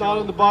holiday. It's not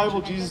in the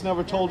Bible. Jesus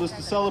never told us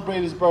to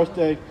celebrate his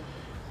birthday.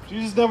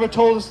 Jesus never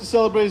told us to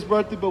celebrate his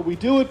birthday, but we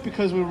do it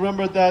because we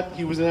remember that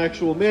he was an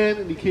actual man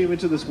and he came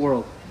into this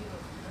world.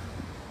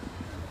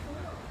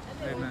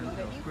 Amen.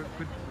 Great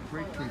preacher.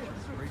 Great preacher.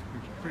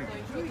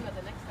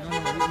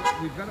 No,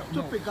 we've got to.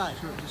 Stupid guy.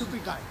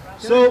 Stupid guy.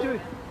 So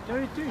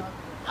 33.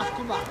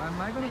 Come on.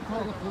 Am I going to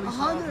call the police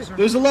officer?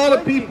 there's a lot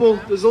of people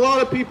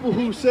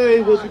who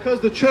say, well, because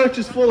the church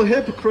is full of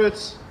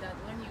hypocrites,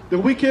 that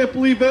we can't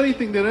believe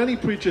anything that any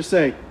preacher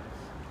say.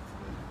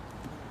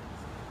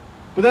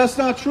 But that's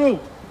not true.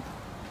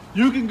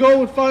 You can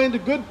go and find a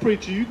good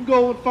preacher. You can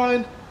go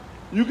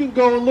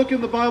and look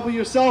in the Bible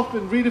yourself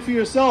and read it for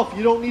yourself.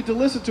 You don't need to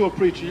listen to a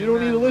preacher. You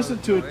don't need to listen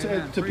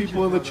to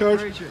people in the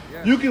church.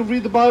 You can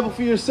read the Bible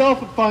for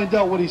yourself and find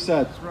out what he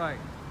said. That's right.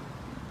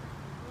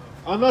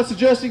 I'm not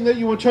suggesting that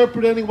you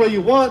interpret any way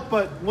you want,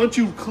 but once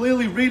you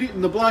clearly read it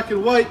in the black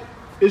and white,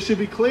 it should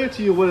be clear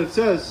to you what it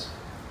says.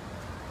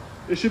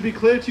 It should be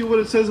clear to you what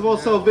it says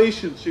about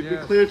salvation. It should be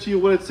clear to you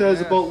what it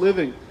says about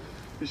living.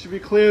 It should be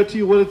clear to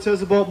you what it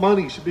says about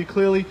money. It should be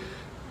clearly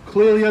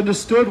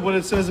understood what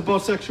it says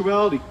about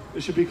sexuality.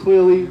 It should be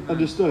clearly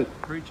understood.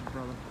 Preach it,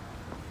 brother.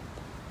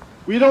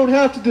 We don't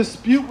have to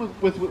dispute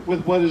with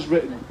what is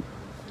written.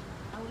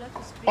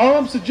 All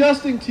I'm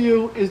suggesting to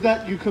you is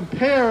that you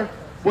compare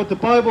what the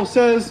Bible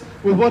says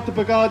with what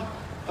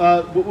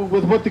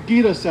the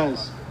Gita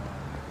says,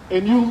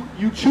 and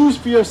you choose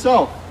for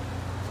yourself.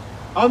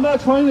 I'm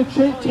not trying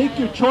to take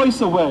your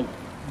choice away.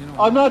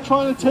 I'm not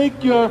trying to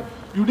take your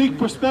unique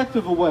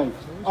perspective away.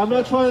 I'm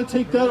not trying to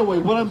take that away.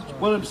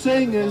 What I'm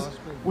saying is,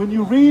 when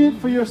you read it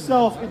for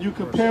yourself and you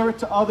compare it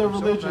to other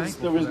religions,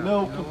 there is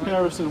no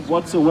comparison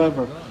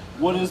whatsoever.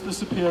 What is the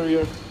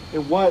superior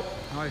and what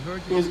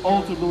is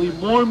ultimately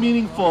more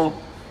meaningful?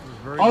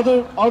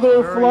 Other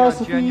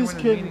philosophies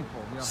can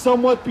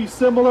somewhat be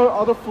similar.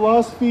 Other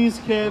philosophies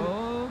can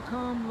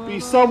be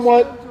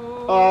somewhat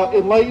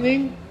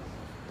enlightening,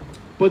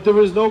 but there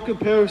is no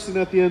comparison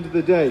at the end of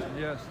the day.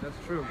 Yes, that's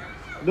true.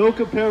 No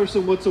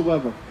comparison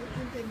whatsoever.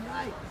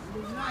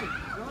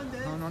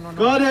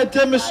 God had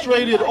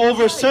demonstrated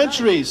over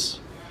centuries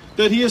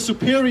that he is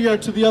superior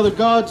to the other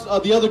gods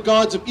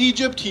of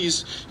Egypt. He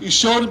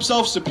showed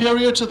himself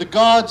superior to the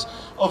gods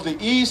of the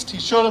East. He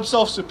showed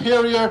himself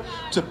superior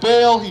to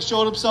Baal. He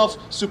showed himself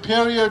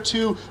superior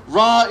to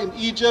Ra in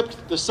Egypt,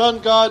 the sun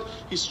god.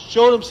 He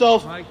showed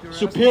himself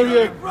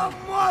superior. The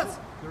problem was,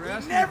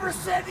 he never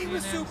said he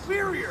was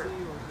superior.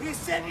 He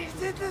said he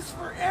did this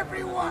for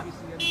everyone.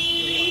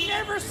 He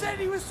never said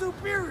he was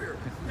superior.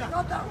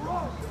 Got that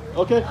wrong.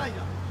 Okay.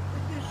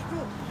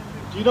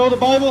 Do you know the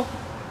Bible?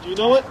 Do you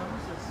know it?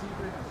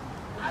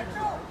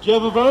 Do you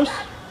have a verse?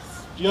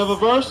 Do you have a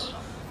verse?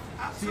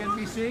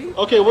 CNBC?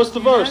 Okay, what's the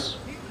verse?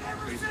 He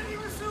never said he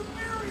was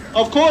superior.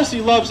 Of course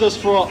he loves us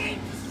for all.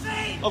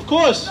 Of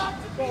course.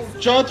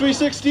 John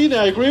 3:16,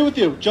 I agree with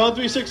you. John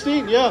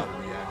 3:16, yeah.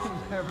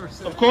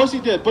 Of course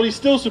he did, but he's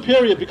still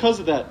superior because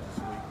of that.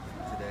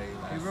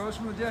 He rose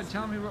from the dead.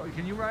 Tell me,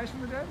 can you rise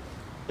from the dead?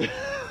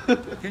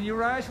 Can you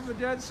rise from the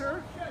dead,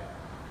 sir?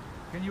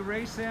 Can you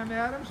raise Sam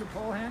Adams or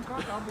Paul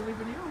Hancock? I'll believe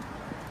in you.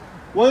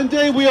 One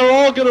day we are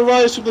all going to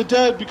rise from the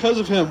dead because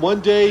of him. One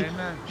day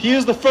he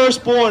is the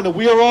firstborn, and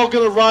we are all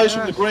going to rise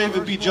from the grave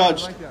and be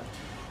judged.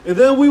 And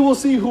then we will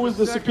see who is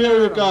the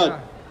superior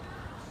God.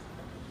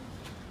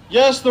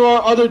 Yes, there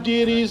are other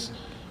deities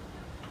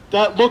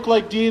that look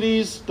like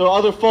deities. There are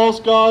other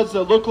false gods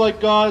that look like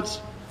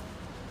gods.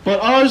 But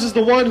ours is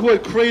the one who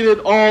had created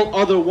all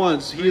other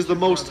ones. He is the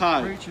Most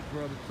High. Preach it,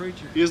 brother. Preach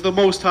it. He is the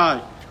Most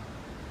High.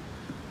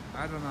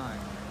 Adonai.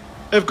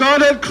 If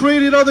God had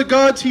created other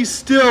gods, he's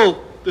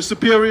still the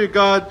superior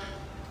God.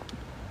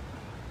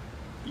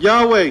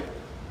 Yahweh,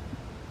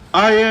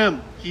 I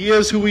am. He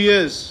is who he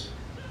is.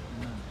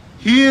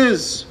 He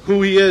is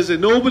who he is,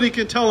 and nobody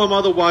can tell him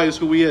otherwise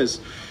who he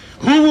is.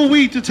 Who are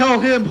we to tell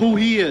him who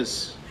he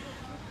is?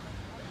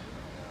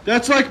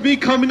 That's like me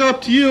coming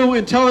up to you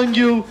and telling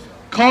you,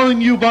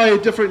 calling you by a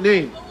different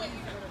name.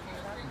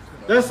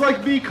 That's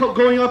like me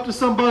going up to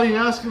somebody and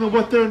asking them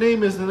what their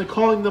name is and then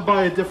calling them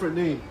by a different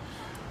name.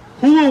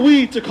 Who are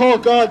we to call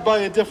God by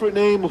a different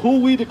name? Who are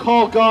we to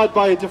call God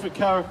by a different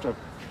character?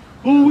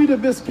 Who are we to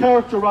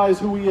mischaracterize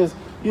who he is?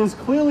 He has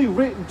clearly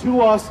written to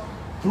us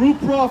through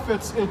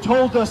prophets and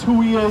told us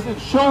who he is and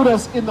showed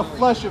us in the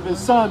flesh of his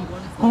son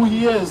who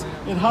he is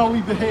and how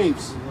he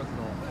behaves.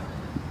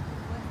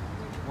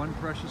 One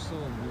precious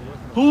soul.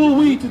 Who are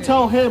we to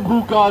tell him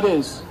who God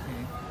is?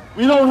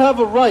 We don't have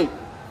a right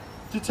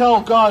to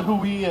tell God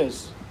who he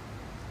is.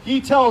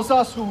 He tells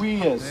us who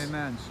he is.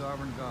 Amen.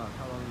 Sovereign God.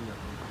 Hallelujah.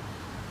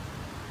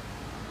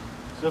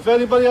 So if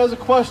anybody has a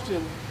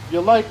question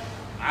you're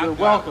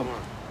welcome.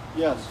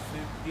 Yes.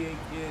 58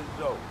 years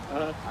old.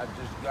 I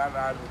just got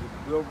out of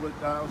the Gilbert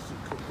House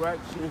of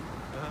Correction.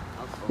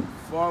 I'm from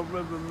Fall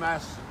River,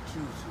 Massachusetts.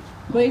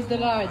 Praise the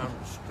Lord.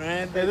 I'm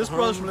stranded. Hey, this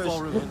brother's from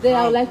Fall River. Today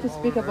I would like to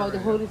speak about the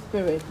Holy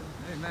Spirit.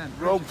 Amen.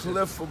 Road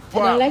Cliff And I'd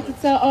apart. like to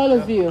tell all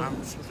of you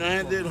I'm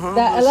stranded,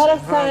 that a lot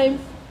of times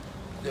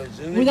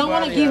we don't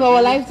want to give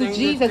our life to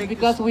Jesus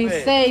because we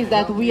say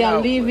that we are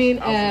living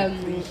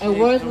a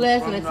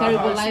worthless and a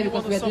terrible life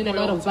because we are doing a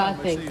lot of bad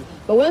things.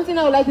 But one thing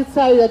I would like to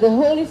tell you that the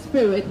Holy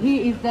Spirit,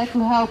 he is there to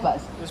help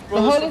us.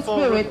 The Holy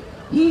Spirit,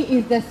 he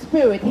is the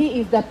Spirit.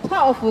 He is the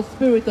powerful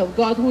Spirit of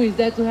God who is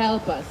there to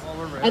help us.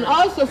 And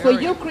also for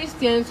you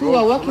Christians who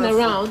are walking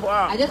around,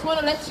 I just want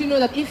to let you know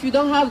that if you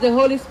don't have the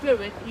Holy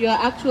Spirit, you're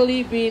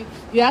actually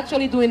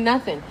doing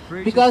nothing.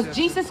 Because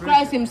Jesus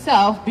Christ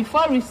himself,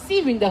 before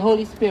receiving the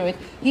Holy Spirit,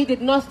 he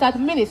did not start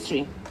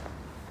ministry.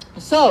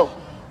 So,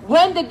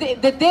 when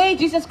the day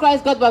Jesus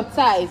Christ got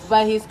baptized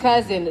by his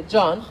cousin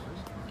John,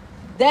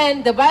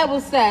 then the Bible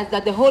says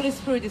that the Holy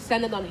Spirit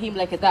descended on him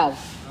like a dove.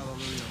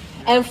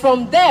 And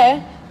from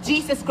there,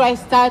 Jesus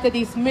Christ started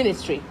his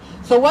ministry.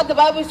 So what the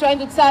Bible is trying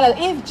to tell us,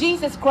 if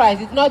Jesus Christ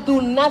did not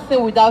do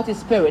nothing without his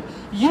Spirit,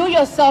 you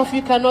yourself,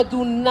 you cannot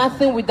do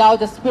nothing without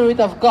the Spirit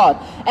of God.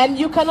 And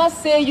you cannot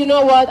say, you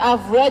know what,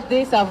 I've read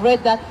this, I've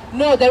read that.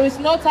 No, there is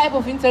no type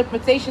of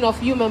interpretation of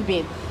human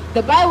being.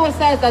 The Bible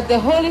says that the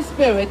Holy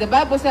Spirit, the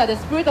Bible says that the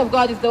Spirit of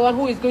God is the one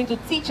who is going to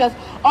teach us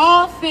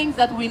all things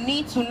that we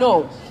need to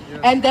know.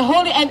 And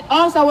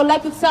also I would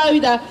like to tell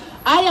you that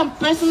I am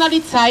personally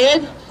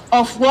tired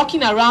of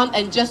walking around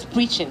and just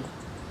preaching.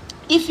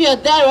 If you're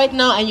there right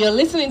now and you're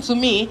listening to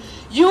me,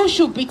 you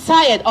should be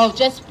tired of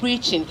just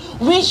preaching.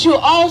 We should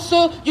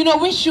also,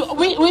 we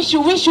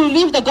should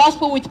live the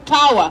gospel with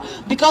power,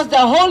 because the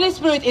Holy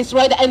Spirit is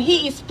right there and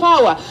he is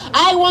power.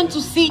 I want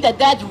to see the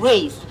dead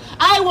raised.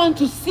 I want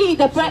to see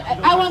the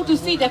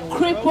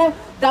cripple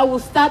that will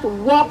start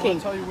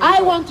working.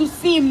 I want to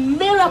see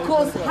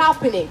miracles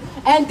happening.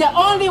 And the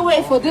only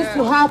way for this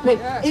to happen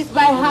is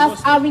by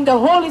us having the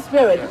Holy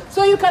Spirit.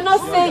 So you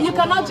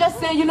cannot just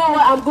say, you know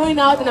what, I'm going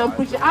out and I'm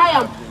preaching. I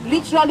am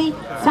literally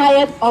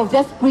tired of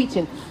just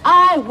preaching.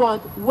 I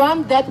want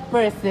one dead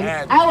person.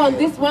 I want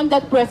this one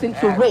dead person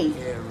to raise.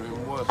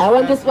 I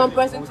want this one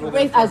person to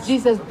raise as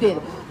Jesus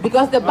did.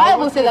 Because the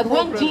Bible said that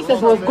when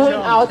Jesus was going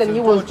out and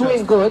he was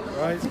doing good,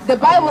 the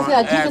Bible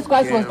said that Jesus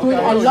Christ was doing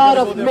a lot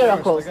of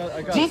miracles.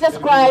 Jesus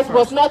Christ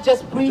was not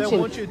just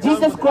preaching.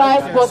 Jesus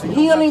Christ was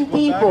healing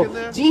people.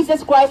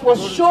 Jesus Christ was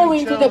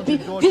showing to the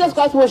people. Jesus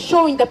Christ was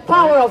showing the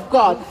power of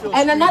God.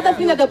 And another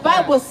thing that the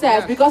Bible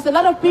says, because a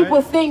lot of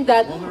people think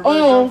that,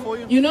 oh,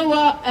 you know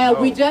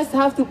what, we just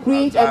have to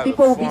preach and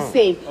people will be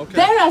saved.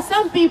 There are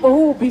some people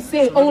who will be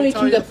saved only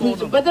through the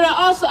preaching, but there are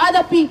also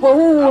other people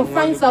who will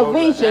find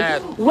salvation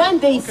when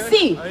they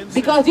see,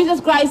 because Jesus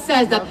Christ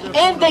says that,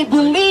 and they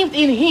believed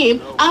in him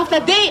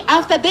after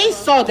they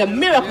saw the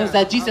miracles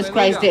that Jesus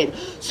Christ did.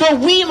 So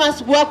we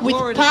must work with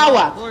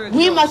power.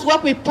 We must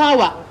work with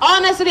power.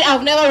 Honestly,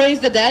 I've never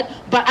raised the dead,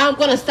 but I'm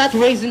gonna start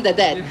raising the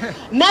dead.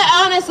 Now,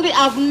 honestly,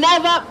 I've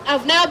never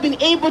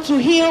been able to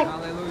heal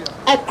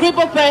a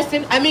crippled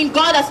person. I mean,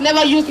 God has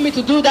never used me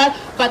to do that,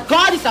 but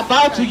God is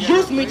about to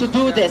use me to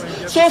do this.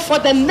 So for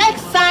the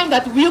next time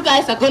that you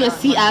guys are going to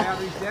see us,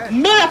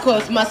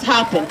 miracles must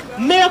happen.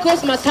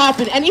 Miracles must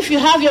happen. And if you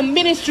have your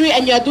ministry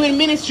and you're doing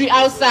ministry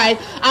outside,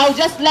 I'll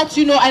just let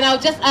you know, and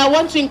I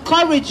want to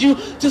encourage you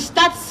to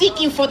start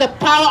seeking for the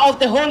power of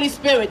the Holy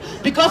Spirit,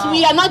 because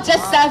we are not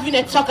just serving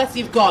a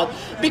talkative God.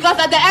 Because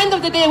at the end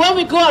of the day, when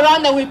we go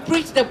around and we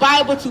preach the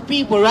Bible to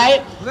people,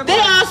 right, they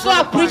also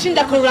are preaching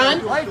the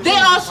Quran. They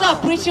also are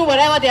preaching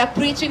whatever they are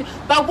preaching.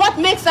 But what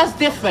makes us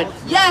different?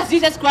 Yes,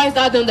 Jesus Christ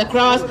died on the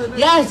cross.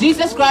 Yes,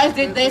 Jesus Christ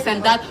did this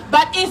and that.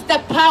 But it's the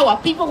power.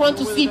 People want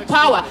to see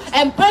power.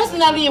 And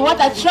personally, what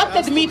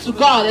attracted me to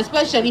God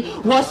especially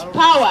was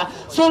power.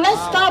 So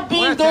let's stop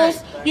being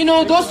those, you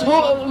know,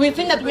 we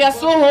think that we are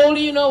so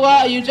holy, you know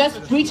what, you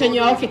just preach and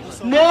you're okay.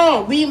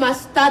 No, we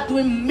must start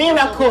doing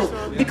miracles,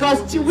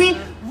 because we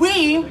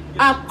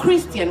are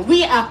Christian,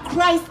 we are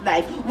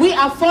Christ-like, we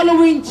are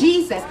following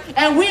Jesus,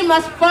 and we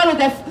must follow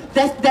the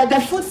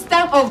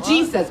footstep of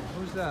Jesus.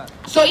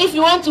 So if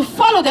you want to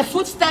follow the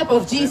footstep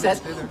of Jesus,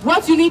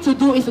 what you need to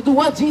do is to do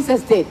what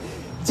Jesus did.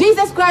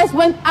 Jesus Christ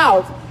went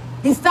out.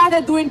 He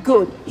started doing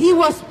good. He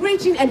was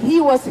preaching and he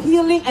was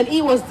healing and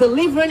he was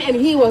delivering and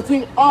he was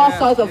doing all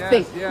sorts of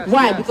things.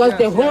 Why? Because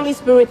the Holy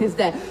Spirit is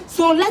there.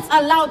 So let's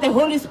allow the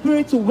Holy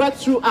Spirit to work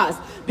through us.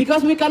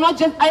 Because we cannot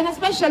just, and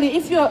especially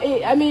if you're,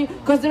 I mean,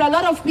 because there are a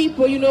lot of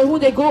people, you know, who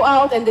they go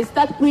out and they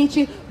start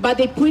preaching, but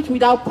they preach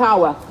without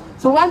power.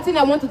 So one thing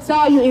I want to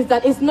tell you is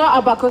that it's not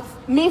about, because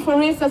me,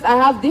 for instance, I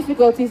have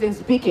difficulties in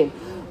speaking.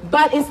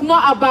 But it's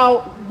not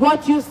about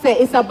what you say.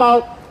 It's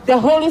about the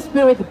Holy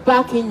Spirit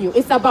backing you.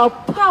 It's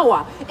about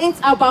power. It's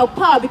about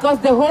power, because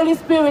the Holy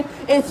Spirit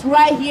is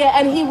right here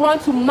and he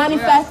wants to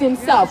manifest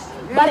himself.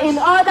 But in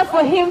order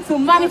for him to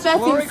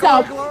manifest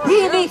himself,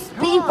 he needs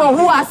people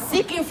who are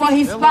seeking for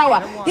his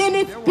power. He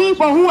needs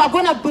people who are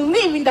going to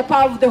believe in the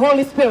power of the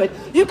Holy Spirit.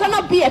 You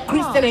cannot be a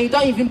Christian and you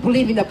don't even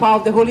believe in the power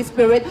of the Holy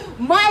Spirit.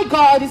 My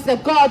God is a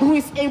God who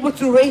is able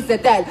to raise the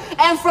dead.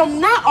 And from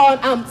now on,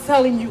 I'm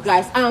telling you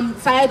guys, I'm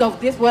tired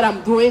of this, what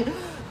I'm doing.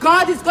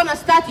 God is going to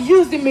start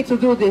using me to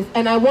do this.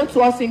 And I want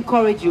to also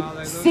encourage you,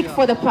 seek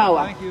for the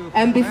power.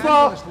 And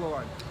before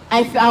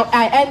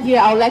I end here,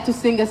 I would like to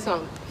sing a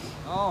song.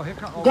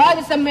 God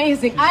is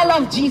amazing. I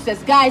love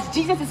Jesus. Guys,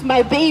 Jesus is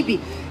my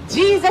baby.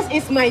 Jesus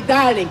is my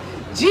darling.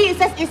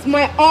 Jesus is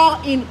my all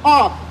in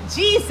all.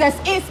 Jesus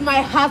is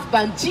my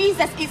husband.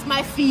 Jesus is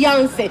my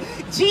fiance.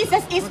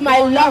 Jesus is my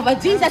lover.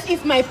 Jesus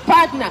is my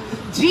partner.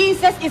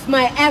 Jesus is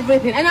my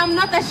everything. And I'm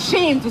not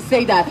ashamed to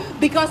say that,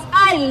 because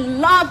I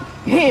love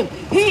him.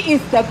 He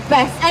is the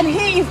best. And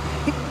he is,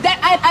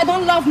 I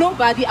don't love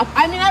nobody.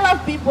 I mean, I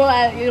love people,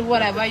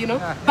 whatever, you know.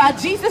 But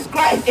Jesus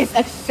Christ is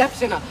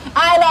exceptional.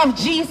 I love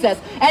Jesus.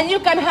 And you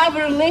can have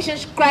a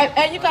relationship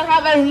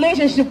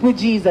with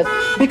Jesus,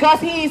 because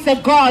he is a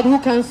God who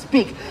can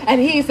speak. And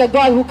he is a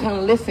God who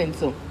can listen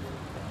to.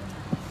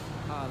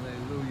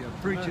 Hallelujah.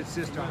 Preach it,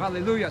 sister.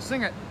 Hallelujah.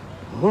 Sing it.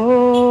 Holy.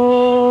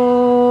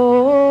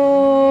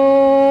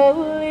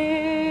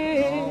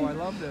 Oh, I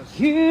love this.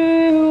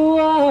 You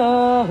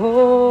are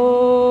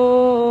holy.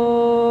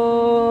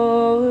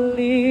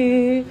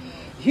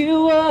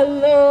 You are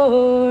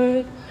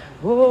Lord.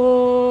 Holy.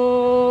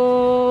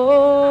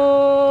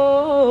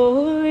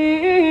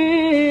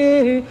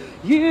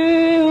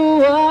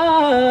 You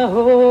are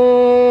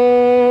holy.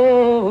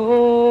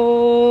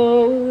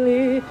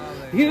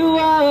 You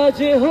are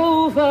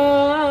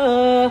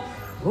Jehovah.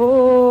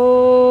 Holy.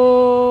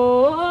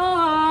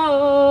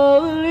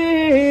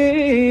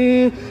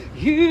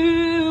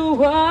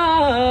 You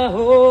are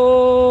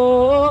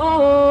holy.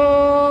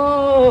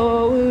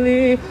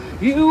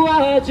 You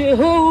are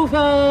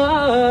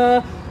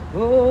Jehovah.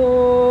 Holy.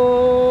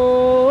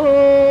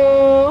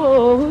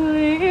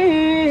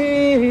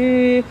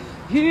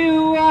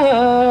 You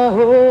are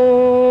holy.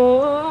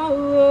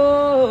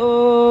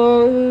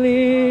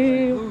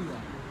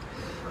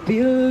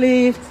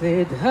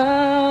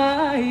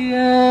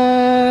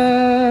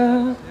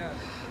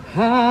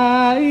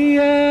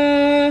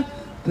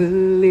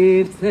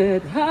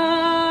 lifted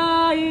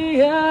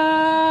higher.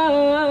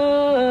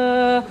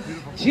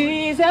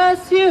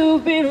 Jesus,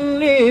 you've been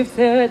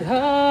lifted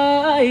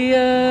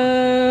higher.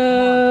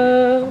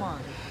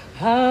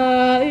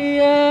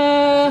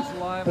 Higher,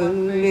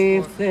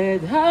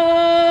 lifted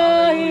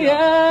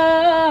higher.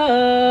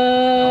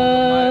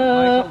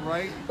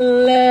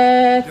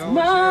 Let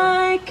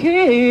my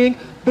King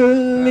be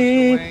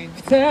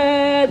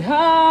lifted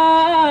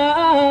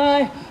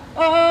high.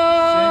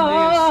 Hosanna,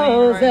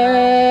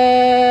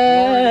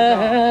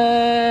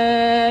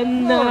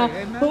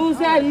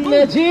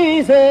 Hosanna,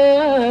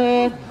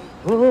 Jesus.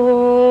 Hosanna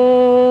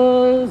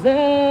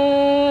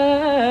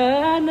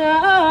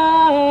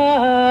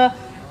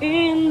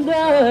in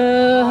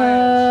the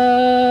highest.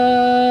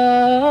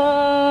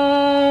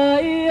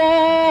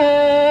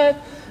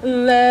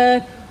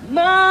 Let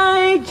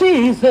my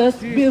Jesus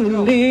be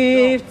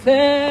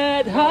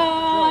lifted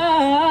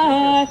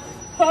high.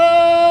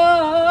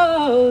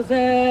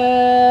 Hosanna,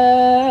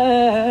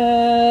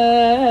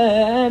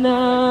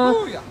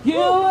 you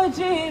are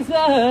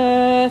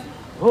Jesus.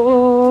 Holy,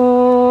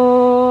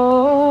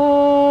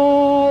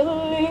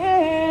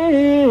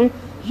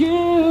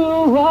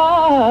 you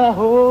are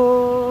holy.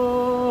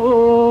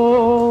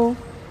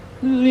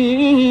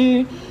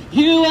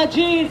 You are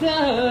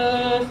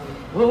Jesus.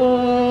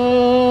 Holy,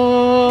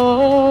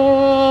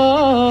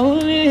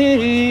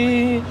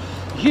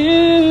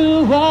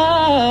 you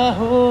are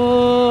holy.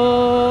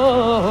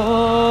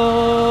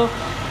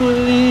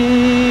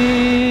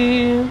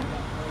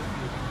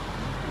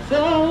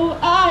 Though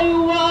I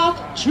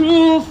walk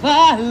through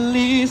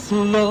valleys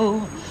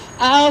low,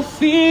 I'll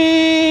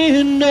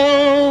fear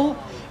no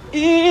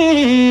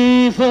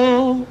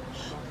evil.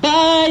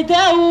 By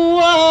the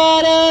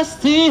water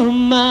still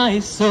my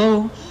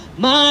soul,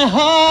 my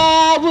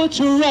heart will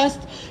trust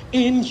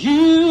in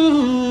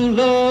you,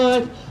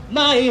 Lord.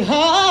 My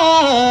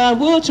heart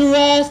will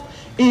trust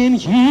in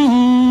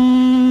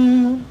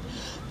you.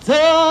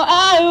 Though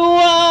I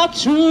walk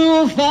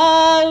through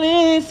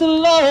valleys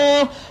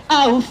low,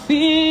 I'll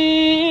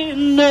fear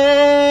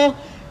no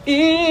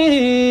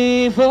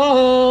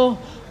evil.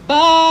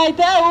 By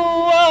the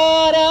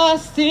water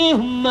still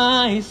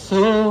my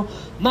soul,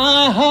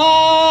 my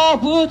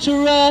heart will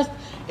trust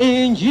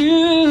in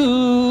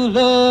you,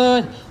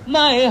 Lord.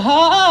 My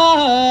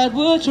heart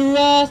will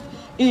trust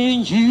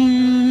in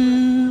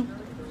you.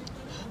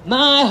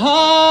 My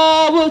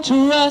heart will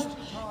trust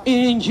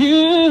in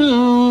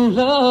you,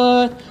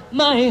 Lord.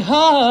 My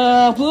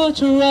heart will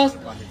trust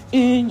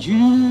in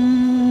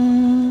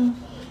you.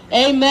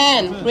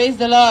 Amen. Praise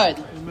the Lord.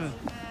 Amen.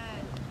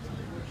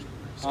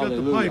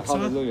 Hallelujah.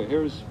 Hallelujah.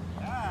 Here's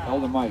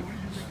Elder Mike.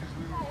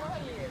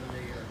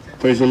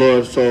 Praise the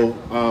Lord. So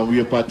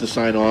we're about to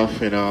sign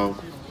off, and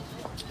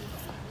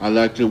I'd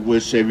like to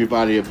wish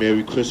everybody a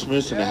Merry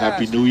Christmas and a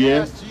Happy New Year.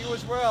 Yes, to you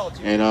as well.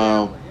 And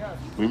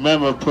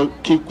remember,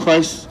 keep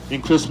Christ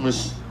in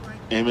Christmas.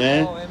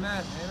 Amen. Oh,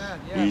 amen. Amen.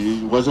 Yes.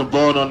 He wasn't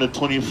born on the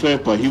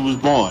 25th, but he was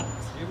born.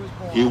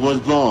 He was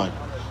born.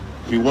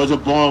 If he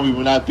wasn't born, we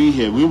would not be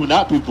here. We would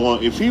not be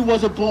born. If he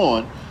wasn't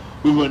born,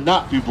 we would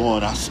not be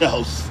born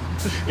ourselves.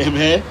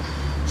 Amen.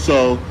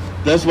 So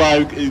that's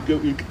why we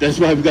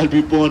got to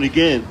be born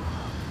again.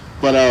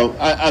 But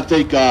I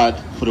thank God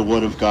for the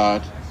Word of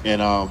God,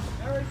 and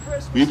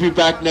we'll be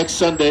back next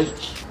Sunday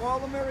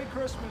Merry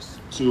Christmas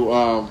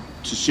to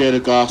share the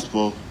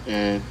gospel.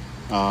 And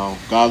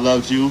God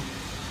loves you.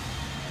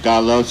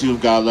 God loves you.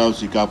 God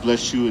loves you. God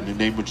bless you in the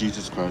name of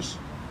Jesus Christ.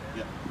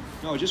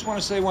 No, I just want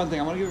to say one thing.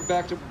 I want to give it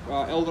back to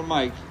Elder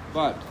Mike.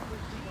 But,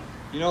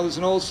 you know, there's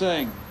an old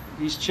saying.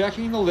 He's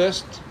checking the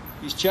list.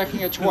 He's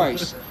checking it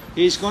twice.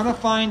 He's going to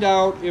find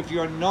out if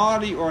you're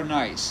naughty or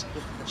nice.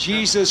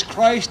 Jesus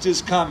Christ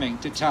is coming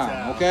to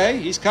town, okay?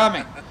 He's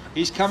coming.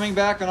 He's coming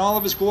back in all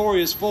of his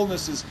glorious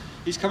fullnesses.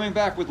 He's coming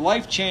back with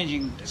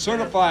life-changing,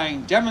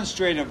 certifying,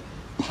 demonstrative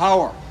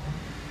power.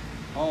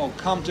 Oh,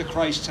 come to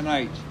Christ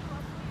tonight.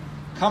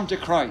 Come to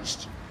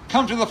Christ.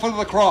 Come to the foot of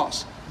the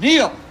cross.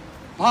 Kneel.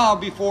 Bow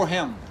before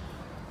him,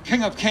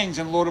 King of kings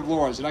and Lord of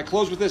lords. And I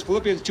close with this,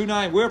 Philippians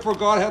 2:9. Wherefore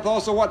God hath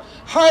also what?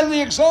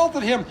 Highly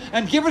exalted him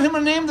and given him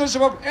a name that is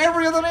above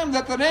every other name.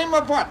 That the name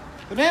of what?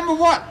 The name of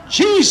what?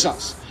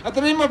 Jesus. At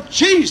the name of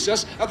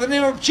Jesus, at the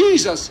name of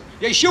Jesus,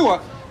 Yeshua,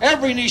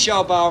 every knee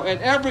shall bow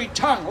and every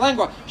tongue,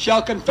 lingua,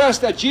 shall confess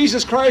that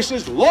Jesus Christ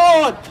is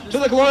Lord, to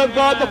the glory of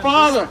God the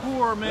Father.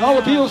 And all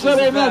the people said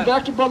amen.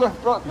 Back to Brother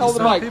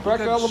Elder Mike. Back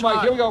to Elder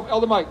Mike. Here we go,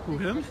 Elder Mike. Who,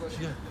 him?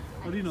 Yeah.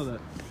 How do you know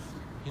that?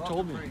 He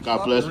told me.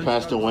 God bless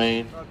Pastor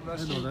Wayne. I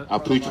know that. I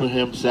preached with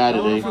him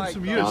Saturday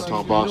Some years. downtown You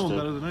know him Boston,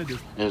 better than I do.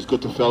 and it's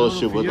good to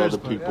fellowship with other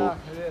people. Yeah,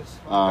 it is.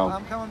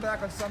 I'm coming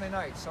back on Sunday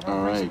nights. I'm going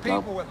to bring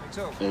some people with me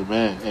too.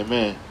 Amen.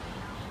 Amen.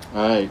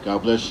 All right.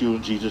 God bless you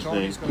in Jesus'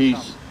 name.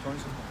 Peace.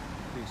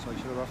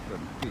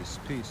 Peace,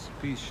 peace,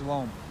 peace,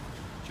 shalom.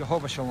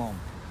 Jehovah shalom.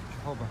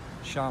 Jehovah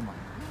Shammah.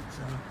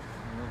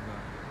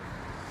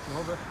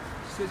 Jehovah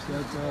He's a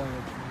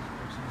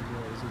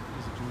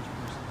Jewish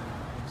person.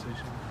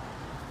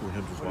 Will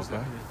him just walk by?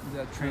 Is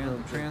that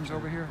trans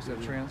over here? Is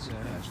that trans? Yeah,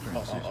 that's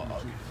trans. I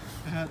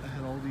had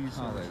all these.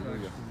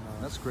 Hallelujah.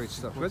 That's great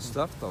stuff. Good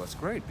stuff, though. It's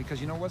great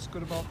because you know what's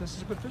good about this?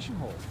 It's a good fishing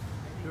hole.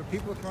 There are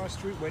people across the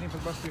street waiting for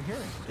the bus. They're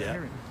hearing. They're Yeah.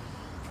 hearing.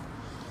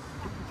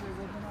 People say,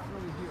 well, they're not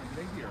really hearing.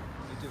 They hear.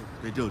 They do.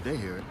 They do. They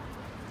hear it.